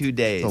 92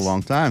 days. That's a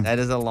long time. That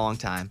is a long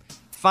time.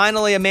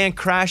 Finally, a man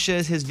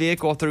crashes his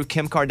vehicle through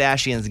Kim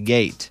Kardashian's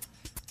gate.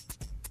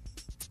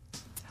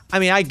 I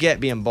mean, I get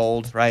being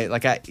bold, right?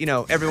 Like,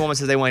 every woman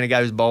says they want a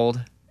guy who's bold.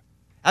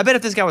 I bet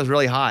if this guy was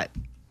really hot,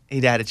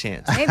 he'd had a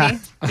chance. Maybe.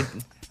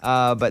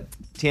 But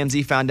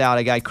TMZ found out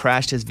a guy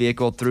crashed his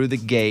vehicle through the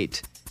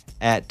gate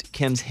at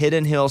Kim's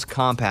Hidden Hills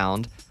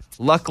compound.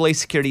 Luckily,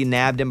 security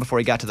nabbed him before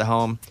he got to the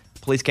home.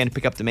 Police came to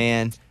pick up the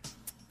man.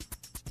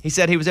 He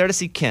said he was there to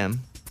see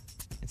Kim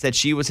and said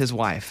she was his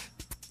wife.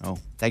 Oh.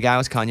 That guy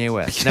was Kanye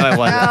West. No, it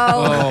wasn't.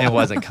 Oh. It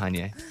wasn't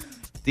Kanye.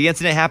 The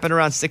incident happened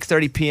around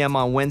 6:30 p.m.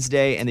 on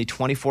Wednesday, and the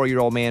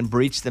 24-year-old man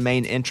breached the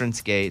main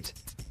entrance gate.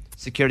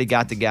 Security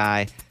got the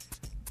guy.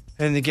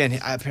 And again,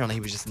 apparently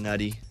he was just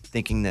nutty,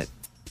 thinking that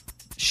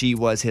she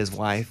was his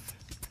wife.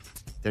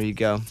 There you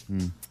go.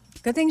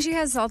 Good thing she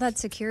has all that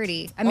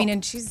security. I mean,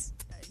 and she's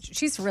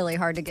really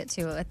hard to get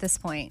to at this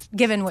point,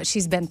 given what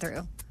she's been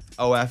through.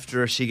 Oh,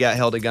 after she got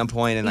held at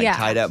gunpoint and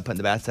tied up and put in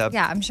the bathtub?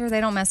 Yeah, I'm sure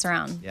they don't mess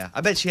around. Yeah,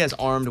 I bet she has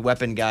armed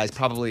weapon guys,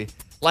 probably.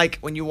 Like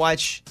when you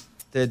watch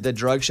the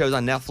drug shows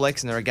on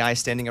Netflix and there are guys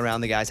standing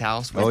around the guy's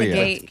house With a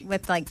gate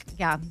with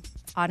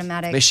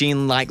automatic.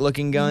 machine-like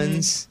looking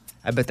guns.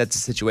 I bet that's a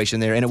situation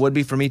there. And it would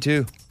be for me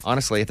too,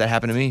 honestly, if that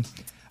happened to me.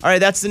 All right,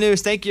 that's the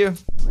news. Thank you.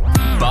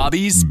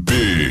 Bobby's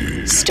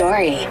Big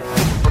Story.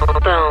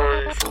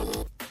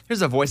 Bones.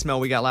 Here's a voicemail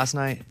we got last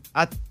night.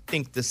 I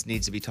think this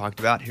needs to be talked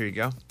about. Here you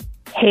go.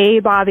 Hey,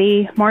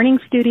 Bobby. Morning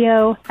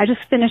studio. I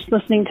just finished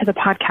listening to the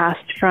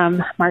podcast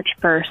from March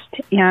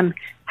 1st. And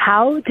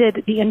how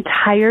did the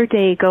entire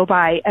day go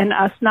by and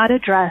us not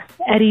address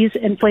Eddie's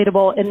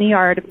inflatable in the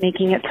yard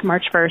making it to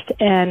March 1st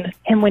and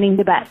him winning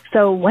the bet?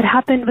 So what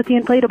happened with the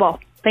inflatable?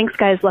 Thanks,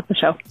 guys. Love the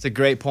show. It's a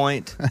great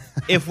point.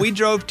 If we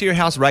drove to your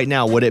house right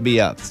now, would it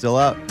be up? Still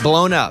up.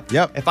 Blown up.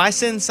 Yep. If I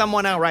send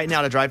someone out right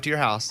now to drive to your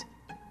house,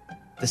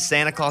 the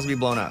Santa Claus will be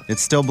blown up.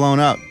 It's still blown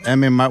up. I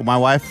mean, my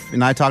wife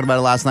and I talked about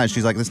it last night.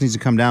 She's like, this needs to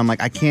come down. I'm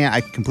like, I can't.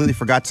 I completely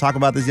forgot to talk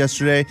about this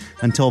yesterday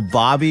until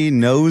Bobby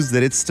knows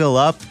that it's still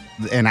up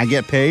and I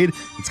get paid.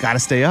 It's got to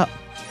stay up.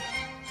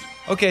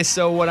 Okay,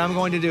 so what I'm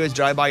going to do is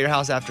drive by your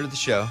house after the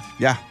show.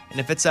 Yeah. And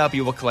if it's up,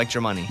 you will collect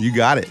your money. You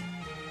got it.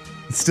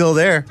 It's still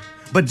there.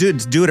 But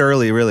do it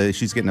early, really.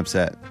 She's getting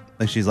upset.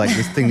 Like she's like,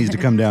 this thing needs to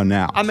come down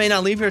now. I may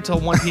not leave here till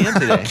 1 p.m.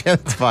 today. Okay,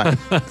 that's fine.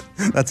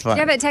 That's fine.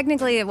 Yeah, but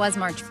technically it was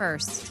March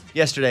 1st.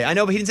 Yesterday. I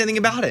know, but he didn't say anything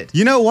about it.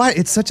 You know what?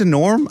 It's such a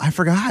norm. I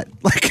forgot.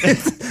 Like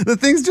the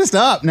thing's just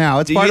up now.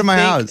 It's part of my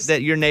house. Do you think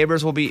that your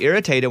neighbors will be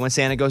irritated when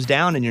Santa goes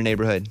down in your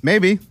neighborhood?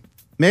 Maybe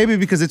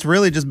because it's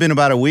really just been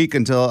about a week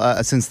until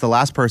since the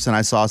last person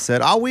I saw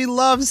said, "Oh, we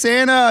love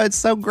Santa. It's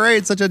so great.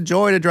 It's such a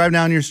joy to drive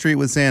down your street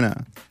with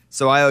Santa."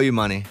 So I owe you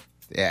money.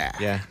 Yeah.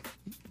 Yeah.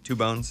 2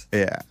 bones.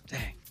 Yeah.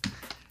 Dang.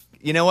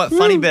 You know what?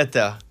 Funny bit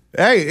though.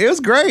 Hey, it was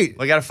great.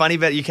 We got a funny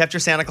bit. You kept your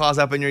Santa Claus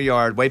up in your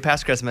yard way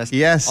past Christmas.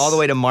 Yes. All the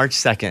way to March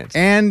 2nd.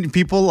 And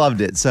people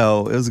loved it,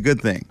 so it was a good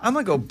thing. I'm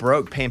going to go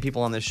broke paying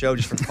people on this show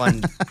just for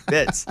fun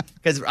bits.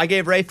 Because I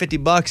gave Ray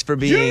 $50 for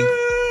being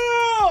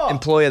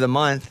Employee of the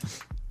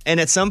Month. And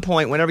at some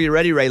point, whenever you're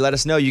ready, Ray, let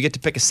us know. You get to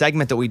pick a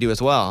segment that we do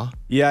as well.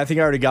 Yeah, I think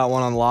I already got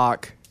one on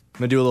lock. I'm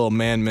going to do a little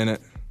man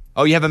minute.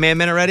 Oh, you have a man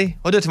minute ready?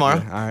 We'll do it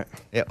tomorrow. Yeah, all right.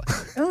 Yep.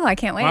 Oh, I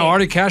can't wait. Wow,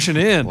 already cashing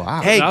in.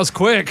 Wow. Hey. That was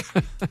quick.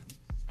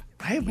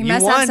 Hey, You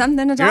must have won.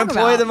 something to You're talk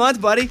Employee of the about.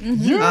 Month, buddy.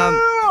 Yeah!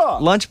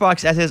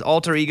 Lunchbox, as his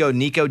alter ego,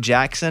 Nico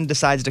Jackson,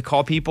 decides to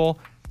call people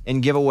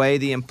and give away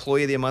the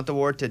Employee of the Month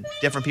award to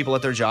different people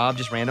at their job,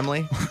 just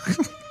randomly.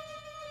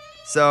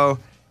 So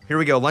here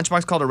we go.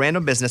 Lunchbox called a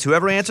random business.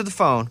 Whoever answered the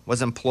phone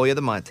was Employee of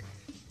the Month.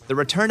 The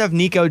return of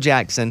Nico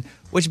Jackson,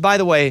 which, by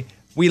the way,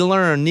 we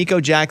learned Nico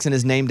Jackson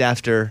is named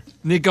after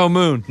Nico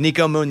Moon.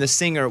 Nico Moon, the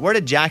singer. Where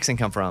did Jackson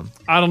come from?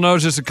 I don't know.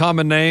 It's just a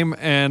common name.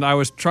 And I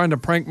was trying to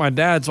prank my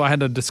dad, so I had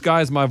to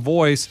disguise my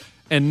voice.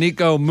 And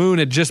Nico Moon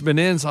had just been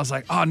in. So I was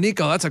like, oh,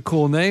 Nico, that's a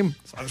cool name.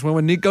 So I just went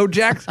with Nico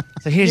Jackson.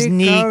 So here's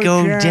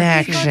Nico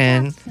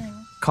Jackson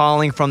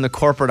calling from the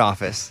corporate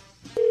office.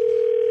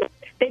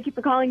 Thank you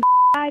for calling.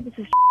 This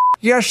is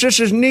Yes, this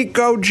is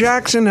Nico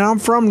Jackson, and I'm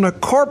from the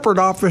corporate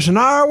office, and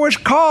I was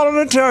calling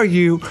to tell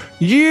you,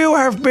 you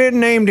have been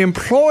named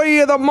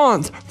Employee of the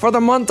Month for the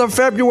month of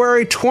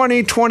February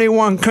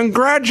 2021.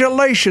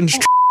 Congratulations.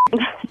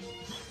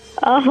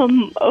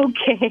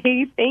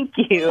 Okay, thank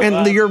you.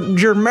 And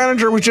your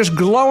manager was just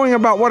glowing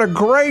about what a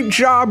great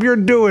job you're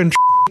doing.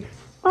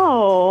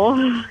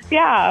 Oh,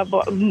 yeah,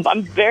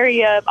 I'm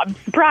very, I'm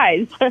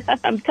surprised.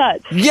 I'm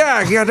touched.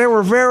 Yeah, they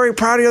were very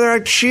proud of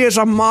her. She is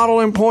a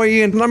model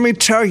employee, and let me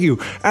tell you,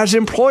 as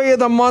Employee of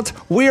the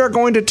Month, we are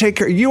going to take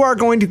care. You are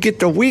going to get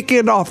the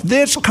weekend off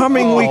this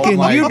coming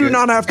weekend. You do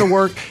not have to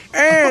work.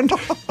 And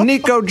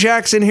Nico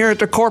Jackson here at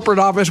the corporate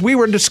office, we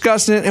were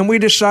discussing it, and we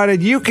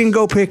decided you can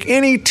go pick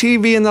any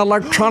TV in the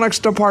electronics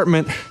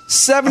department,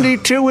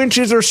 72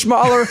 inches or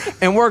smaller,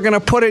 and we're going to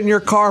put it in your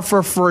car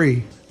for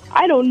free.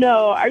 I don't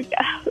know.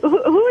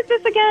 Who is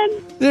this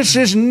again? This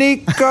is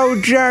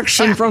Nico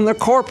Jackson from the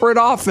corporate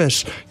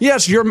office.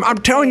 Yes, I'm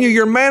telling you,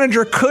 your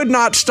manager could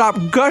not stop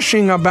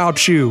gushing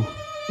about you.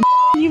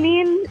 You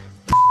mean?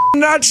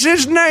 That's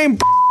his name.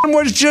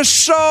 Was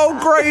just so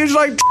great. He's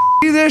like,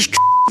 this,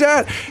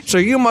 that. So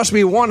you must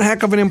be one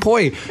heck of an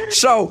employee.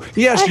 So,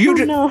 yes, I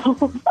don't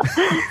know.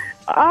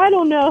 I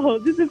don't know.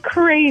 This is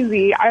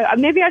crazy.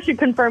 Maybe I should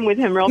confirm with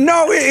him real quick.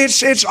 No,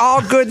 it's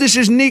all good. This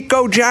is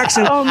Nico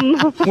Jackson.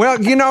 Well,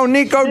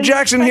 Nico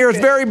Jackson here is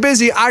very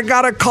busy. I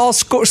got to call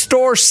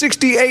store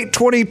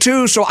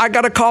 6822, so I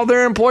got to call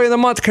their employee of the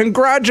month.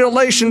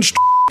 Congratulations.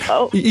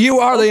 You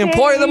are the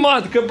employee of the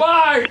month.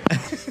 Goodbye.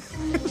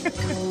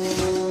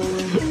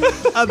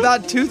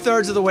 About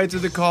 2/3 of the way through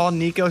the call,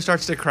 Nico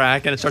starts to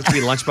crack, and it starts to be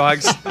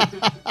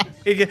Lunchbox.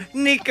 He goes,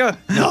 Nico.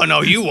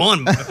 No, you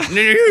won.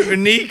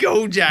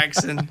 Nico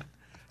Jackson.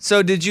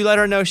 So did you let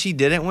her know she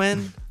didn't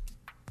win?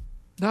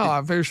 No,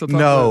 I'm very sure.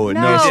 No,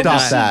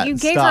 stop that. You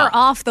gave her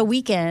off the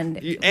weekend.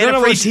 And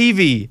a free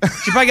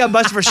TV. She probably got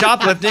busted for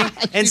shoplifting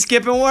and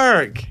skipping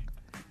work.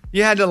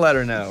 You had to let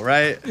her know,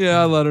 right?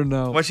 Yeah, I let her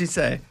know. What'd she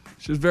say?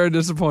 She was very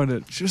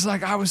disappointed. She was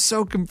like, I was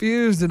so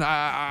confused, and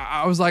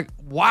I was like,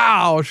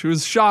 wow. She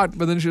was shocked,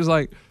 but then she was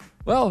like,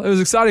 well, it was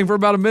exciting for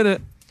about a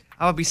minute.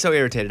 I would be so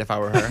irritated if I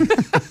were her.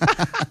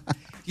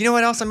 You know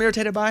what else I'm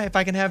irritated by? If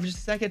I can have just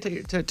a second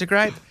to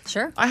gripe?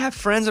 Sure. I have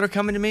friends that are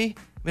coming to me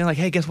being like,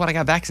 hey, guess what? I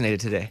got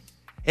vaccinated today.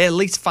 At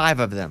least 5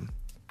 of them.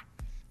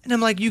 And I'm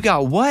like, you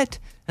got what?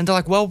 And they're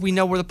like, well, we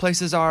know where the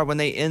places are. When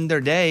they end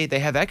their day, they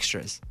have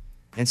extras.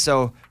 And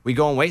so we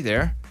go and wait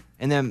there,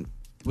 and then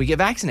we get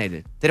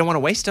vaccinated. They don't want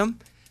to waste them.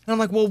 And I'm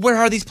like, well, where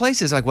are these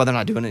places? Like, well, they're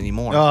not doing it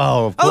anymore.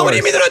 Oh, of course. What do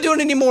you mean they're not doing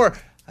it anymore?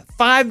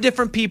 5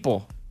 different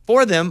people.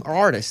 4 of them are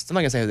artists. I'm not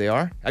going to say who they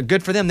are.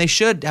 Good for them. They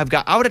should have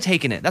I would have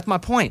taken it. That's my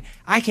point.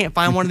 I can't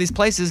find one of these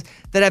places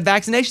that have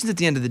vaccinations at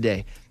the end of the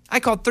day.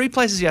 I called 3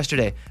 places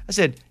yesterday. I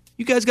said,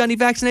 you guys got any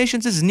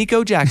vaccinations? This is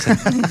Nico Jackson.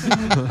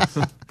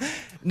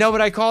 No,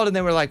 but I called and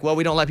they were like, well,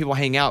 we don't let people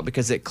hang out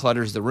because it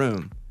clutters the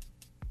room.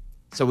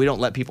 So we don't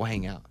let people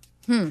hang out.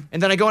 And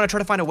then I go and I try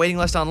to find a waiting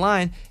list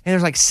online, and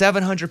there's like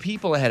 700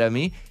 people ahead of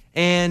me,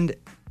 and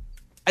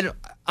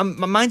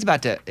my mind's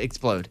about to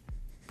explode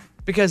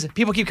because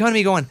people keep coming to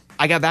me going,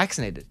 I got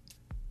vaccinated.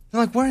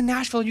 They're like, where in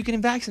Nashville are you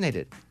getting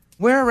vaccinated?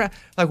 Where?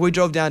 Like, we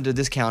drove down to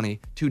this county,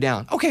 2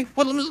 down. Okay,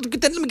 well, let me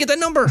get that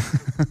number.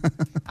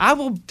 I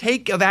will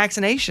take a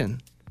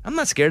vaccination. I'm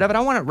not scared of it.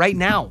 I want it right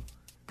now.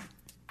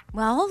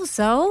 Well,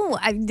 so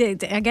I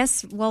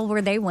guess,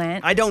 where they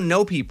went. I don't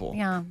know people.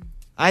 Yeah.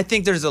 I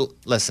think there's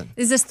listen.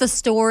 Is this the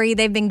story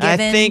they've been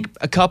given? I think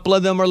a couple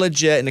of them are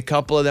legit and a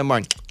couple of them are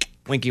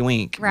winky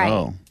wink.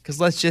 Right. Because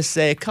let's just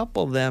say a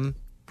couple of them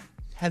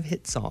have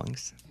hit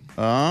songs.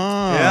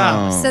 Oh.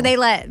 Yeah. So they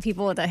let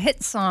people with a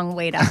hit song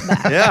wait out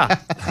back. Yeah.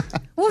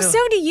 Well, so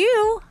do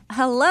you.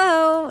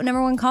 Hello,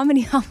 #1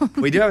 comedy album.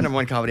 We do have a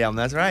 #1 comedy album.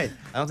 That's right.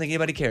 I don't think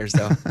anybody cares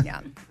though.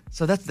 Yeah.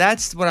 So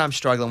that's what I'm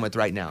struggling with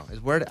right now. Is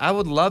where I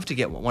would love to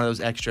get one of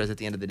those extras at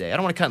the end of the day. I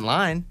don't want to cut in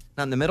line,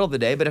 not in the middle of the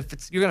day. But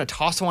if you're gonna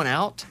toss one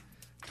out,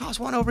 toss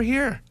one over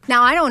here.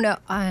 Now I don't know.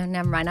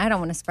 Never mind. I don't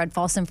want to spread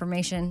false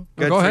information.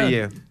 Good Go for ahead.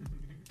 you.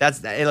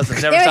 Hey,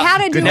 listen,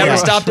 never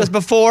stopped us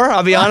before.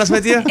 I'll be honest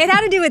with you. It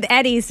had to do with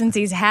Eddie since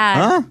he's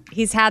had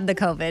the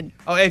COVID.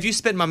 Oh, if you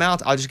spit in my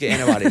mouth, I'll just get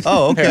antibodies.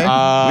 Oh, okay.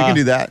 We can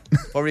do that.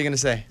 What were you gonna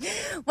say?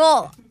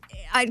 Well,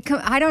 I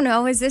don't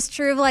know. Is this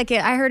true? Like,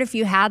 I heard if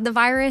you had the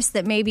virus,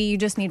 that maybe you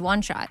just need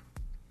 1 shot.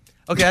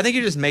 Okay, I think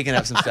you're just making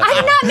up some stuff. I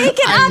did not make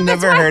it up. I've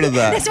never heard of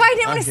that. That's why I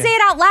didn't want to say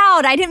it out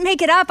loud. I didn't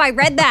make it up. I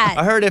read that.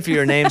 I heard if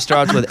your name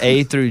starts with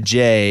A through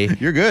J,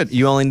 you're good.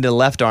 You only need a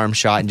left arm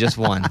shot and just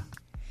one.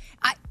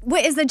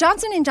 Wait, is the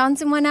Johnson &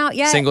 Johnson one out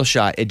yet? Single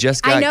shot. It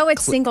just got. I know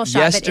it's single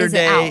shot, but is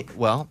it out?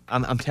 Well,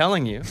 I'm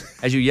telling you,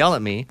 as you yell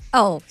at me.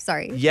 Oh,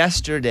 sorry.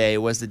 Yesterday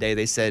was the day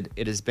they said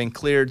it has been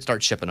cleared.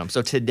 Start shipping them.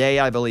 So today,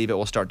 I believe it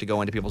will start to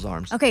go into people's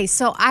arms. Okay,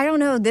 so I don't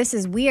know. This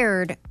is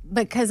weird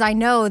because I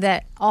know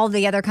that all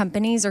the other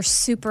companies are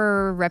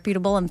super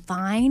reputable and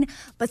fine,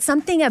 but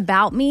something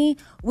about me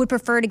would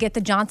prefer to get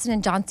the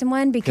Johnson & Johnson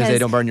one because they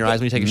don't burn your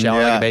eyes when you take a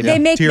shower like a baby. They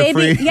make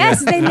baby. Free.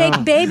 Yes, they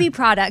make baby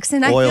products,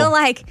 and Oil. I feel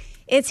like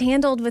it's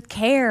handled with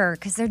care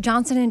because they're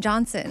Johnson &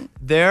 Johnson.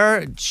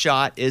 Their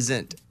shot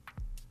isn't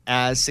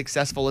as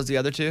successful as the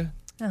other two,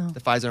 the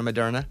Pfizer and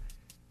Moderna.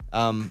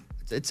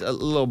 It's a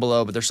little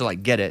below, but they're still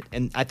like, get it.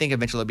 And I think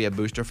eventually there'll be a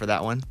booster for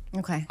that one.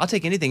 Okay. I'll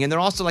take anything. And they're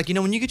also like,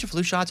 when you get your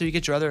flu shots or you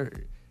get your other,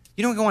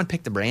 you don't go and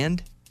pick the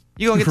brand.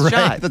 You go and get the Right,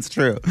 shot. that's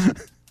true.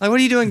 Like, what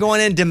are you doing going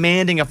in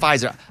demanding a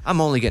Pfizer?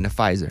 I'm only getting a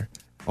Pfizer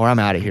or I'm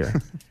out of here.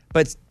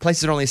 But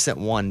places are only sent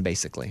one,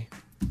 basically.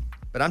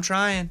 But I'm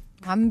trying.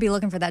 I'm going to be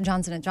looking for that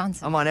Johnson &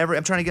 Johnson.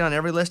 I'm trying to get on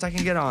every list I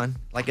can get on,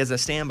 like as a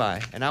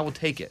standby, and I will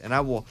take it, and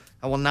I will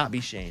not be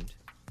shamed.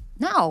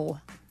 No.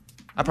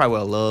 I probably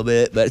will a little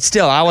bit, but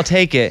still, I will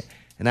take it,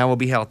 and I will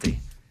be healthy.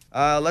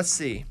 Let's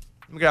see.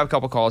 Let me grab a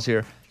couple calls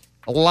here.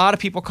 A lot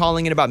of people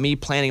calling in about me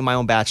planning my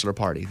own bachelor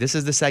party. This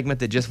is the segment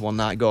that just will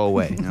not go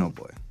away. Oh,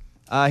 boy.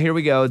 Here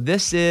we go.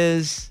 This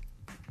is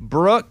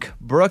Brooke,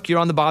 you're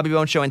on the Bobby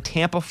Bone Show in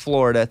Tampa,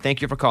 Florida.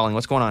 Thank you for calling.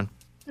 What's going on?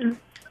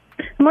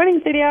 Morning,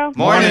 studio.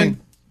 Morning.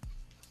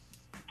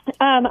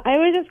 I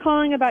was just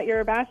calling about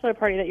your bachelor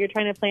party that you're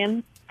trying to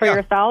plan for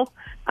yourself.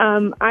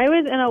 I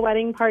was in a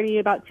wedding party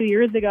about 2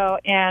 years ago,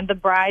 and the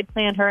bride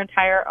planned her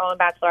entire own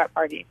bachelorette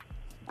party.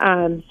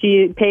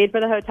 She paid for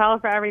the hotel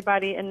for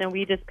everybody, and then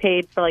we just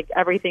paid for like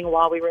everything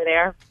while we were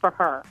there for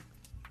her.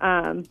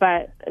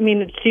 But I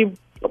mean, she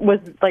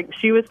was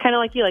kind of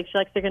like you, like she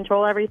likes to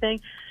control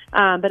everything.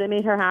 But it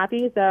made her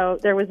happy, so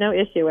there was no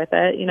issue with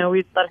it. You know,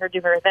 we let her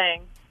do her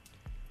thing.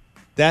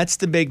 That's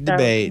the big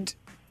debate.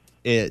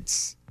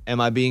 It's, am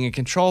I being a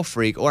control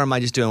freak or am I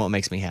just doing what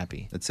makes me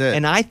happy? That's it.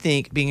 And I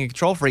think being a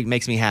control freak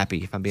makes me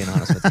happy, if I'm being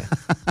honest with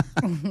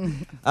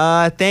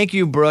you. Thank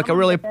you, Brooke. I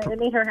really it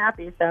made her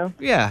happy, so.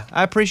 Yeah,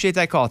 I appreciate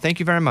that call. Thank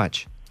you very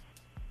much.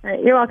 All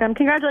right, you're welcome.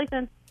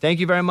 Congratulations. Thank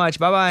you very much.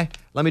 Bye-bye.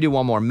 Let me do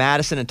one more.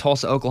 Madison in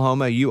Tulsa,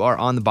 Oklahoma. You are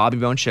on the Bobby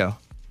Bone Show.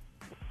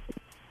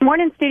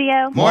 Morning,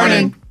 studio.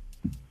 Morning.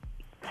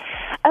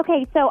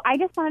 Okay, so I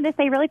just wanted to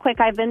say really quick,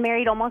 I've been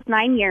married almost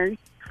 9 years.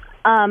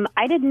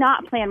 I did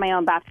not plan my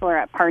own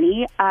bachelorette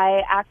party.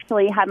 I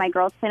actually had my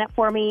girls plan it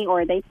for me,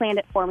 or they planned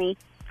it for me.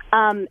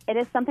 It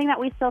is something that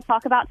we still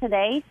talk about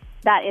today.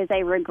 That is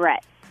a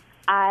regret.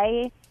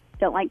 I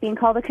don't like being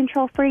called a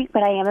control freak,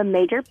 but I am a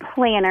major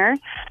planner.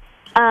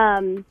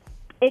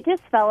 It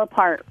just fell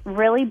apart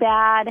really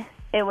bad.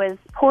 It was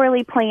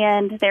poorly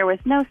planned. There was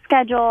no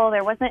schedule.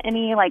 There wasn't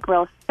any like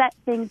real set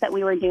things that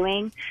we were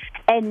doing.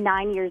 And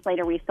 9 years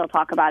later, we still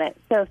talk about it.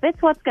 So if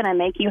it's what's going to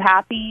make you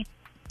happy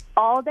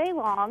all day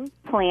long,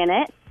 plan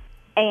it.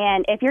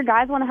 And if your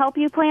guys want to help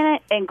you plan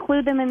it,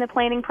 include them in the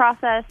planning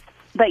process.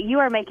 But you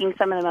are making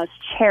some of the most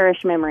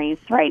cherished memories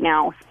right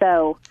now.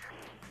 So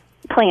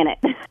plan it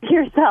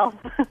yourself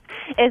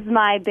is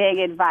my big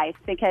advice,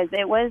 because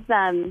it was,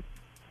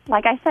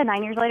 like I said,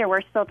 9 years later,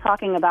 we're still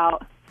talking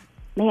about,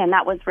 man,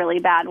 that was really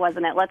bad,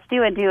 wasn't it? Let's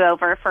do a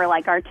do-over for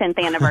like our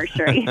 10th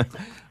anniversary.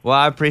 Well,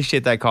 I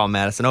appreciate that call,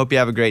 Madison. I hope you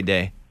have a great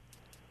day.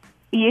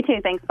 You too.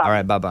 Thanks, Bob. All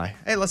right, bye-bye.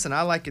 Hey, listen,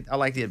 I like it. I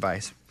like the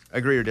advice.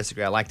 Agree or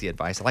disagree, I like the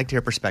advice. I like to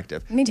hear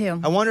perspective. Me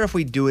too. I wonder if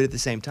we do it at the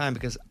same time,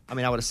 because, I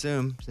mean, I would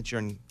assume since you're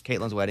in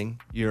Caitlin's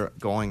wedding, you're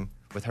going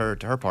with her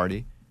to her party.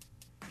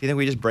 Do you think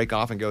we just break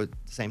off and go at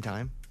the same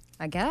time?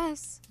 I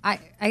guess.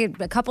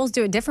 But couples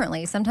do it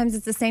differently. Sometimes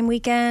it's the same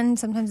weekend.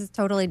 Sometimes it's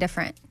totally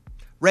different.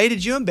 Ray,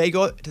 did you and Bay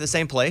go to the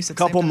same place? A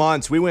couple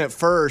months. We went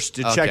first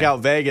to check Okay. out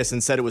Vegas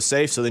and said it was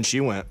safe, so then she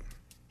went.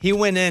 He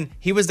went in.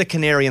 He was the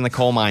canary in the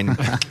coal mine.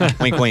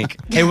 Wink, wink.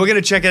 Hey, we're going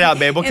to check it out,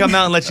 babe. We'll come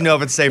out and let you know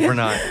if it's safe or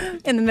not.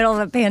 In the middle of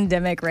a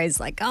pandemic, Ray's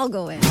like, I'll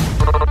go in.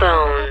 I'm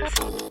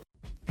going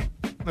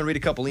to read a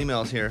couple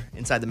emails here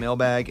inside the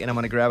mailbag, and I'm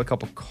going to grab a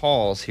couple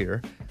calls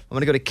here. I'm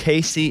going to go to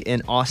Casey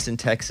in Austin,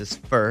 Texas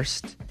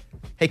first.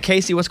 Hey,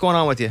 Casey, what's going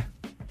on with you?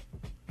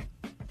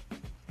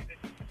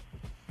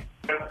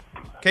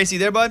 Casey,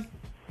 there, bud?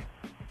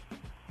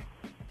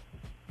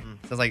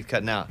 Sounds like you're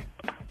cutting out.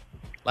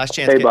 Last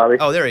chance. Hey, Bobby.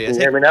 Oh, there he is. Can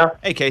you hear me now?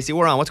 Hey, Casey,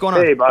 we're on. What's going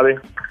on? Hey, Bobby.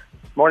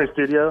 Morning,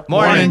 studio.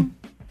 Morning.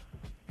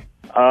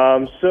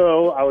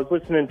 So I was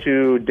listening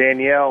to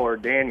Danielle or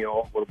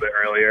Daniel a little bit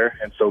earlier,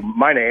 and so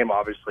my name,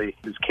 obviously,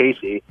 is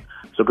Casey.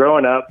 So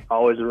growing up,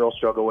 always a real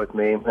struggle with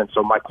me. And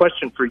so my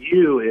question for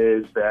you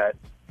is that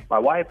my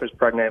wife is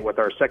pregnant with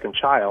our second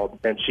child,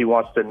 and she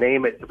wants to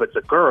name it, if it's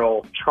a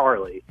girl,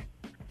 Charlie.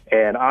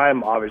 And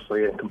I'm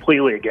obviously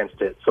completely against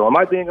it. So am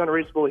I being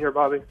unreasonable here,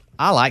 Bobby?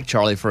 I like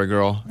Charlie for a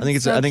girl. I think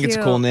it's So I think it's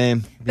a cool cute.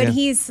 name. But Yeah.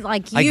 he's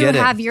like, I you get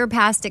it. have your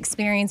past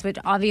experience, which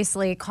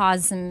obviously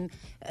caused some,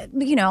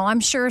 I'm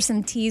sure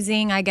some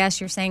teasing, I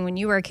guess you're saying, when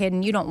you were a kid,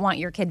 and you don't want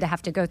your kid to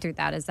have to go through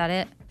that. Is that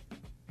it?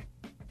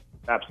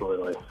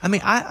 Absolutely. I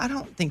mean, I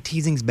don't think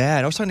teasing's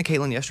bad. I was talking to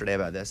Caitlin yesterday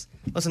about this.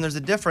 Listen, there's a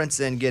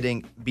difference in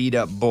getting beat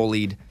up,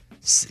 bullied,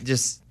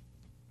 just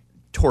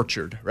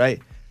tortured,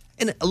 right?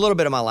 In a little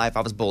bit of my life,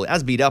 I was bullied. I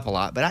was beat up a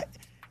lot, but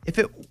if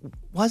it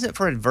wasn't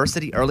for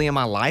adversity early in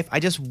my life,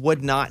 I just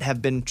would not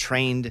have been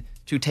trained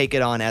to take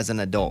it on as an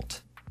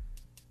adult.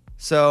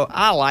 So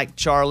I like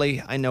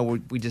Charlie. I know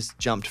we just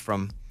jumped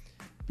from,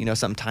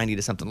 something tiny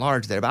to something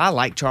large there, but I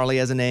like Charlie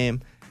as a name.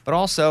 But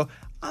also,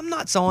 I'm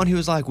not someone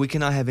who's like, we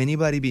cannot have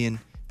anybody being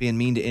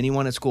mean to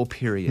anyone at school,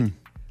 period.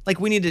 Like,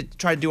 we need to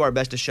try to do our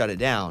best to shut it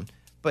down.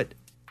 But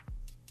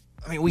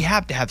I mean, we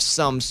have to have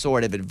some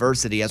sort of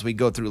adversity as we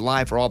go through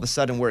life, or all of a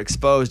sudden we're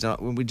exposed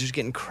and we're just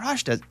getting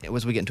crushed as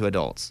we get into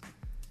adults,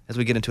 as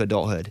we get into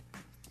adulthood.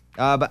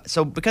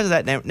 So because of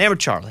that, name her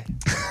Charlie.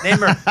 Name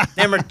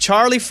her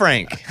Charlie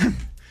Frank.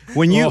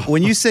 When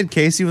you said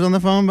Casey was on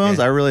the phone, Bones,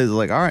 I really was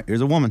like, all right,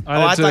 here's a woman.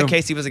 I thought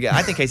Casey was a guy.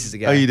 I think Casey's a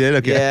guy. Oh, you did?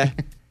 Okay. Yeah.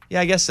 Yeah,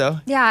 I guess so.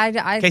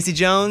 Yeah, Casey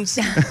Jones.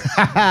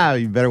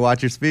 You better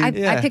watch your speed.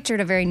 I pictured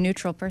a very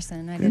neutral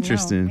person. I didn't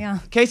Interesting. know. Yeah.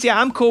 Casey,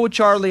 I'm cool with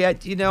Charlie.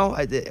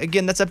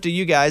 Again, that's up to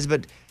you guys,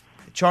 but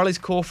Charlie's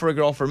cool for a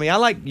girl for me. I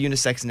like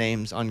unisex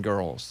names on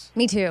girls.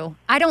 Me too.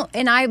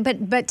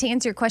 But to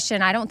answer your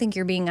question, I don't think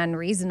you're being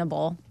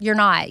unreasonable. You're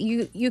not.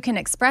 You can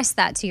express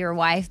that to your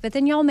wife, but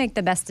then y'all make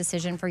the best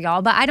decision for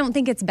y'all. But I don't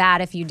think it's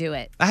bad if you do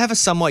it. I have a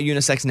somewhat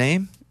unisex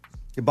name.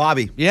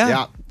 Bobby.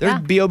 Yeah.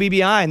 There's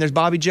B-O-B-B-I, and there's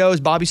Bobby Joe's,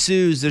 Bobby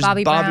Sue's, there's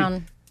Bobby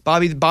Brown.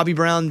 Bobby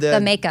Brown,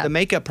 The makeup. the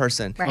makeup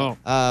person. Right.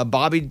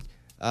 Bobby,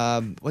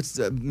 what's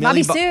the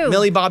Bobby Sue.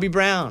 Millie Bobby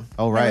Brown.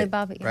 Oh, right. Millie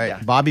Bobby. Right.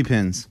 Yeah. Bobby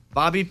pins.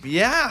 Bobby,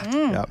 yeah.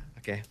 Yep.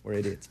 Okay, we're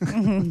idiots.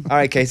 All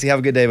right, Casey, have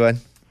a good day, bud.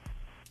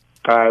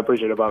 I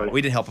appreciate it, Bobby.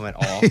 We didn't help him at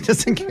all. He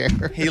doesn't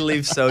care. He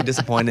leaves so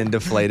disappointed and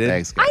deflated.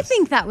 Thanks, I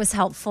think that was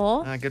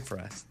helpful. Good for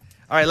us.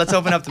 All right, let's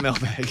open up the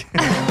mailbag.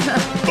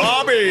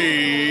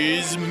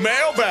 Bobby's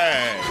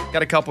mailbag.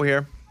 Got a couple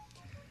here.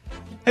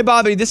 Hey,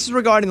 Bobby, this is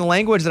regarding the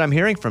language that I'm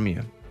hearing from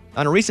you.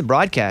 On a recent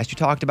broadcast, you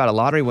talked about a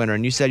lottery winner,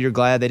 and you said you're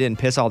glad they didn't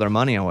piss all their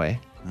money away.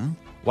 Huh?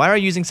 Why are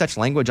you using such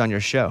language on your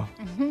show?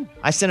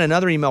 I sent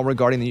another email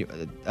regarding the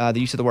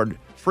use of the word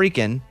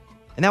freaking,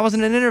 and that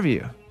wasn't an interview.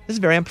 This is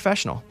very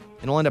unprofessional,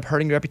 and will end up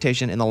hurting your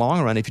reputation in the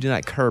long run if you do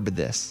not curb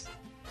this.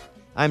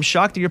 I'm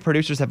shocked that your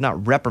producers have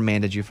not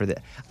reprimanded you for this.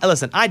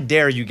 Listen, I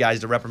dare you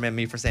guys to reprimand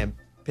me for saying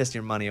piss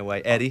your money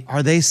away, Eddie.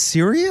 Are they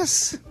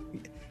serious?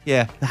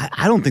 Yeah.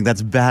 I don't think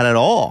that's bad at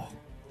all.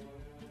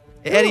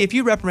 Eddie, if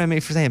you reprimand me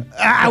for saying...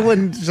 I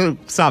wouldn't.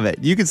 Stop it.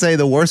 You could say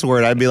the worst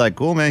word. I'd be like,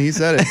 cool, man, he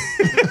said it.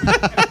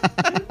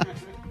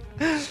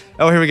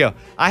 Oh, here we go.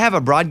 I have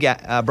a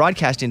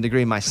broadcasting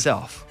degree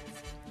myself,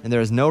 and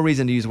there is no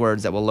reason to use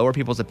words that will lower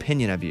people's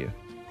opinion of you.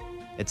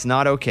 It's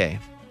not okay.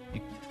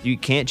 You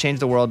can't change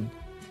the world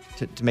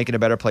to make it a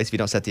better place if you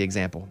don't set the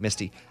example.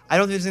 Misty, I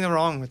don't think there's anything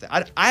wrong with it.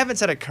 I haven't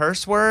said a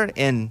curse word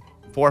in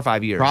 4 or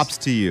 5 years. Props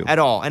to you. At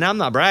all. And I'm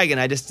not bragging.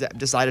 I just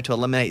decided to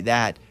eliminate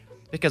that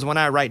because when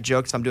I write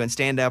jokes, if I'm doing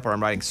stand-up or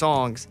I'm writing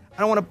songs,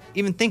 I don't want to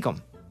even think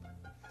them.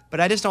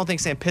 But I just don't think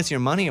saying piss your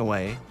money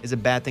away is a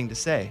bad thing to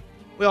say.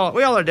 We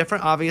all are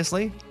different,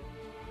 obviously.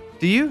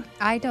 Do you?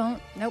 I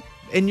don't. Nope.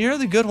 And you're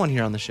the good one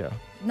here on the show.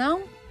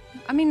 No.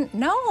 I mean,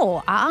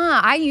 no.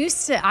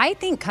 I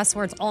think cuss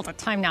words all the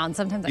time now, and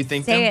sometimes I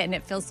say it and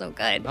it feels so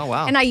good. Oh,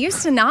 wow. And I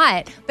used to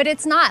not, but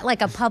it's not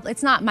like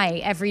it's not my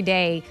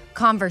everyday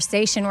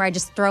conversation where I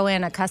just throw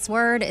in a cuss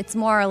word. It's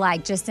more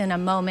like just in a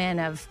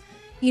moment of,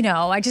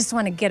 I just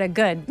want to get a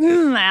good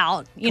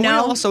out, Can we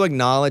also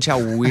acknowledge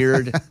how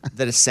weird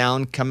that a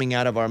sound coming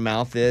out of our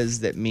mouth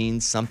is that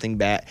means something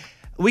bad?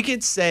 We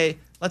could say,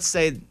 let's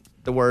say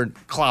the word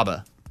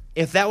klaba.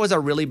 If that was a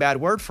really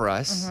bad word for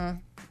us,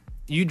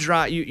 you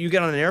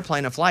get on an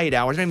airplane and fly 8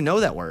 hours, you don't even know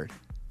that word.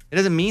 It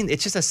doesn't mean,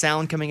 it's just a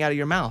sound coming out of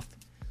your mouth.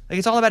 Like,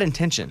 it's all about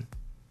intention.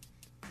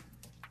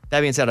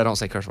 That being said, I don't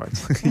say curse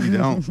words. You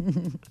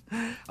don't.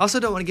 I also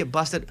don't want to get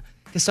busted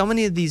because so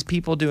many of these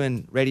people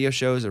doing radio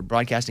shows or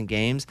broadcasting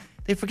games,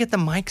 they forget the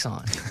mic's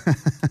on.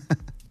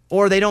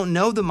 Or they don't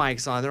know the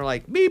mic's on. They're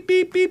like, beep,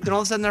 beep, beep. Then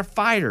all of a sudden they're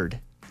fired.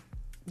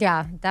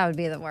 Yeah, that would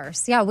be the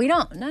worst. Yeah,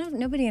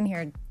 nobody in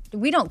here,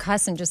 we don't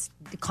cuss in just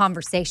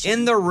conversation.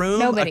 In the room,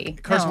 nobody.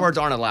 Curse words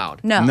aren't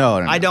allowed.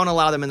 No. I don't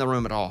allow them in the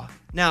room at all.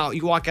 Now,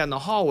 you walk out in the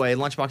hallway,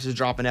 Lunchbox is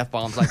dropping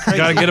F-bombs like crazy.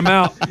 Gotta get them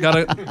out.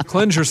 Gotta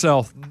cleanse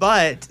yourself.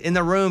 But in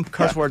the room,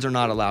 curse words are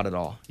not allowed at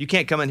all. You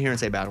can't come in here and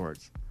say bad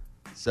words.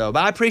 But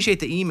I appreciate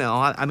the email.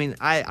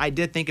 I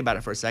did think about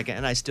it for a second,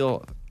 and I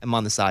still am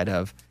on the side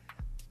of,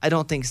 I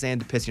don't think saying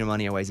to piss your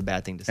money away is a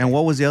bad thing to say. And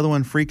what was the other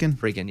one? Freaking?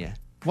 Freaking, yeah.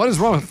 What is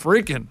wrong with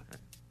freaking?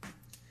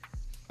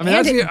 I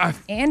mean,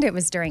 and it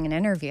was during an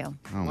interview.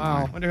 Oh,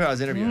 wow. I wonder who I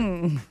was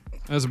interviewing.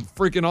 That was a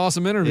freaking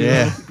awesome interview.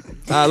 Yeah.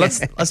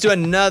 Let's do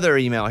another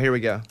email. Here we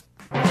go.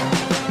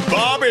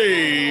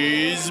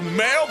 Bobby's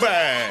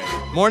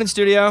mailbag. Morning,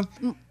 studio.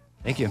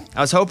 Thank you.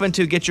 I was hoping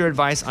to get your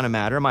advice on a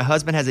matter. My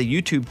husband has a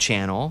YouTube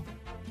channel,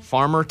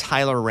 Farmer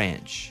Tyler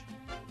Ranch.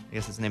 I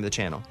guess that's the name of the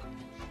channel.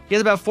 He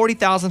has about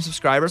 40,000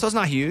 subscribers, so it's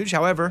not huge.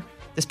 However,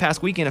 this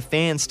past weekend, a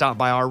fan stopped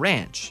by our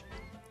ranch.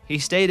 He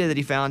stated that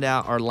he found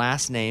out our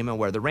last name and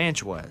where the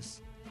ranch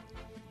was.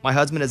 My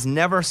husband has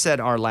never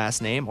said our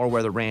last name or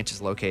where the ranch is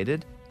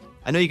located.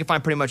 I know you can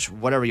find pretty much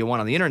whatever you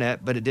want on the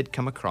internet, but it did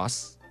come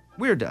across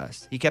weird to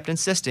us. He kept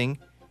insisting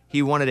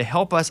he wanted to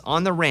help us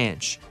on the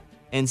ranch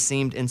and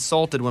seemed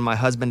insulted when my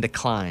husband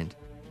declined.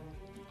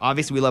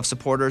 Obviously, we love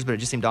supporters, but it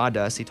just seemed odd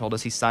to us. He told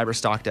us he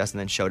cyber-stalked us and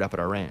then showed up at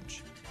our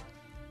ranch.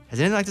 Has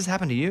anything like this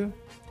happened to you?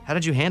 How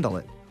did you handle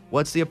it?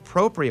 What's the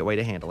appropriate way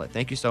to handle it?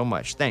 Thank you so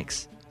much.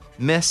 Thanks.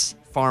 Miss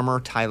Farmer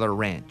Tyler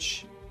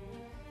Ranch.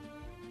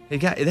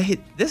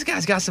 This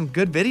guy's got some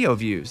good video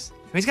views.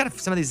 He's got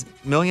some of these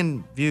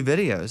million-view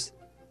videos.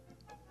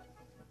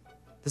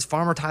 This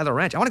Farmer Tyler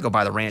Ranch. I want to go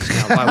buy the ranch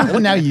now.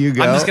 Now you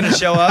go. I'm just going to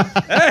show up.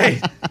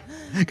 Hey.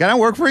 Can I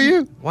work for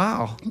you?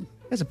 Wow.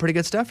 There's some pretty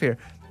good stuff here.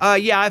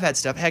 Yeah, I've had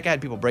stuff. Heck, I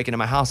had people break into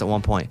my house at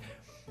one point.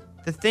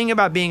 The thing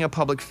about being a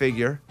public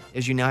figure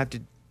is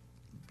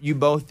you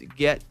both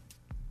get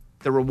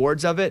the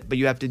rewards of it, but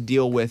you have to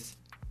deal with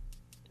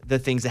the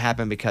things that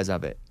happen because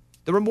of it.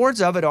 The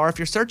rewards of it are, if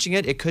you're searching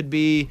it, it could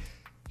be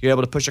you're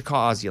able to push a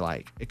cause you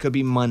like. It could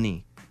be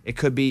money. It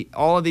could be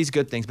all of these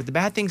good things. But the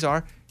bad things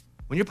are,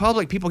 when you're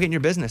public, people get in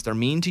your business. They're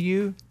mean to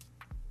you.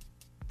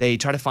 They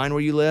try to find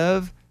where you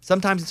live.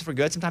 Sometimes it's for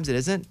good. Sometimes it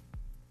isn't.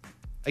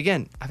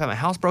 Again, I've had my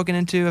house broken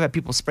into. I've had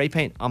people spray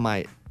paint on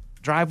my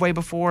driveway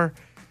before.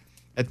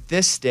 At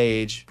this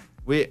stage,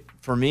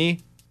 for me,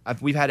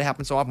 We've had it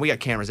happen so often. We got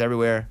cameras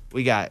everywhere.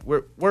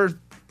 We're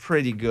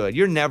pretty good.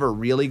 You're never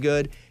really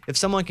good. If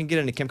someone can get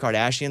into Kim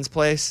Kardashian's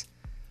place,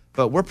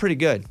 but we're pretty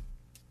good.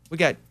 We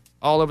got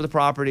all over the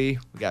property.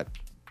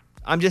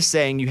 I'm just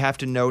saying you have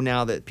to know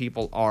now that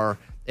people are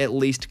at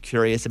least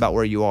curious about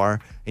where you are,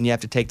 and you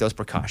have to take those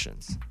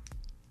precautions.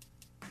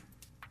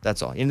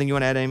 That's all. Anything you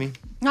want to add, Amy?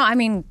 No, I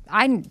mean,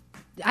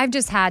 I've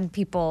just had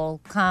people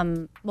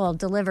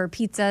deliver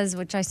pizzas,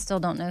 which I still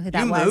don't know who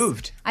that was. You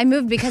moved. I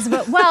moved because of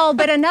it.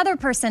 But another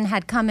person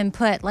had come and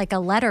put like a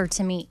letter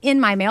to me in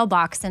my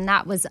mailbox, and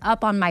that was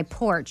up on my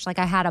porch. Like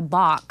I had a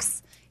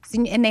box,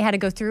 and they had to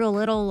go through a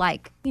little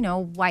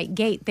white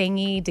gate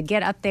thingy to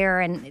get up there,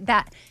 and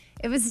that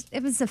it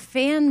was a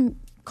fan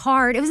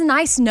card. It was a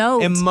nice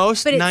note. And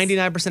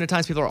 99% of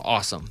times people are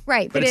awesome.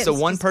 Right. But it's the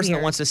one person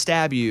that wants to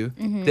stab you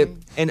that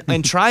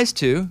and tries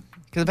to.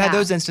 Because I've had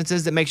those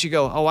instances that makes you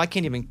go, oh, I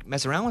can't even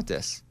mess around with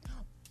this.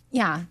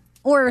 Yeah.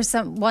 Or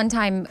one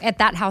time at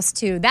that house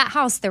too. That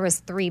house, there was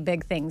 3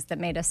 big things that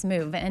made us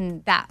move,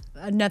 and that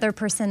another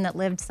person that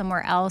lived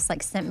somewhere else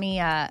sent me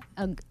a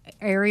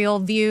aerial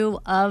view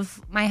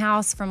of my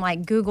house from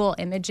Google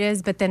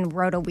Images, but then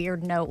wrote a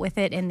weird note with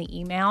it in the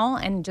email,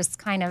 and just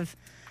kind of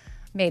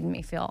made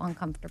me feel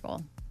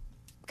uncomfortable.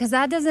 Because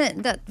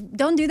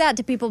don't do that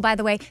to people, by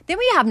the way. Then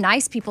we have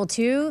nice people,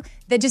 too,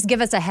 that just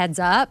give us a heads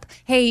up.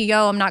 Hey,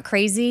 yo, I'm not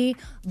crazy,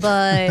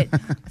 but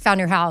I found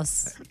your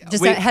house.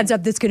 Just a heads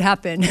up, this could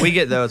happen. We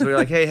get those. We're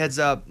like, hey, heads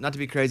up, not to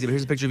be crazy, but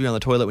here's a picture of you on the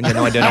toilet when you had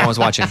no idea no one was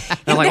watching. And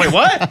I'm like, wait,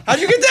 what? How'd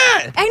you get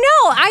that? I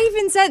know. I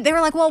even said, they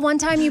were like, well, one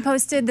time you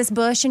posted this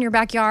bush in your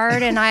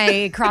backyard, and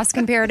I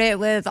cross-compared it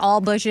with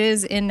all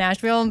bushes in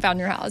Nashville and found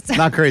your house.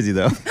 Not crazy,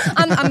 though.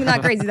 I'm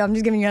not crazy, though. I'm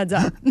just giving you a heads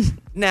up.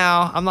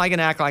 Now, I'm not going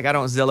to act like I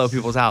don't Zillow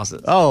people's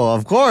houses. Oh,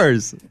 of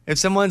course. If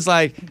someone's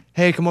like,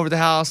 hey, come over to the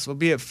house, we'll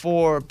be at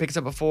 4, picks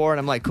up at 4, and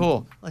I'm like,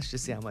 cool, let's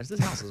just see how much this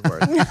house is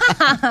worth.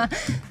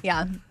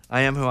 Yeah.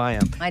 I am who I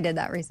am. I did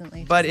that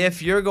recently. But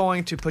if you're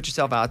going to put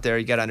yourself out there,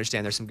 you got to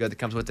understand there's some good that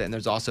comes with it, and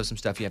there's also some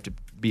stuff you have to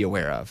be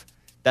aware of.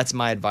 That's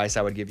my advice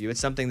I would give you.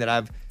 It's something that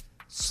I've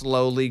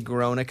slowly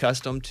grown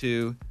accustomed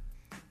to,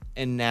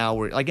 and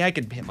now I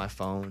could hit my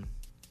phone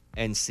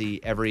and see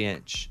every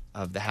inch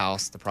of the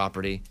house, the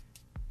property.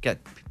 But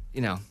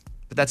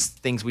that's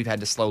things we've had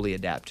to slowly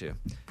adapt to.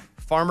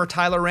 Farmer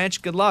Tyler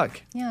Ranch, good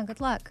luck. Yeah, good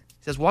luck.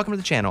 He says, welcome to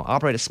the channel. I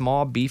operate a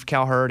small beef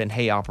cow herd and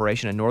hay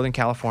operation in Northern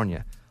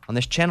California. On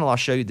this channel, I'll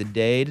show you the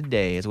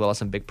day-to-day as well as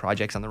some big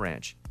projects on the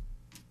ranch.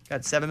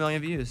 Got 7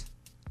 million views.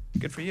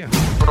 Good for you.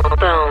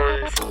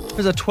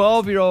 There's a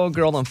 12-year-old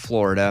girl in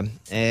Florida,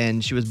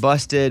 and she was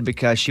busted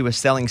because she was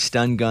selling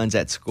stun guns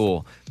at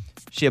school.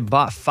 She had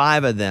bought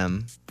 5 of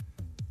them,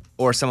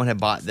 or someone had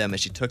bought them and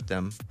she took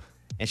them,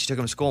 and she took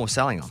them to school and was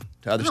selling them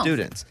to other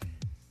students.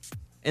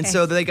 And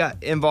so they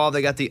got involved.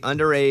 They got the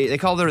underage. They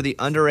called her the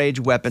underage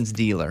weapons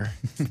dealer.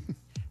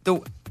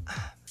 The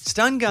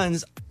stun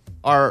guns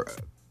are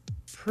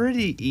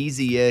pretty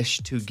easy-ish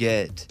to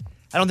get.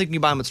 I don't think you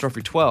can buy them at the store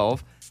for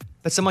 $12,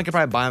 but someone could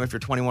probably buy them if you're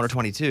 21 or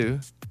 22.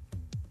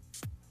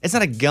 It's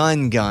not a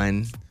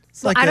gun.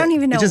 It's like I don't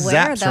even know it just where,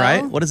 zaps, though.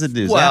 right? What does it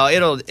do? Well,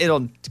 Zap?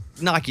 it'll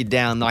knock you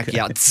down, knock you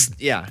out.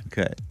 Yeah.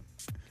 Okay.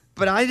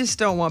 But I just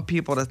don't want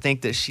people to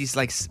think that she's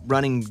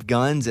running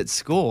guns at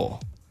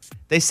school.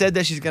 They said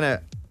that she's going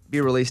to be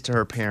released to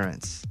her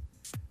parents.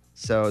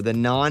 So the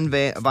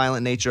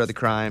non-violent nature of the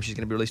crime, she's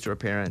going to be released to her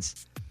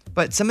parents.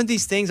 But some of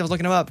these things, I was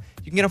looking them up,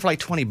 you can get them for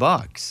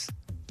 $20.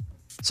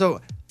 So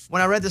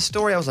when I read the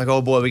story, I was like,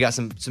 oh boy, we got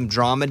some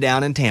drama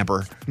down in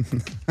Tampa.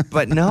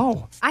 But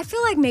no. I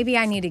feel like maybe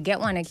I need to get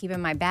one to keep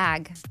in my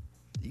bag.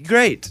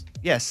 Great.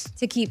 Yes.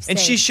 To keep safe. And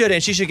she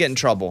shouldn't. She should get in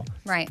trouble.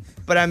 Right.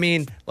 But I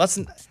mean,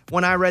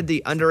 when I read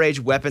the underage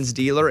weapons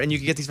dealer, and you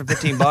can get these for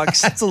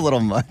 $15. That's a little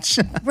much.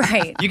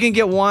 Right. You can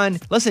get one.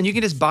 Listen, you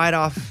can just buy it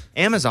off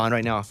Amazon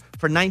right now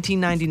for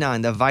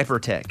 $19.99, the Viper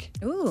Tech.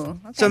 Ooh.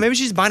 Okay. So maybe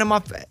she's buying them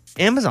off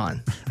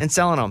Amazon and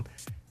selling them.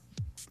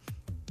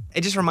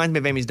 It just reminds me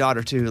of Amy's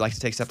daughter, too, who likes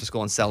to take stuff to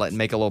school and sell it and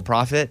make a little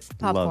profit.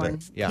 Popcorn. Love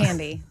it. Yeah.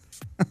 Candy.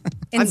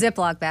 In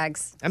Ziploc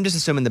bags. I'm just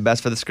assuming the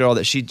best for this girl,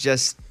 that she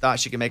just thought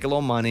she could make a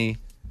little money,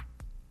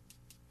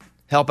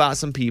 help out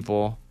some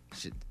people.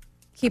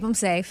 Keep them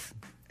safe.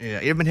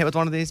 Yeah. You ever been hit with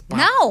one of these?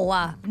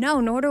 No,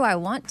 nor do I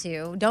want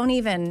to. Don't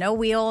even. No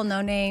wheel,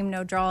 no name,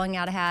 no drawing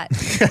out a hat.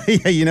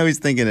 Yeah, he's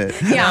thinking it.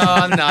 Yeah. No,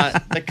 I'm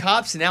not. The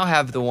cops now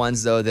have the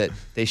ones, though, that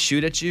they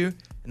shoot at you,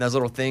 and those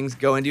little things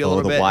go into you a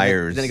little bit. The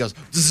wires. Then it goes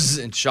zzz,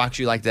 and shocks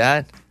you like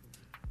that.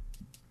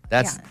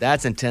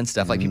 That's intense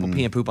stuff, like people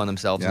pee and poop on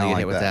themselves and they get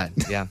hit with that.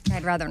 Yeah.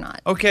 I'd rather not.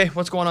 Okay,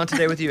 what's going on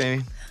today with you,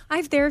 Amy? I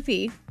have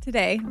therapy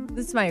today.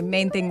 This is my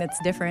main thing that's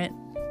different.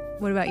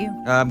 What about you?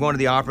 I'm going to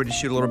the opera to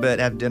shoot a little bit,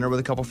 have dinner with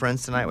a couple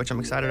friends tonight, which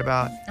I'm excited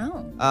about.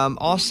 Oh.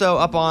 Also,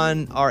 up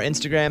on our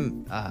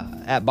Instagram,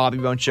 at Bobby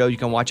Bone Show, you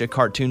can watch a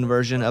cartoon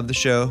version of the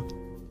show.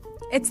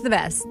 It's the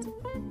best.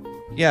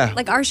 Yeah.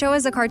 Like our show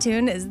as a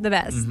cartoon is the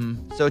best.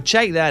 Mm-hmm. So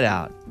check that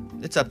out.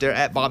 It's up there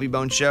at Bobby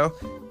Bone Show.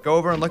 Go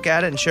over and look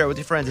at it and share it with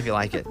your friends if you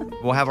like it.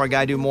 We'll have our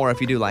guy do more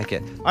if you do like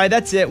it. All right,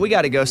 that's it. We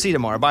got to go. See you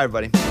tomorrow. Bye,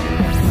 everybody.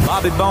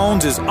 Bobby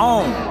Bones is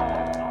on.